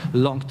 very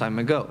long time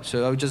ago.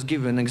 So I'll just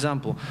give you an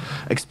example,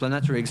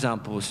 explanatory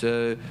example.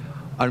 So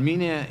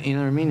Armenia in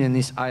Armenian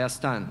is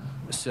Ayastan.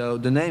 So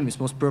the name is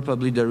most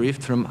probably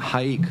derived from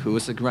Haik, who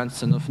was a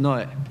grandson of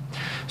Noé.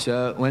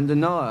 So when the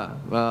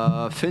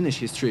Noah finished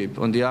his trip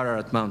on the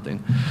Ararat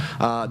mountain,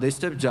 they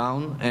stepped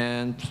down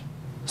and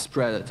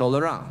spread it all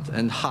around.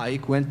 And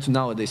Haik went to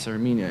nowadays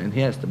Armenia, and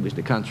he established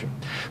the country.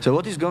 So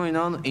what is going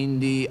on in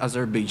the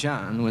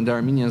Azerbaijan when the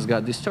Armenians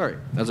got this story?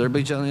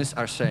 Azerbaijanis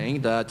are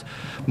saying that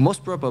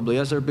most probably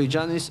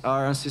Azerbaijanis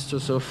are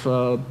ancestors of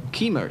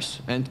Khmers,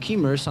 and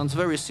Khmer sounds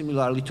very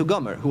similarly to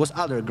Gomer, who was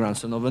other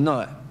grandson of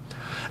Noe.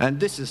 And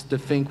this is the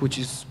thing which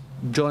is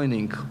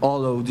joining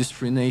all of these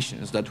three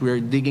nations, that we are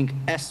digging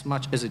as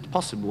much as it's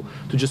possible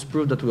to just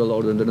prove that we are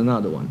older than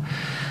another one.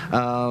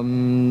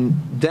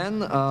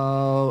 Then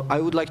I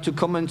would like to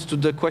comment to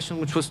the question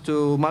which was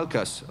to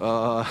Malkhaz,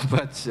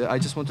 but I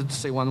just wanted to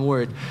say one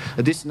word.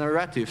 This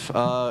narrative,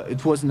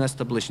 it wasn't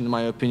established, in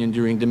my opinion,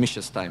 during the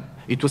Misha's time.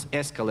 It was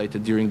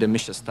escalated during the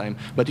Misha's time,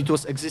 but it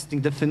was existing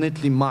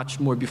definitely much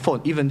more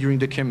before, even during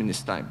the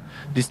communist time.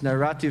 This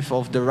narrative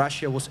of the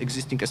Russia was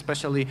existing,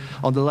 especially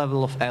on the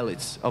level of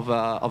elites, of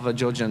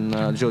Georgian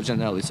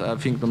elites. I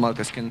think the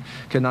Malkhaz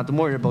can add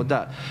more about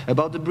that.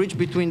 About the bridge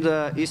between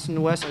the East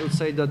and West, I would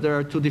say that there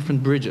are two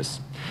different bridges.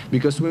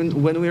 Because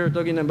when we are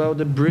talking about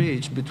the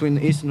bridge between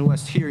East and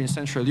West here in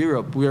Central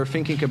Europe, we are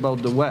thinking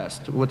about the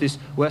West, what is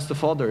west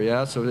of Oder,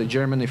 yeah? So the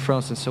Germany,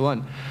 France, and so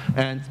on.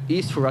 And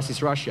East for us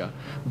is Russia.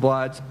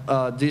 But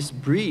this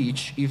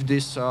bridge, if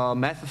this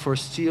metaphor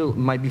still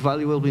might be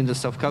valuable in the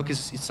South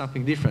Caucasus, it's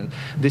something different.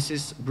 This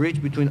is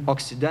bridge between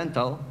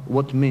Occidental,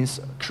 what means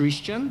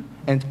Christian,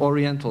 and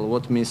Oriental,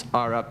 what means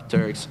Arab,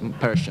 Turks,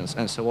 Persians,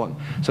 and so on.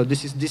 So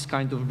this is this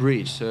kind of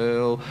bridge.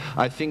 So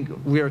I think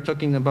we are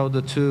talking about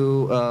the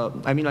two,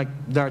 I mean, like,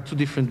 there are two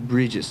different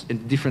bridges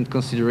and different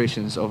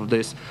considerations of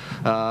this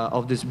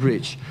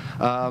bridge.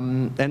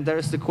 And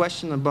there's the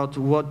question about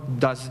what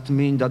does it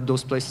mean that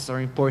those places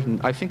are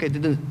important. I think I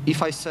didn't,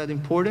 if I said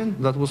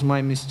important, that was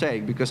my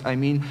mistake, because I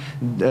mean,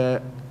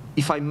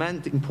 if I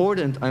meant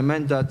important, I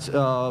meant that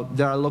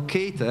they are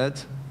located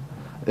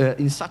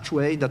in such a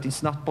way that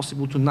it's not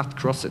possible to not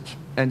cross it,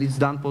 and it's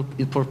done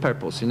for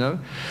purpose, you know.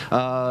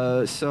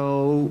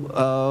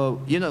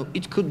 You know,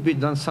 it could be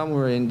done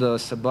somewhere in the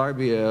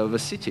suburbia of a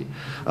city,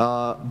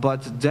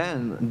 but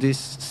then this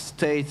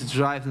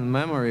state-driven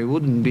memory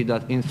wouldn't be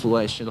that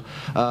influential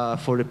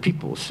for the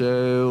people.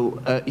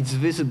 So it's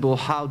visible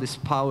how this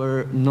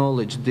power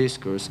knowledge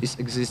discourse is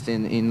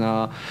existing in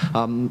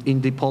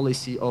the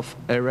policy of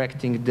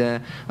erecting the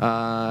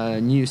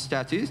new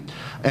status.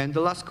 And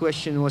the last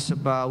question was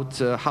about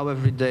how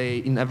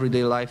in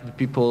everyday life the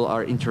people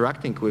are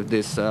interacting with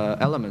these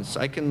elements.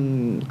 I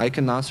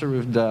can answer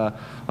with the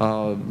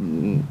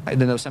I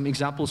don't know, some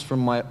examples from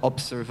my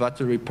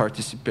observatory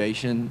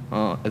participation,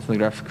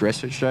 ethnographic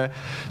research there.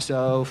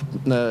 So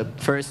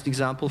first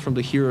example from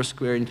the Hero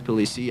Square in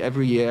Tbilisi.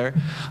 Every year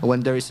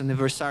when there is an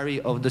anniversary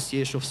of the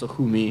siege of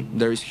Sukhumi,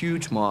 there is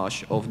huge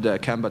march of the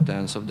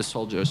combatants, of the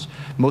soldiers,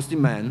 mostly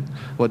men.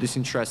 What is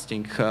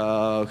interesting,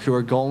 who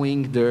are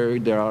going there,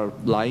 they are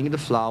lying the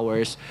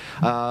flowers.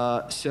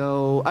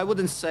 So I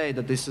wouldn't say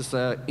that this is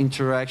an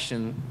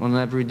interaction on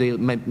everyday,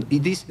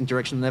 it is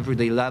interaction on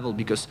everyday level,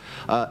 because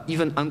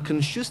even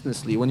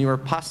unconsciously, when you are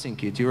passing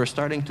it, you are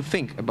starting to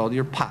think about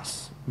your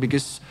past,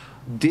 because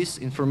this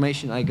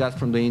information I got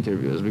from the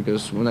interviews,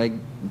 because when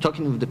I'm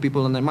talking with the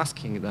people and I'm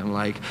asking them,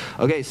 like,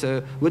 okay,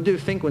 so what do you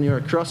think when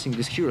you're crossing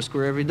this Hero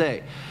Square every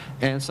day?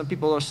 And some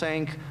people are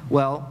saying,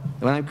 well,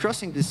 when I'm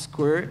crossing this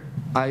square,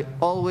 I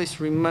always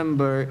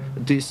remember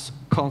this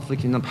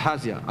conflict in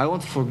Abkhazia. I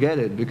won't forget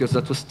it, because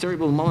that was a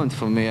terrible moment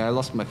for me. I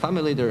lost my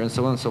family there and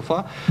so on and so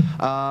far.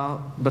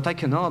 But I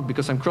cannot,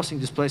 because I'm crossing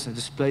this place, and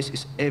this place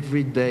is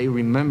every day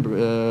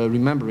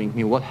remembering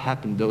me what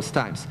happened those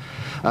times.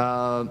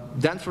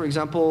 Then, for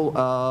example,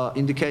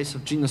 in the case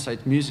of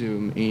Genocide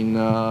Museum in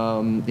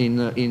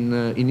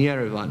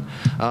Yerevan,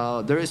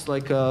 there is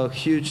like a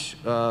huge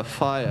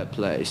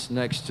fireplace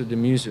next to the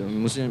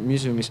museum.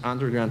 Museum is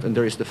underground, and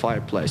there is the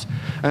fireplace.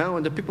 And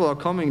when the people are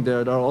coming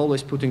there, they're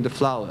always putting the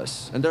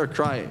flowers, and they're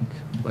crying.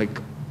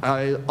 Like,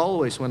 I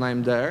always, when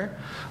I'm there,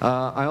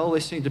 I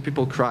always see the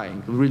people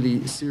crying,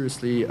 really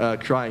seriously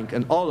crying.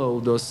 And all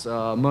of those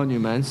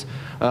monuments,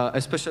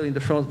 especially in the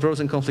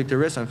frozen conflict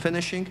areas I'm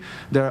finishing,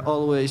 they're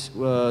always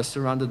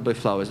surrounded by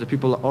flowers. The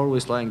people are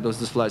always lying those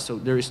flowers. So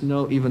there is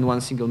no even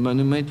one single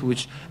monument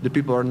which the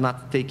people are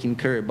not taking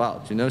care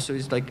about, you know? So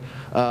it's like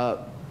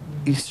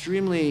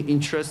extremely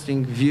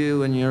interesting view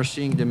when you're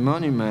seeing the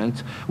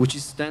monument, which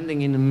is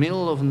standing in the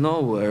middle of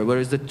nowhere, where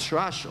is the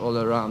trash all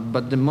around,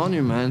 but the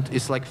monument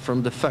is like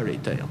from the fairy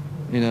tale,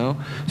 you know?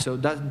 So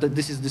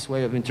this is this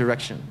way of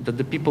interaction, that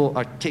the people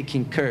are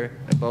taking care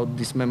about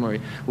this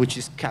memory, which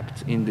is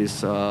kept in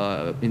this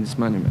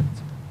monument.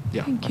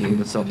 Yeah, thank you. I think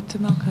that's all. Over to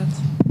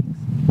Malkhaz.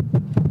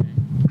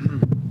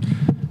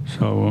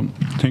 So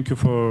thank you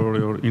for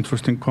your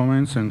interesting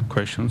comments and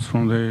questions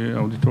from the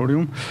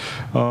auditorium.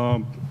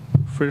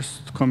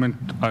 First comment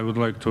I would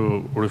like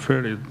to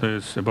refer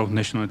is about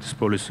nationalist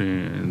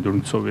policy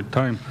during Soviet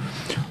time.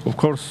 Of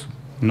course,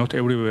 not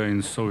everywhere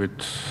in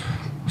Soviet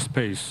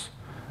space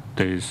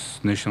this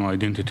national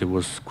identity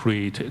was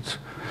created.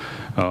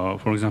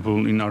 For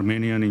example, in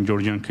Armenian, in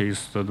Georgian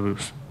case, the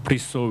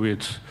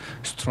pre-Soviet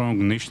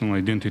strong national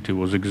identity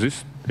was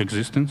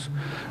existence.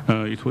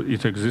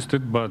 It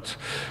existed, but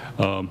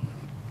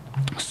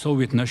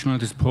Soviet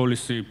nationalist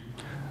policy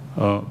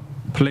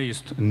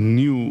placed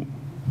new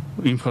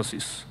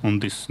emphasis on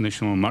these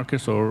national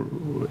markers or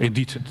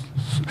edited.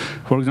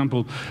 For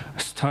example,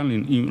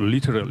 Stalin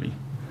literally,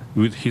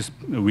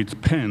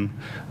 with pen,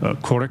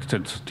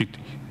 corrected the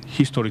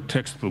history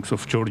textbooks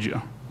of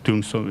Georgia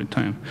during Soviet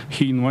time.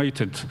 He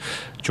invited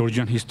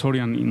Georgian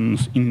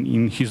historians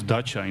in his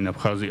dacha in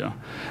Abkhazia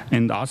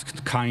and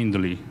asked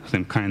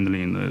them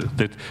kindly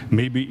that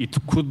maybe it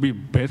could be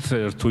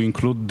better to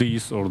include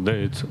this or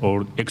that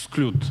or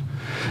exclude.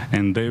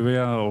 And they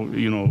were,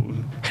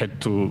 had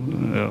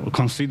to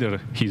consider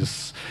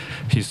his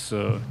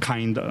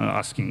kind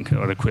asking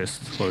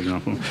request, for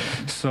example.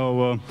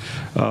 So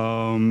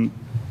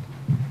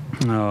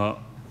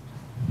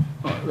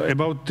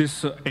about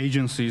these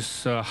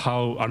agencies,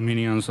 how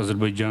Armenians,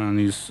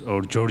 Azerbaijanis,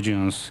 or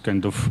Georgians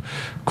kind of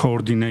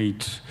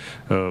coordinate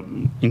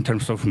in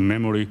terms of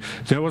memory.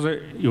 There was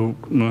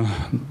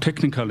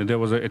technically there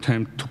was an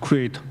attempt to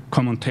create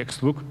common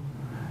textbook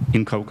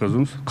in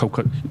Caucasus,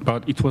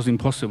 but it was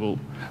impossible,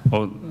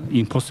 or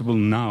impossible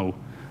now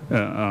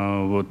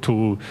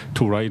to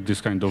write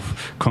this kind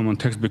of common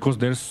text because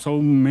there's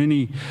so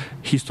many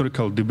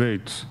historical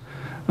debates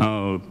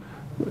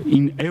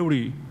in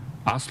every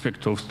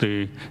aspect of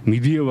the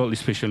medieval,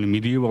 especially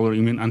medieval or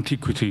even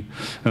antiquity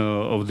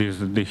of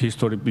the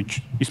history,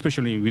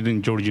 especially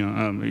within Georgia,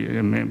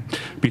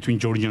 between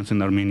Georgians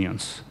and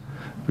Armenians,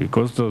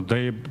 because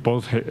they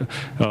both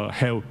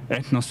have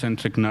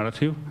ethnocentric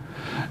narrative,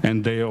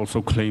 and they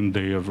also claim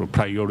their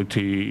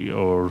priority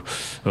or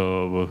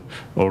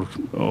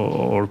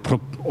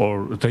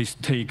they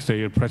stake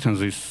their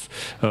pretenses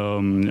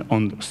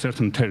on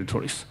certain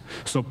territories.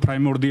 So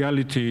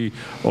primordiality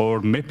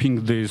or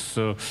mapping this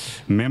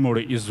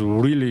memory is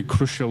really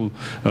crucial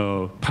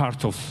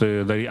part of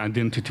their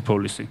identity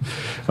policy.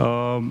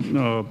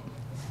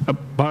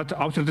 But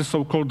after the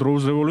so-called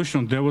Rose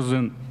Revolution, there was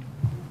a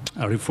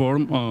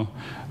reform.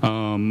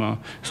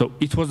 So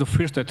it was the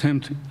first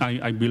attempt,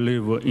 I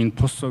believe, in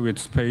post-Soviet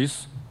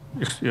space,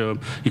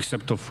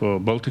 except of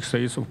Baltic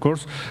states, of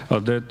course,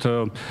 that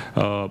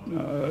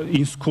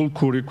in school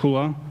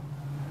curricula,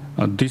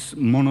 this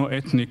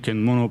mono-ethnic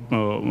and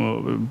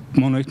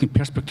mono-ethnic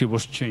perspective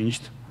was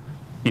changed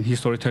in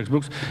history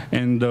textbooks,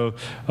 and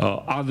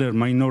other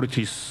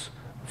minorities,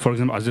 for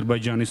example,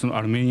 Azerbaijanis and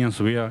Armenians,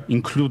 were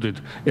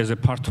included as a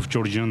part of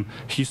Georgian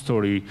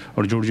history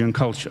or Georgian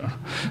culture.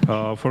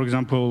 For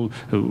example,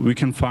 we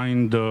can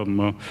find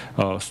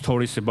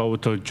stories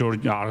about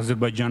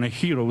Azerbaijani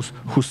heroes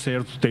who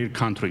served their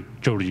country,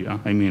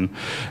 Georgia, I mean.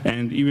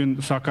 And even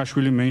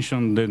Saakashvili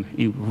mentioned that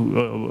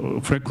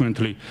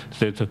frequently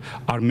that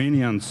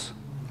Armenians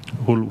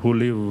who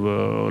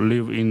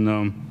live in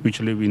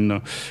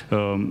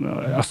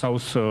a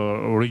south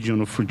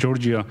region of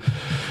Georgia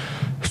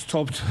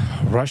stopped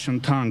Russian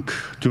tank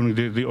during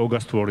the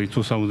August War in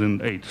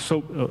 2008.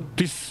 So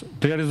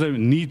there is a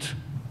need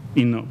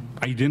in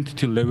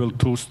identity level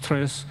to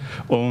stress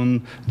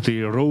on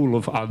the role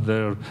of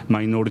other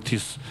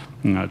minorities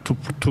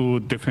to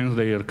defend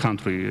their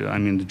country, I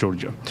mean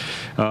Georgia.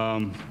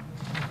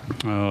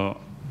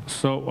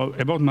 So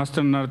about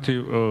master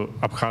narrative,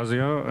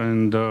 Abkhazia,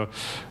 and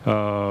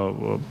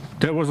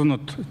there was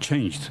not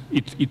changed.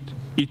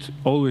 It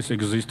always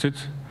existed.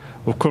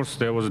 Of course,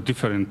 there was a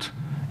different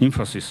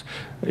emphasis.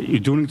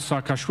 During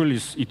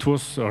Saakashvili's, it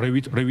was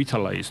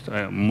revitalized.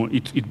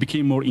 It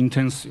became more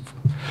intensive.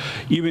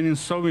 Even in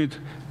Soviet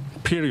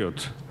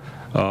period,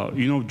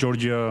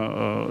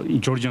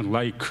 Georgians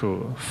like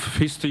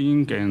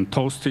feasting and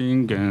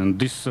toasting, and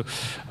this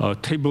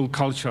table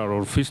culture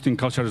or feasting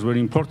culture is very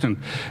important.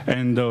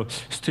 And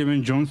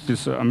Stephen Jones,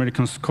 this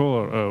American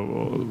scholar,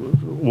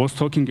 was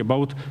talking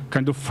about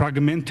kind of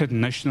fragmented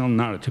national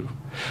narrative.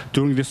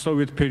 During the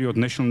Soviet period,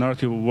 national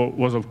narrative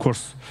was, of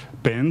course,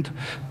 banned,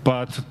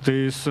 but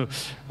this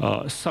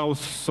South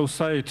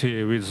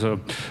society with a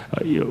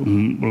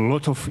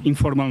lot of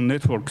informal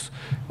networks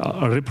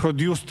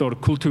reproduced or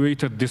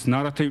cultivated this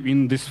narrative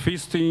in this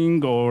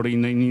feasting or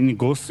in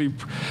gossip,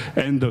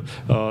 and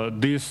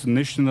this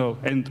national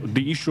and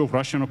the issue of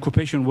Russian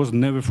occupation was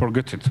never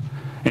forgotten.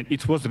 And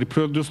it was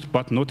reproduced,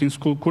 but not in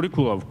school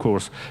curricula, of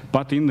course,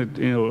 but in the,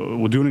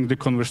 during the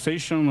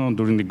conversation or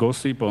during the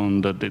gossip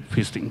on the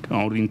feasting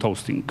or in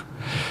toasting.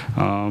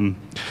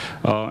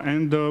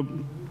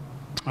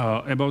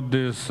 About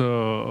these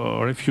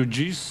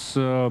refugees,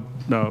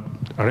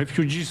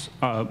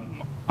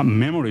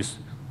 memories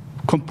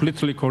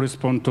completely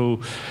correspond to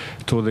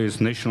this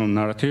national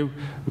narrative.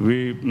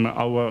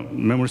 Our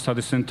Memory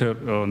Study Center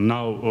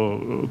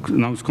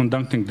now is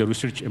conducting the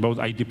research about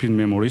IDP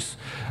memories,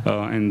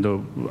 and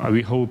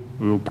we hope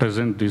we will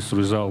present these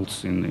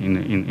results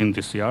in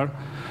this year.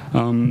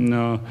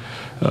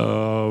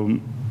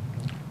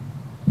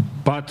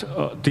 But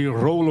the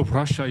role of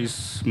Russia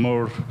is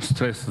more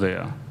stressed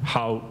there.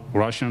 How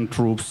Russian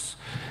troops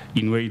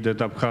invaded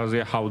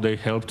Abkhazia, how they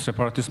helped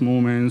separatist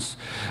movements,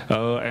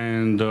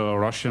 and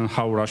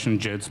how Russian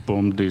jets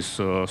bombed this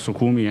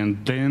Sukhumi,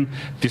 and then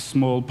this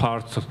small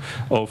part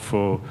of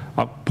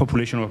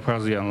population of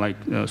Abkhazia, like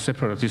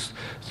separatists,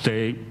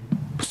 they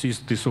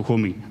seized the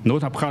Sukhumi.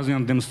 Not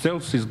Abkhazians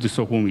themselves seized the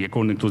Sukhumi,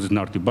 according to this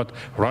narrative, but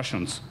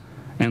Russians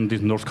and the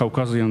North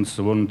Caucasians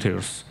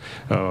volunteers.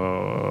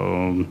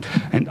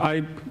 And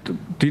I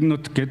did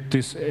not get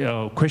this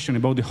question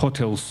about the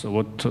hotels.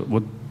 What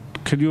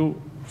can you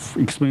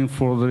explain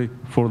further? You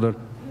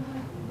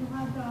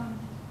had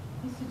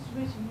this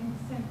situation in the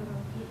center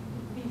of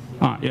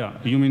this. Yeah,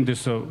 you mean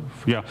this?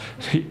 Yeah.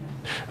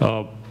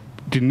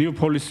 The new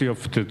policy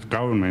of the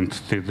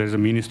government, there's a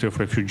Ministry of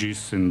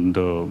Refugees and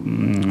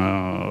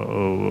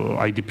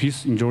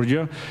IDPs in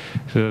Georgia.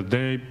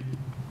 They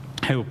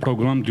have a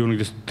program during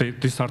this,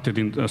 they started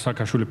in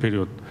Saakashvili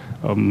period,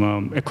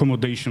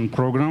 accommodation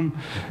program,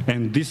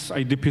 and these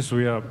IDPs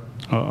were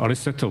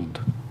resettled.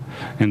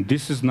 And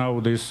this is now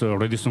this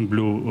Radisson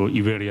Blu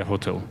Iberia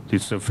hotel.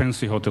 It's a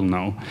fancy hotel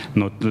now.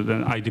 Not the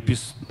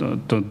IDPs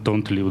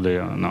don't live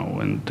there now,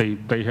 and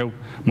they have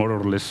more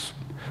or less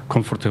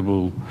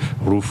comfortable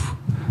roof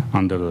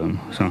under them.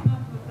 So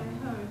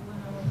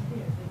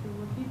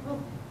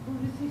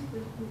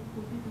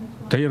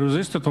they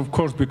resisted, of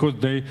course, because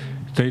they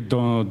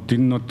did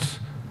not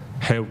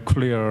have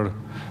clear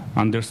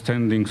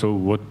understandings of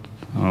what.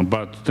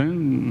 But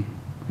then,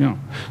 yeah.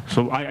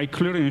 So I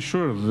clearly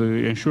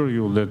assure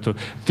you that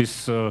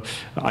this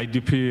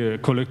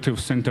IDP collective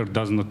center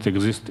does not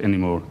exist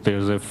anymore.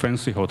 There's a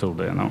fancy hotel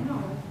there now.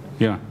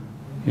 Yeah,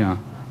 yeah.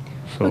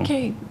 So.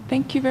 Okay,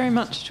 thank you very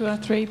much to our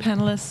three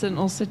panelists and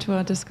also to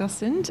our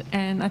discussant.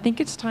 And I think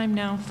it's time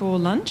now for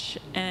lunch,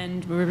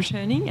 and we're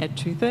returning at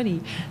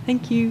 2:30.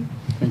 Thank you.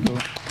 Thank you.